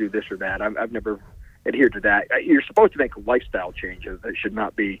have to do this or that. I've never adhered to that. You're supposed to make lifestyle changes that should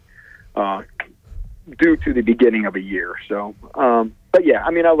not be due to the beginning of a year. So, but yeah,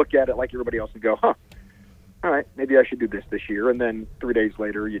 I mean, I look at it like everybody else and go, all right, maybe I should do this year. And then 3 days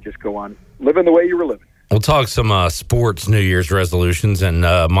later, you just go on living the way you were living. We'll talk some sports New Year's resolutions, and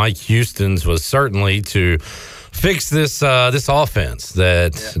Mike Houston's was certainly to fix this offense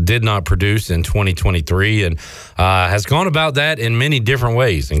that did not produce in 2023, and has gone about that in many different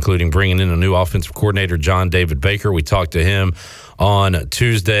ways, including bringing in a new offensive coordinator, John David Baker. We talked to him on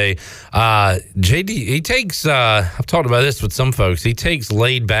Tuesday. JD, he takes, I've talked about this with some folks, he takes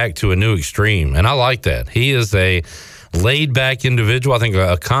laid back to a new extreme, and I like that. He is a laid-back individual, I think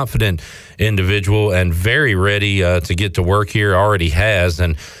a confident individual, and very ready to get to work here, already has.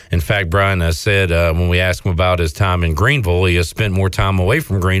 And in fact, Brian has said when we asked him about his time in Greenville, he has spent more time away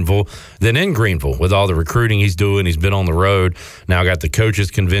from Greenville than in Greenville with all the recruiting he's doing. He's been on the road, now got the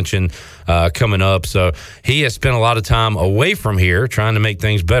coaches convention coming up. So he has spent a lot of time away from here trying to make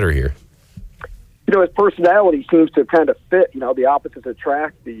things better here. His personality seems to kind of fit, the opposites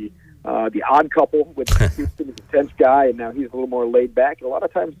attract, the odd couple with Houston, is a tense guy, and now he's a little more laid back. And a lot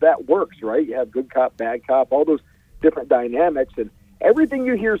of times that works, right? You have good cop, bad cop, all those different dynamics, and everything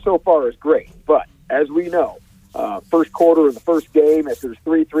you hear so far is great. But as we know, first quarter of the first game, if there's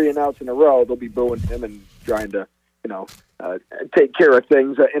 3 and outs in a row, they'll be booing him and trying to, take care of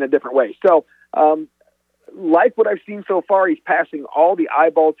things in a different way. So, like what I've seen so far, he's passing all the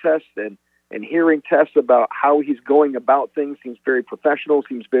eyeball tests and hearing tests about how he's going about things. Seems very professional,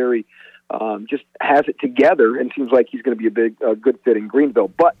 seems very just has it together and seems like he's going to be a good fit in Greenville.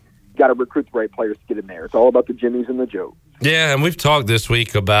 But you got to recruit the right players to get in there. It's all about the Jimmies and the Joes. Yeah, and we've talked this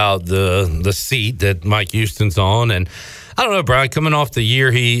week about the seat that Mike Houston's on, and I don't know, Brian, coming off the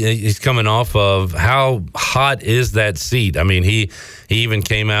year he's coming off of, how hot is that seat? I mean, he even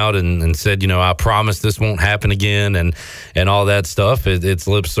came out and said, I promise this won't happen again and all that stuff. It's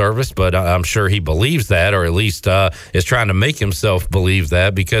lip service, but I'm sure he believes that, or at least is trying to make himself believe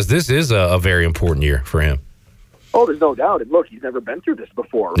that, because this is a very important year for him. Oh, there's no doubt. And look, he's never been through this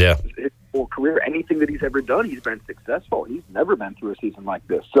before. Yeah. His whole career, anything that he's ever done, he's been successful. He's never been through a season like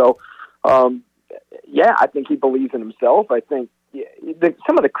this. So, I think he believes in himself. I think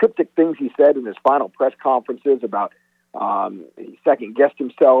some of the cryptic things he said in his final press conferences about he second-guessed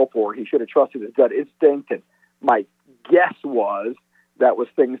himself, or he should have trusted his gut instinct. And my guess was that was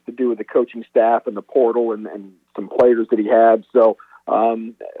things to do with the coaching staff and the portal and some players that he had. So,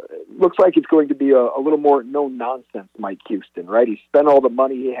 looks like it's going to be a little more no-nonsense Mike Houston, right? He spent all the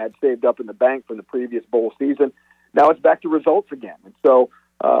money he had saved up in the bank from the previous bowl season. Now it's back to results again. And so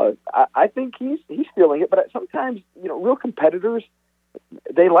I think he's feeling it. But sometimes, real competitors,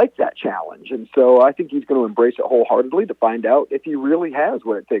 they like that challenge. And so I think he's going to embrace it wholeheartedly to find out if he really has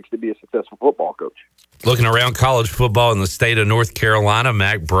what it takes to be a successful football coach. Looking around college football in the state of North Carolina,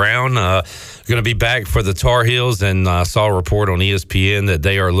 Mack Brown going to be back for the Tar Heels, and saw a report on ESPN that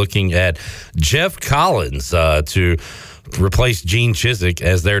they are looking at Jeff Collins to replace Gene Chizik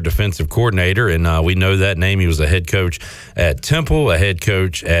as their defensive coordinator, and we know that name. He was a head coach at Temple, a head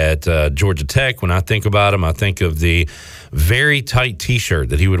coach at Georgia Tech. When I think about him, I think of the very tight T-shirt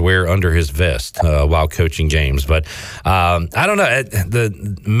that he would wear under his vest while coaching games. But I don't know.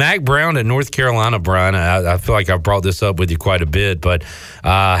 The Mack Brown at North Carolina, Brian, I feel like I've brought this up with you quite a bit, but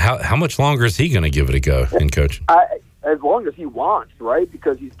how much longer is he going to give it a go in coaching? As long as he wants, right?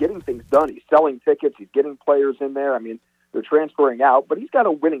 Because he's getting things done. He's selling tickets. He's getting players in there. I mean, they're transferring out, but he's got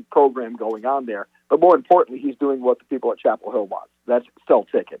a winning program going on there. But more importantly, he's doing what the people at Chapel Hill want. That's sell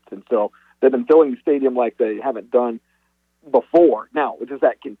tickets. And so they've been filling the stadium like they haven't done before. Now, does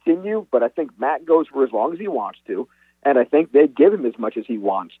that continue? But I think Matt goes for as long as he wants to, and I think they give him as much as he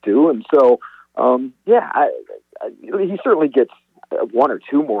wants to. And so, he certainly gets 1 or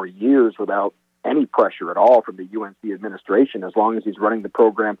 2 more years without any pressure at all from the UNC administration, as long as he's running the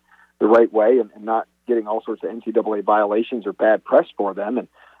program the right way and not getting all sorts of NCAA violations or bad press for them. And,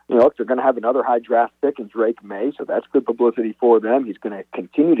 look, they're going to have another high draft pick in Drake May, so that's good publicity for them. He's going to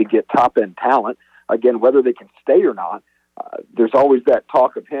continue to get top-end talent. Again, whether they can stay or not, there's always that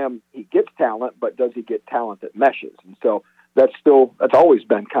talk of him. He gets talent, but does he get talent that meshes? And so that's always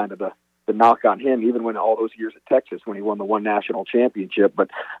been kind of the knock on him, even when all those years at Texas when he won the one national championship, but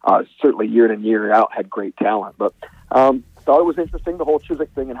certainly year in and year out had great talent. But thought it was interesting, the whole Chizik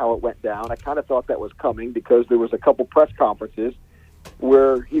thing and how it went down. I kind of thought that was coming because there was a couple press conferences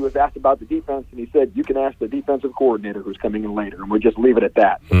where he was asked about the defense, and he said, you can ask the defensive coordinator who's coming in later, and we'll just leave it at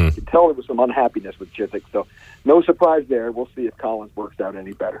that. So you can tell there was some unhappiness with Chizik, so no surprise there. We'll see if Collins works out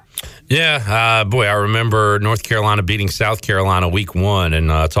any better. Yeah, I remember North Carolina beating South Carolina week 1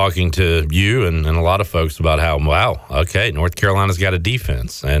 and talking to you and a lot of folks about how, North Carolina's got a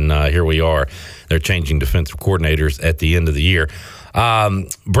defense, and here we are. They're changing defensive coordinators at the end of the year.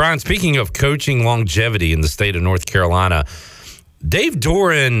 Brian, speaking of coaching longevity in the state of North Carolina, Dave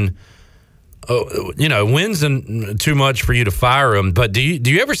Doran, wins too much for you to fire him, but do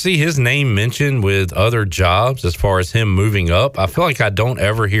you ever see his name mentioned with other jobs as far as him moving up? I feel like I don't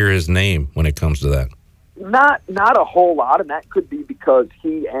ever hear his name when it comes to that. Not a whole lot, and that could be because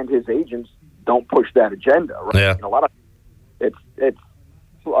he and his agents don't push that agenda. Right? Yeah. A lot of it's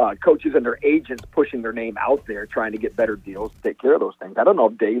coaches and their agents pushing their name out there, trying to get better deals to take care of those things. I don't know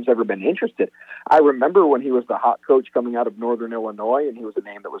if Dave's ever been interested. I remember when he was the hot coach coming out of Northern Illinois, and he was a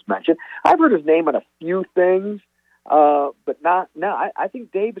name that was mentioned. I've heard his name on a few things, but not now. I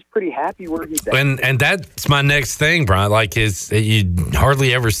think Dave is pretty happy where he's at. And that's my next thing, Brian. Like, you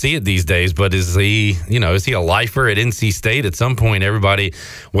hardly ever see it these days, but is he a lifer at NC State? At some point, everybody,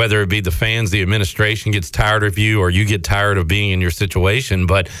 whether it be the fans, the administration, gets tired of you, or you get tired of being in your situation.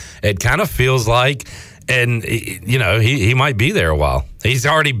 But it kind of feels like, and he might be there a while. He's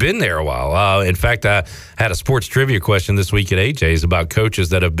already been there a while. In fact, I had a sports trivia question this week at AJ's about coaches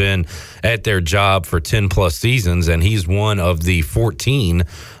that have been at their job for 10-plus seasons, and he's one of the 14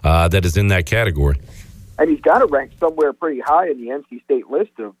 that is in that category. And he's got to rank somewhere pretty high in the NC State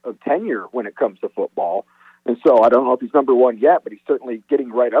list of tenure when it comes to football. And so I don't know if he's number one yet, but he's certainly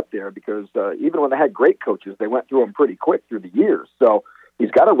getting right up there because even when they had great coaches, they went through them pretty quick through the years. So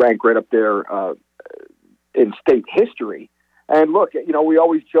he's got to rank right up there in state history. And look, we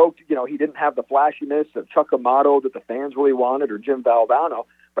always joked, he didn't have the flashiness of Chuck Amato that the fans really wanted or Jim Valvano.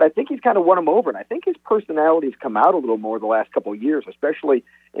 But I think he's kind of won him over, and I think his personality's come out a little more the last couple of years, especially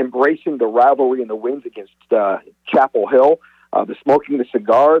embracing the rivalry and the wins against Chapel Hill, the smoking the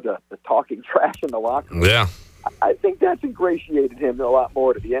cigar, the talking trash in the locker room. Yeah. I think that's ingratiated him a lot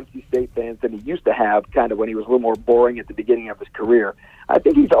more to the NC State fans than he used to have kind of when he was a little more boring at the beginning of his career. I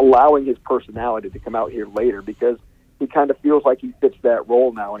think he's allowing his personality to come out here later because he kind of feels like he fits that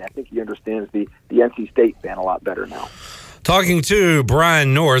role now, and I think he understands the NC State fan a lot better now. Talking to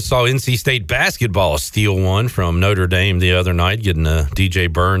Brian North, saw NC State basketball steal one from Notre Dame the other night, getting a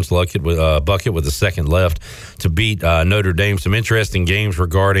DJ Burns bucket with a second left to beat Notre Dame. Some interesting games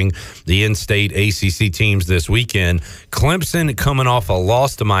regarding the in-state ACC teams this weekend. Clemson, coming off a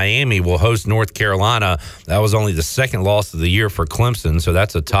loss to Miami, will host North Carolina. That was only the second loss of the year for Clemson, so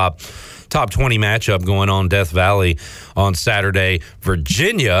that's a top 20 matchup going on Death Valley on Saturday.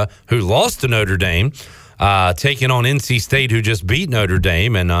 Virginia, who lost to Notre Dame, taking on NC State, who just beat Notre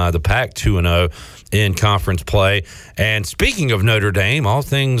Dame, and the Pac 2-0 in conference play. And speaking of Notre Dame, all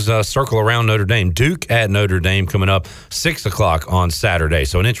things circle around Notre Dame. Duke at Notre Dame coming up 6 o'clock on Saturday.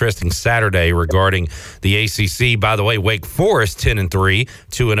 So an interesting Saturday regarding the ACC. By the way, Wake Forest 10-3,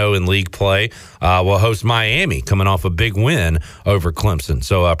 2-0 in league play. Will host Miami, coming off a big win over Clemson.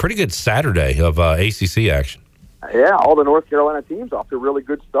 So a pretty good Saturday of ACC action. Yeah, all the North Carolina teams off to really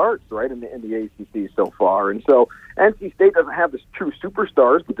good starts, right, in the ACC so far. And so NC State doesn't have the true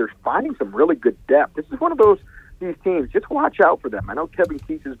superstars, but they're finding some really good depth. This is one of these teams. Just watch out for them. I know Kevin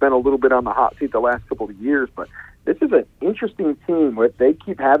Keats has been a little bit on the hot seat the last couple of years, but this is an interesting team where they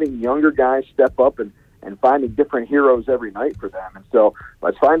keep having younger guys step up and finding different heroes every night for them. And so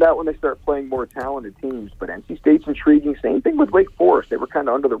let's find out when they start playing more talented teams. But NC State's intriguing. Same thing with Wake Forest. They were kind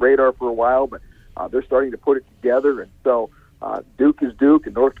of under the radar for a while, but they're starting to put it together, and so Duke is Duke,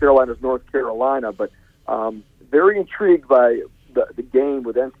 and North Carolina is North Carolina. But very intrigued by the game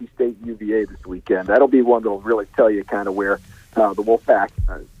with NC State and UVA this weekend. That'll be one that'll really tell you kind of where the Wolfpack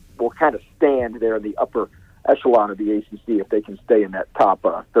will kind of stand there in the upper echelon of the ACC if they can stay in that top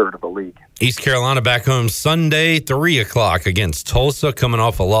third of the league. East Carolina back home Sunday, 3 o'clock against Tulsa, coming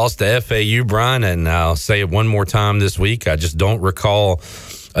off a loss to FAU, Brian. And I'll say it one more time this week. I just don't recall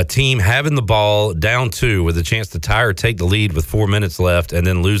a team having the ball down 2 with a chance to tie or take the lead with 4 minutes left and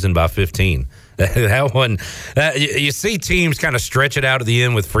then losing by 15. That one, you see teams kind of stretch it out at the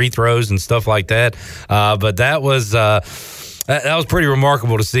end with free throws and stuff like that. But that was pretty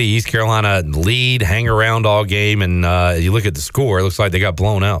remarkable to see East Carolina lead, hang around all game, and you look at the score, it looks like they got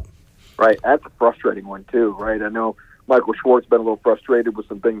blown out. Right, that's a frustrating one too, right? I know Michael Schwartz been a little frustrated with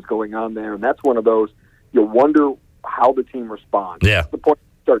some things going on there, and that's one of those, you wonder how the team responds. Yeah. That's the point.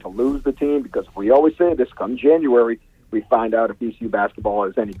 Start to lose the team, because we always say this, come January, we find out if ECU basketball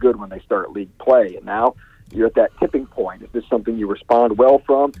is any good when they start league play. And now you're at that tipping point. Is this something you respond well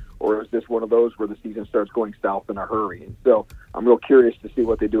from, or is this one of those where the season starts going south in a hurry? And so I'm real curious to see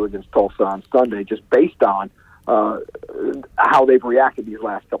what they do against Tulsa on Sunday, just based on how they've reacted these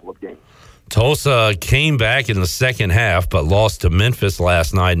last couple of games. Tulsa came back in the second half, but lost to Memphis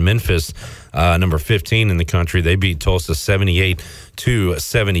last night. Memphis, number 15 in the country, they beat Tulsa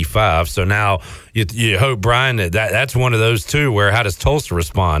 78-75. So now you hope, Brian, that's one of those two where how does Tulsa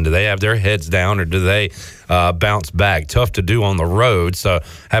respond? Do they have their heads down, or do they bounce back? Tough to do on the road. So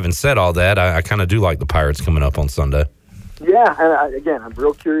having said all that, I kind of do like the Pirates coming up on Sunday. Yeah, and I'm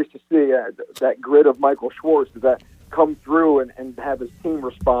real curious to see that grit of Michael Schwartz. Does that come through and have his team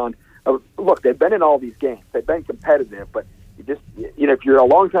respond? Look, they've been in all these games. They've been competitive, but if you're a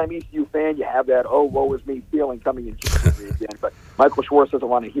longtime ECU fan, you have that, oh, woe is me feeling coming in January again. But Michael Schwartz doesn't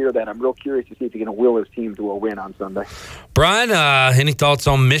want to hear that. I'm real curious to see if he can will his team to a win on Sunday. Brian, any thoughts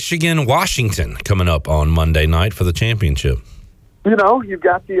on Michigan-Washington coming up on Monday night for the championship? You've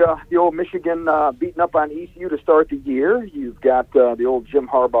got the old Michigan beating up on ECU to start the year. You've got the old Jim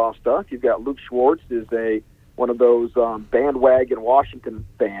Harbaugh stuff. You've got Luke Schwartz is one of those bandwagon Washington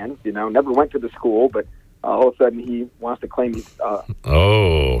fans, never went to the school, but all of a sudden he wants to claim he's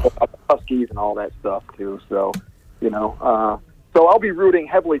Huskies and all that stuff too. So, so I'll be rooting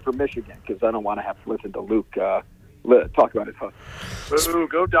heavily for Michigan because I don't want to have to listen to Luke talk about his Huskies. Ooh,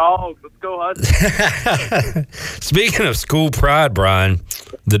 go Dogs. Let's go Huskies. Speaking of school pride, Brian,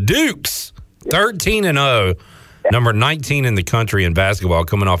 the Dukes, 13-0, number 19 in the country in basketball,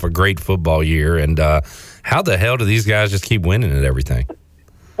 coming off a great football year. And how the hell do these guys just keep winning at everything?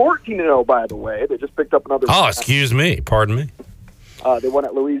 14-0, by the way. They just picked up another. Oh, excuse me. Pardon me. They won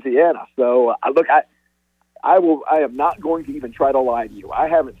at Louisiana. So, look, I am not going to even try to lie to you. I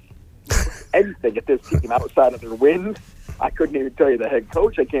haven't seen anything at this team outside of their wins. I couldn't even tell you the head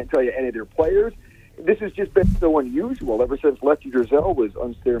coach. I can't tell you any of their players. This has just been so unusual ever since Lefty Driesell was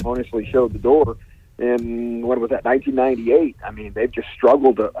unceremoniously showed the door in, when was that, 1998. I mean, they've just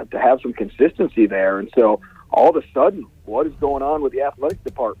struggled to have some consistency there. And so all of a sudden, what is going on with the athletic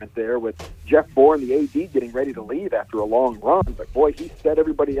department there with Jeff Bourne, the AD, getting ready to leave after a long run? But, boy, he set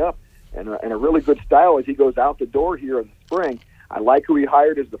everybody up in a really good style as he goes out the door here in the spring. I like who he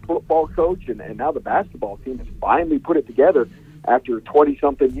hired as the football coach, and now the basketball team has finally put it together after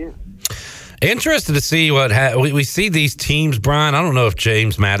 20-something years. Interested to see what we see these teams, Brian. I don't know if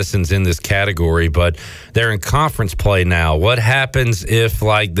James Madison's in this category, but they're in conference play now. What happens if,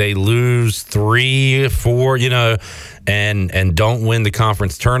 like, they lose 3, 4, and don't win the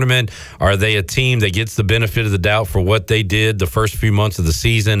conference tournament? Are they a team that gets the benefit of the doubt for what they did the first few months of the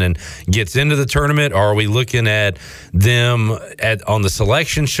season and gets into the tournament? Or are we looking at them on the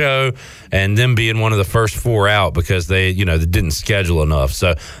selection show and them being one of the first 4 out because they didn't schedule enough?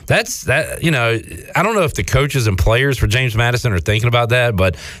 So that's that. I don't know if the coaches and players for James Madison are thinking about that,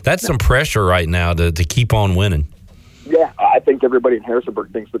 but that's some pressure right now to keep on winning. Yeah, I think everybody in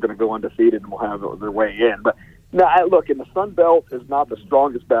Harrisonburg thinks they're going to go undefeated and will have their way in. But no, look, in the Sun Belt is not the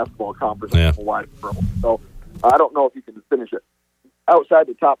strongest basketball conference in the wide world. So I don't know if you can finish it outside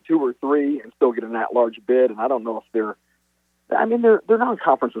the top 2 or 3 and still get an at-large bid. And I don't know if their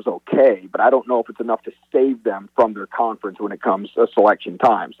non-conference was okay, but I don't know if it's enough to save them from their conference when it comes to selection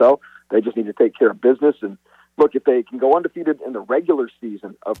time. So they just need to take care of business. And look, if they can go undefeated in the regular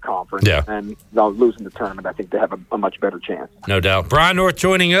season of conference and losing the tournament, I think they have a much better chance. No doubt. Brian North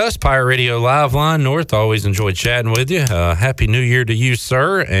joining us, Pirate Radio Live Line. North, always enjoyed chatting with you. Happy New Year to you,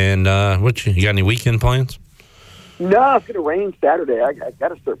 sir. And you got any weekend plans? No, it's going to rain Saturday. I got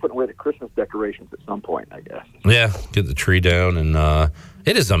to start putting away the Christmas decorations at some point, I guess. Yeah, get the tree down. And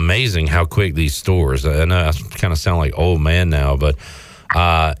it is amazing how quick these stores, I know I kind of sound like old man now, but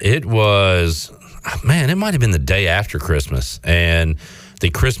it was, man, it might have been the day after Christmas. And the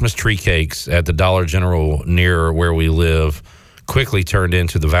Christmas tree cakes at the Dollar General near where we live quickly turned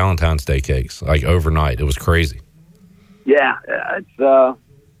into the Valentine's Day cakes, like overnight. It was crazy. Yeah, it's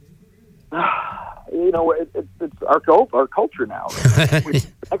it's our culture now. We're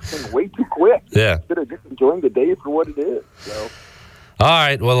acting way too quick. Yeah. Instead of just enjoying the day for what it is. So. All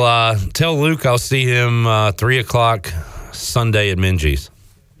right. Well, tell Luke I'll see him 3 o'clock Sunday at Minji's.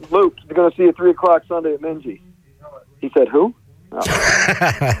 Luke, you're going to see you 3 o'clock Sunday at Minji's. He said, who? Oh.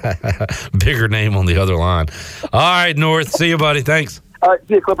 Bigger name on the other line. All right, North. See you, buddy. Thanks. All right.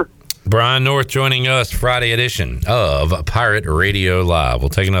 See you, Clipper. Brian North joining us, Friday edition of Pirate Radio Live. We'll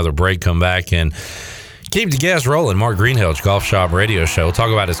take another break, come back, and keep the gas rolling. Mark Greenhalgh, Golf Shop Radio Show. We'll talk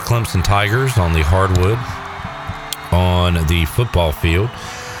about his Clemson Tigers on the hardwood on the football field.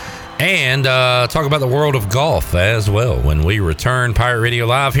 And talk about the world of golf as well when we return. Pirate Radio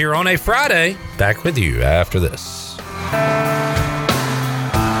Live here on a Friday. Back with you after this.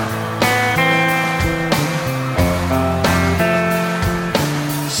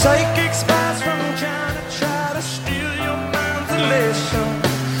 Psychic spies from China try to steal your mind's elation.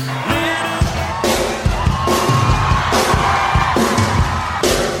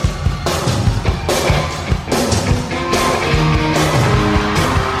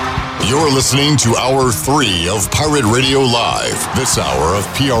 You're listening to Hour 3 of Pirate Radio Live. This hour of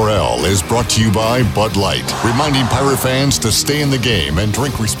PRL is brought to you by Bud Light, reminding Pirate fans to stay in the game and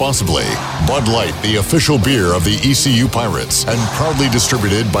drink responsibly. Bud Light, the official beer of the ECU Pirates, and proudly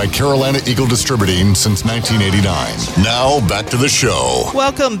distributed by Carolina Eagle Distributing since 1989. Now, back to the show.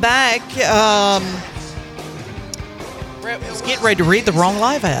 Welcome back. Brett was getting ready to read the wrong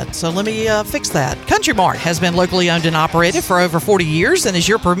live ad, so let me fix that. Country Mart has been locally owned and operated for over 40 years and is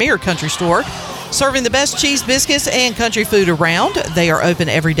your premier country store, serving the best cheese, biscuits, and country food around. They are open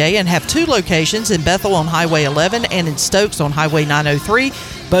every day and have 2 locations in Bethel on Highway 11 and in Stokes on Highway 903.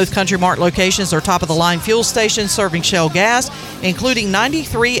 Both Country Mart locations are top-of-the-line fuel stations serving Shell gas, including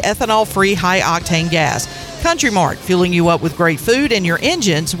 93 ethanol-free high-octane gas. Country Mart, fueling you up with great food and your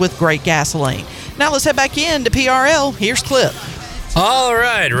engines with great gasoline. Now let's head back in to PRL. Here's Clip. All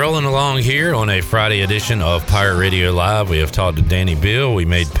right, rolling along here on a Friday edition of Pirate Radio Live. We have talked to Danny Beal. We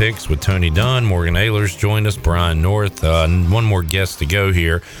made picks with Tony Dunn. Morgan Ahlers joined us. Brian North. One more guest to go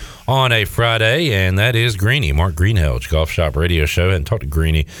here on a Friday, and that is Greeny, Mark Greenhalgh, Golf Shop Radio Show. I hadn't talked to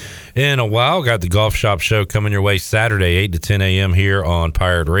Greeny in a while. Got the Golf Shop Show coming your way Saturday, 8 to 10 a.m. here on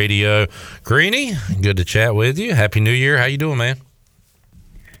Pirate Radio. Greeny, good to chat with you. Happy New Year. How you doing, man?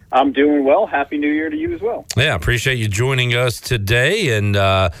 I'm doing well. Happy New Year to you as well. Yeah, appreciate you joining us today. And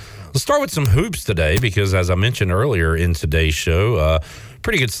let's start with some hoops today because, as I mentioned earlier in today's show,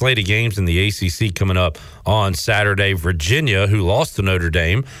 pretty good slate of games in the ACC coming up on Saturday. Virginia, who lost to Notre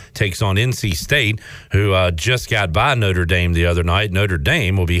Dame, takes on NC State, who just got by Notre Dame the other night. Notre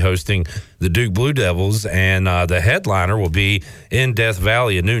Dame will be hosting the Duke Blue Devils, and the headliner will be in Death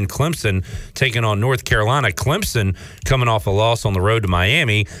Valley at noon. Clemson taking on North Carolina. Clemson coming off a loss on the road to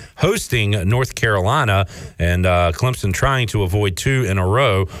Miami, hosting North Carolina, and Clemson trying to avoid 2 in a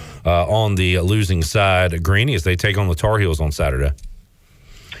row on the losing side. Greeny, as they take on the Tar Heels on Saturday.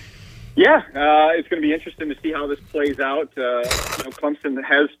 Yeah, it's going to be interesting to see how this plays out. Clemson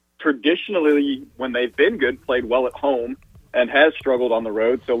has traditionally, when they've been good, played well at home and has struggled on the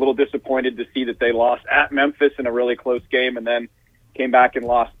road. So a little disappointed to see that they lost at Memphis in a really close game and then came back and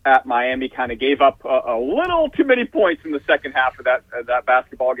lost at Miami, kind of gave up a little too many points in the second half of that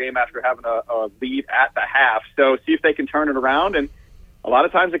basketball game after having a lead at the half. So see if they can turn it around. And a lot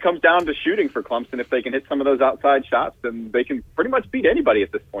of times it comes down to shooting for Clemson. If they can hit some of those outside shots, then they can pretty much beat anybody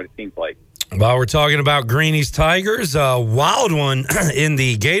at this point, it seems like. While we're talking about Greeny's Tigers, a wild one in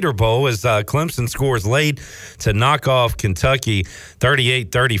the Gator Bowl as Clemson scores late to knock off Kentucky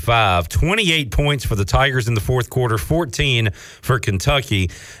 38-35. 28 points for the Tigers in the fourth quarter, 14 for Kentucky.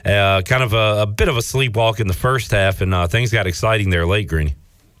 Kind of a bit of a sleepwalk in the first half, and things got exciting there late, Greeny.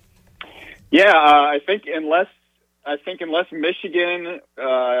 Yeah, I think unless Michigan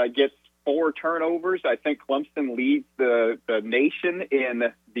gets 4 turnovers, I think Clemson leads the nation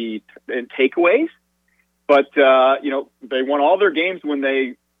in takeaways. But they won all their games when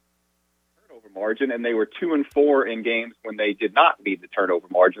they turnover margin, and they were 2-4 in games when they did not lead the turnover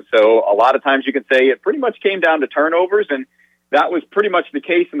margin. So a lot of times you can say it pretty much came down to turnovers, and that was pretty much the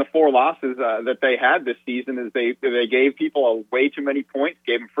case in the 4 losses that they had this season. Is they gave people way too many points,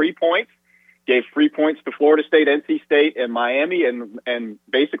 gave them free points. Gave 3 points to Florida State, NC State, and Miami, and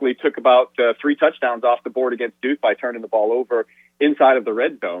basically took about 3 touchdowns off the board against Duke by turning the ball over inside of the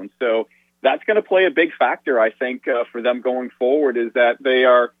red zone. So that's going to play a big factor, I think, for them going forward. Is that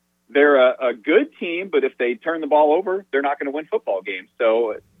they're a good team, but if they turn the ball over, they're not going to win football games.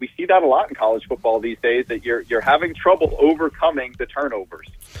 So we see that a lot in college football these days, that you're having trouble overcoming the turnovers.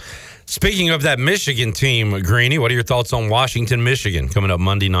 Speaking of that Michigan team, Greeny, what are your thoughts on Washington, Michigan, coming up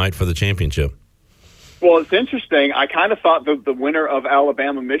Monday night for the championship? Well, it's interesting. I kind of thought the winner of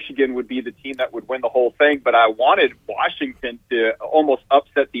Alabama-Michigan would be the team that would win the whole thing, but I wanted Washington to almost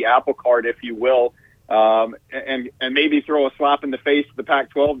upset the apple cart, if you will, and maybe throw a slap in the face to the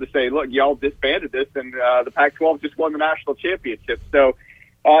Pac-12 to say, look, y'all disbanded this, and the Pac-12 just won the national championship. So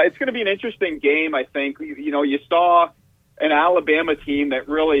it's going to be an interesting game, I think. You saw an Alabama team that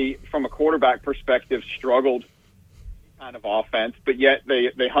really, from a quarterback perspective, struggled kind of offense, but yet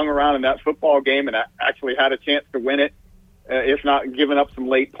they hung around in that football game and actually had a chance to win it, if not giving up some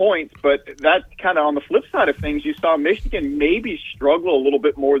late points. But that kind of on the flip side of things, you saw Michigan maybe struggle a little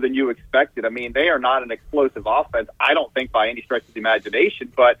bit more than you expected. I mean, they are not an explosive offense, I don't think, by any stretch of the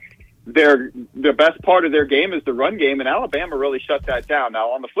imagination, but the best part of their game is the run game, and Alabama really shut that down.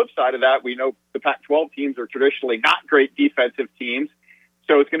 Now, on the flip side of that, we know the Pac-12 teams are traditionally not great defensive teams,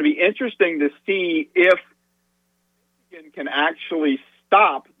 so it's going to be interesting to see if Michigan can actually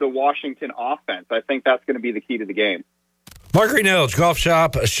stop the Washington offense. I think that's going to be the key to the game. Mark Greenhalgh, Golf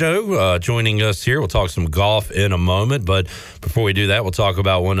Shop Show, joining us here. We'll talk some golf in a moment, but before we do that, we'll talk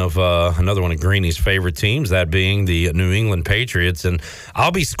about another one of Greeny's favorite teams, that being the New England Patriots. And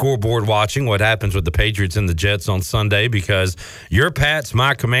I'll be scoreboard watching what happens with the Patriots and the Jets on Sunday, because your Pats,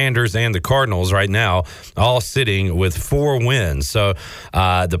 my Commanders, and the Cardinals right now all sitting with 4 wins. So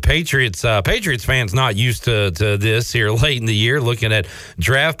the Patriots fans not used to this here late in the year, looking at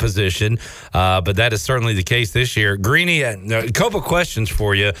draft position, but that is certainly the case this year. Greeny, a couple questions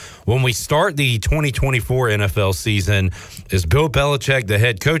for you. When we start the 2024 NFL season, is Bill Belichick the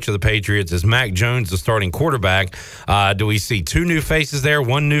head coach of the Patriots? Is Mac Jones the starting quarterback? Do we see 2 new faces there,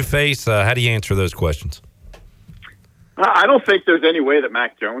 1 new face? How do you answer those questions? I don't think there's any way that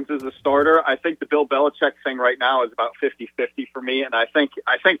Mac Jones is a starter. I think the Bill Belichick thing right now is about 50-50 for me, and I think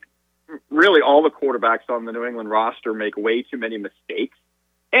really all the quarterbacks on the New England roster make way too many mistakes.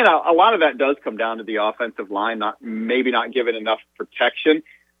 And a lot of that does come down to the offensive line, maybe not giving enough protection.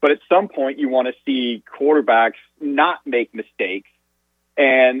 But at some point, you want to see quarterbacks not make mistakes.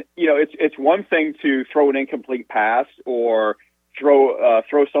 And it's one thing to throw an incomplete pass or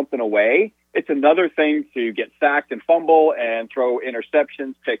throw something away. It's another thing to get sacked and fumble and throw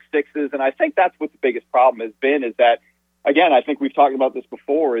interceptions, pick sixes. And I think that's what the biggest problem has been, is that, again, I think we've talked about this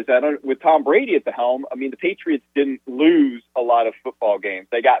before, is that with Tom Brady at the helm, I mean, the Patriots didn't lose a lot of football games.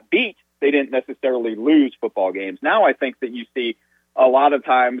 They got beat. They didn't necessarily lose football games. Now I think that you see a lot of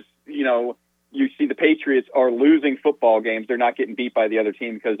times, you see the Patriots are losing football games. They're not getting beat by the other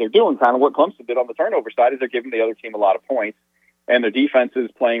team because they're doing kind of what Clemson did on the turnover side, is they're giving the other team a lot of points, and their defense is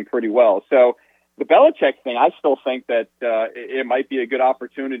playing pretty well. So the Belichick thing, I still think that it might be a good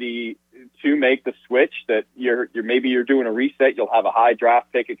opportunity to make the switch, that maybe you're doing a reset. You'll have a high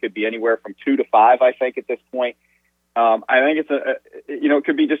draft pick. It could be anywhere from 2 to 5, I think, at this point. I think it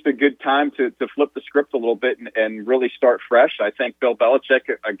could be just a good time to flip the script a little bit and really start fresh. I think Bill Belichick,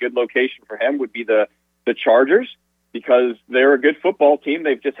 a good location for him would be the Chargers, because they're a good football team.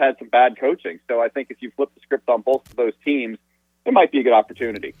 They've just had some bad coaching. So I think if you flip the script on both of those teams, it might be a good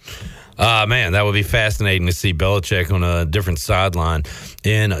opportunity. Man, that would be fascinating to see Belichick on a different sideline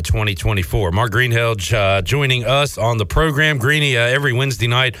in 2024. Mark Greenhalgh joining us on the program. Greeny, every Wednesday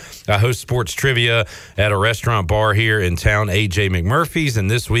night, I host sports trivia at a restaurant bar here in town, A.J. McMurphy's. And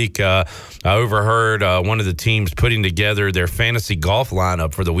this week, I overheard one of the teams putting together their fantasy golf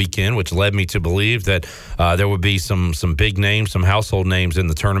lineup for the weekend, which led me to believe that there would be some big names, some household names in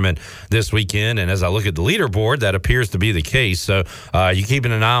the tournament this weekend. And as I look at the leaderboard, that appears to be the case. So you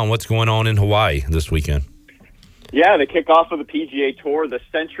keeping an eye on what's going on in Hawaii this weekend? Yeah, the kickoff of the PGA Tour, the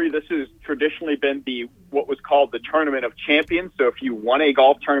Century. This has traditionally been what was called the Tournament of Champions. So if you won a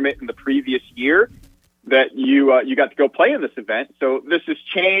golf tournament in the previous year, that you got to go play in this event. So this has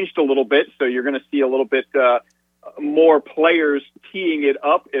changed a little bit. So you're going to see a little bit more players teeing it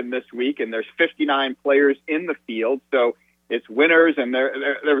up in this week, and there's 59 players in the field. So it's winners, and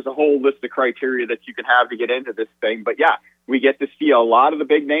there was a whole list of criteria that you can have to get into this thing. But yeah, we get to see a lot of the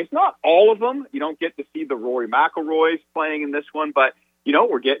big names, not all of them. You don't get to see the Rory McIlroys playing in this one, but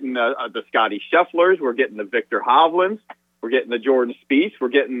we're getting the Scotty Schefflers, we're getting the Victor Hovlands, we're getting the Jordan Spieth, we're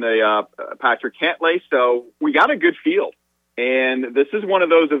getting the Patrick Cantlay. So we got a good field, and this is one of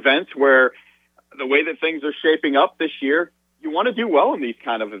those events where the way that things are shaping up this year, you want to do well in these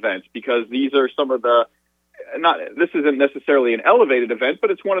kind of events, because these are some of the this isn't necessarily an elevated event, but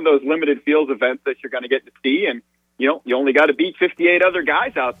it's one of those limited fields events that you're going to get to see. And, you only got to beat 58 other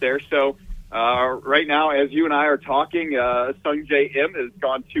guys out there. So right now, as you and I are talking, Sung Jae Im has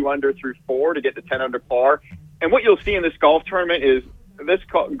gone 2 under through 4 to get to 10 under par. And what you'll see in this golf tournament is this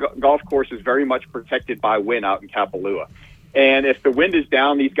golf course is very much protected by wind out in Kapalua. And if the wind is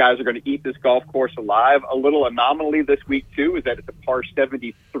down, these guys are going to eat this golf course alive. A little anomaly this week, too, is that it's a par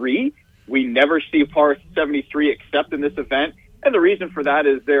 73. We never see par 73 except in this event. And the reason for that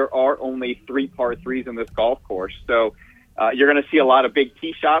is there are only 3 par 3s in this golf course. So you're going to see a lot of big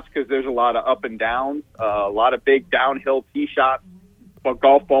tee shots, because there's a lot of up and downs, a lot of big downhill tee shots. But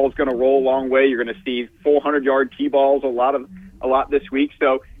golf ball is going to roll a long way. You're going to see 400-yard tee balls a lot this week.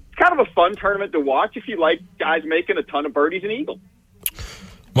 So it's kind of a fun tournament to watch if you like guys making a ton of birdies and eagles.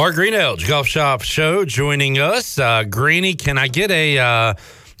 Mark Greenhalgh, Golf Shop Show, joining us. Greeny, can I get a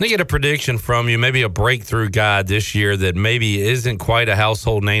prediction from you, maybe a breakthrough guy this year that maybe isn't quite a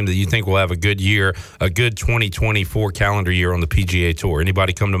household name that you think will have a good year, a good 2024 calendar year on the PGA Tour?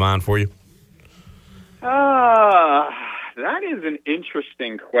 Anybody come to mind for you? That is an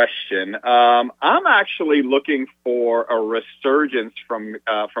interesting question. I'm actually looking for a resurgence from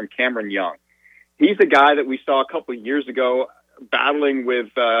Cameron Young. He's a guy that we saw a couple of years ago battling with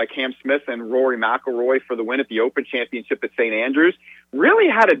Cam Smith and Rory McIlroy for the win at the Open Championship at St. Andrews.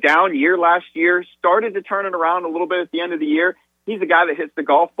 Really had a down year last year, started to turn it around a little bit at the end of the year. He's a guy that hits the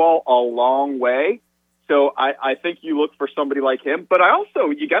golf ball a long way. So I think you look for somebody like him. But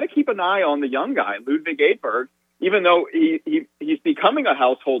you got to keep an eye on the young guy, Ludwig Edberg, even though he's becoming a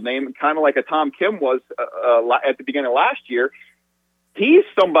household name, kind of like a Tom Kim was at the beginning of last year. He's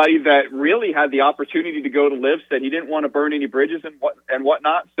somebody that really had the opportunity to go to LIV, said he didn't want to burn any bridges and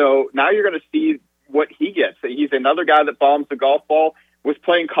whatnot. So now you're going to see what he gets. He's another guy that bombs the golf ball, was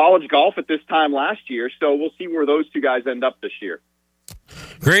playing college golf at this time last year. So we'll see where those two guys end up this year.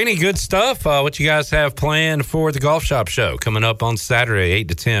 Greeny, good stuff. What you guys have planned for the Golf Shop Show coming up on Saturday, 8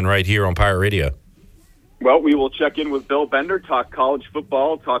 to 10, right here on Pirate Radio? Well, we will check in with Bill Bender, talk college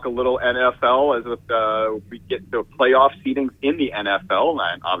football, talk a little NFL as we get to playoff seedings in the NFL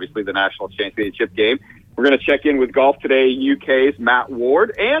and obviously the national championship game. We're going to check in with Golf Today UK's Matt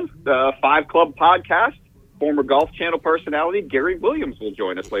Ward, and the 5 Club podcast, former Golf Channel personality Gary Williams will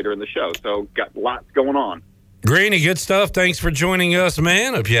join us later in the show. So got lots going on. Greeny, good stuff. Thanks for joining us,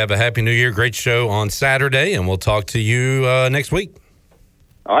 man. Hope you have a happy new year. Great show on Saturday, and we'll talk to you next week.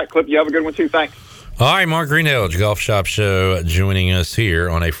 All right, Clip, you have a good one too. Thanks. All right, Mark Greenhalgh, Golf Shop Show, joining us here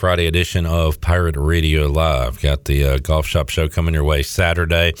on a Friday edition of Pirate Radio Live. Got the Golf Shop Show coming your way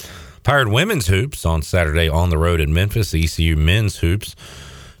Saturday. Pirate Women's Hoops on Saturday on the road at Memphis. ECU Men's Hoops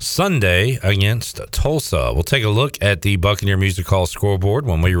Sunday against Tulsa. We'll take a look at the Buccaneer Music Hall scoreboard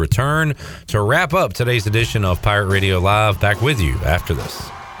when we return to wrap up today's edition of Pirate Radio Live. Back with you after this.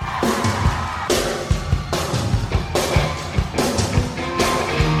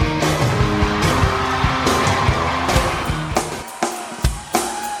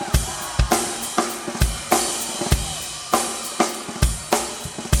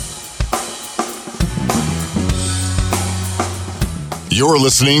 You're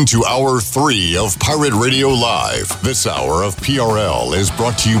listening to Hour 3 of Pirate Radio Live. This hour of PRL is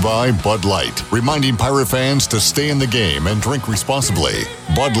brought to you by Bud Light, reminding Pirate fans to stay in the game and drink responsibly.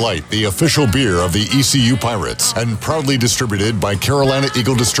 Bud Light, the official beer of the ECU Pirates, and proudly distributed by Carolina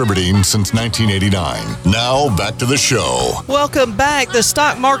Eagle Distributing since 1989. Now, back to the show. Welcome back. The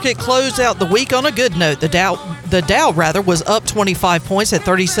stock market closed out the week on a good note. The Dow was up 25 points at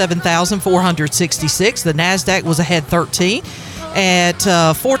 37,466. The NASDAQ was ahead 13 at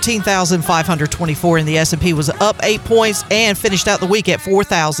 14,524, and the S&P was up 8 points and finished out the week at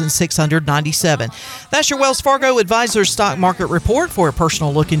 4,697. That's your Wells Fargo Advisors Stock Market Report. For a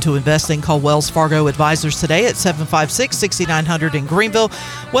personal look into investing, call Wells Fargo Advisors today at 756-6900 in Greenville.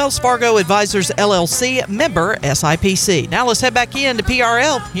 Wells Fargo Advisors, LLC, member SIPC. Now let's head back into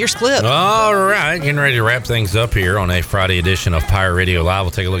PRL. Here's Clip. All right, getting ready to wrap things up here on a Friday edition of Pirate Radio Live.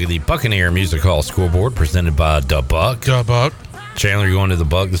 We'll take a look at the Buccaneer Music Hall scoreboard presented by Da Buck. Da Buck. Chandler, you going to the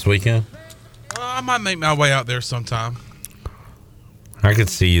Buck this weekend? I might make my way out there sometime. I could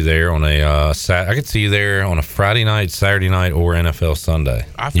see you there on a Friday night, Saturday night, or NFL Sunday.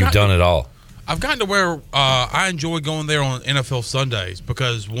 You've done it all. I've gotten to where I enjoy going there on NFL Sundays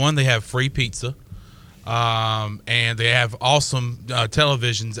because, one, they have free pizza, and they have awesome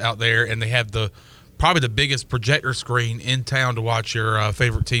televisions out there, and they have probably the biggest projector screen in town to watch your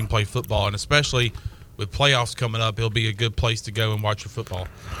favorite team play football, and especially with playoffs coming up, it'll be a good place to go and watch your football.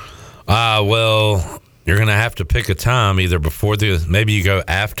 Well, you're going to have to pick a time either maybe you go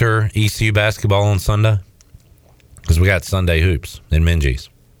after ECU basketball on Sunday, because we got Sunday hoops in Minges.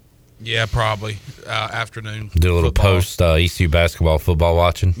 Yeah, probably afternoon. Do a little football. post ECU basketball football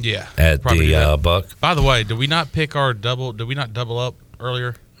watching. Yeah, at the Buck. By the way, did we not pick our double? Did we not double up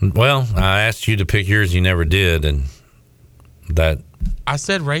earlier? Well, I asked you to pick yours. You never did, and that I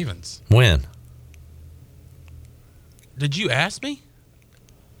said Ravens. When? Did you ask me?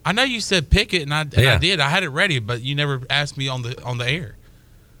 I know you said pick it, and I did. I had it ready, but you never asked me on the air.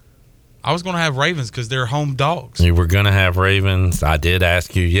 I was going to have Ravens because they're home dogs. You were going to have Ravens. I did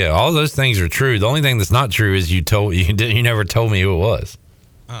ask you. Yeah, all those things are true. The only thing that's not true is you never told me who it was.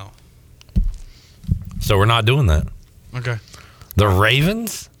 Oh. So we're not doing that. Okay. The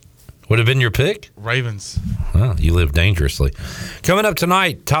Ravens would have been your pick? Ravens. Well, you live dangerously. Coming up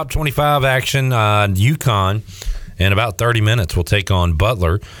tonight, top 25 action, UConn. In about 30 minutes, we'll take on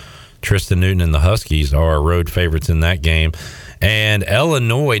Butler. Tristan Newton and the Huskies are our road favorites in that game. And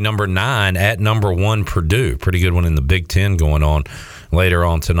Illinois, number 9, at number 1, Purdue. Pretty good one in the Big Ten going on later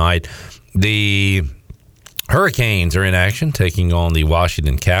on tonight. The Hurricanes are in action, taking on the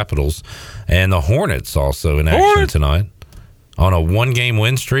Washington Capitals. And the Hornets also in action tonight on a one-game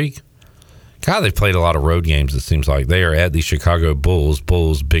win streak. God, they've played a lot of road games, it seems like. They are at the Chicago Bulls.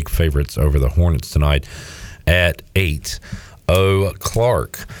 Bulls, big favorites over the Hornets tonight at 8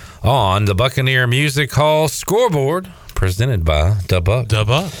 o'clock on the Buccaneer Music Hall scoreboard presented by Da Buck. Da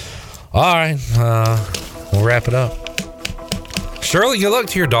Buck. All right, we'll wrap it up. Shirley, good luck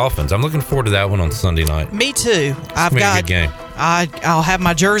to your Dolphins. I'm looking forward to that one on Sunday night. Me too. I've got a good game. I'll have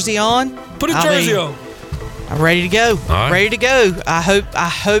my jersey on. Put a jersey on. I'm ready to go. Right. Ready to go. I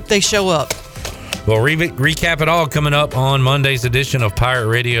hope they show up. Well, recap it all coming up on Monday's edition of Pirate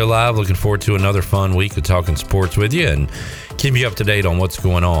Radio Live. Looking forward to another fun week of talking sports with you and keep you up to date on what's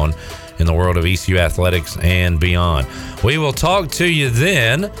going on in the world of ECU athletics and beyond. We will talk to you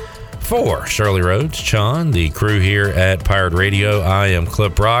then. For Shirley Rhodes, Sean, the crew here at Pirate Radio, I am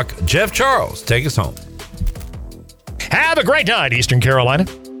Clip Rock. Jeff Charles, take us home. Have a great night, Eastern Carolina.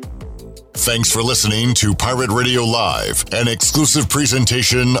 Thanks for listening to Pirate Radio Live, an exclusive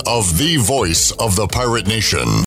presentation of the voice of the Pirate Nation.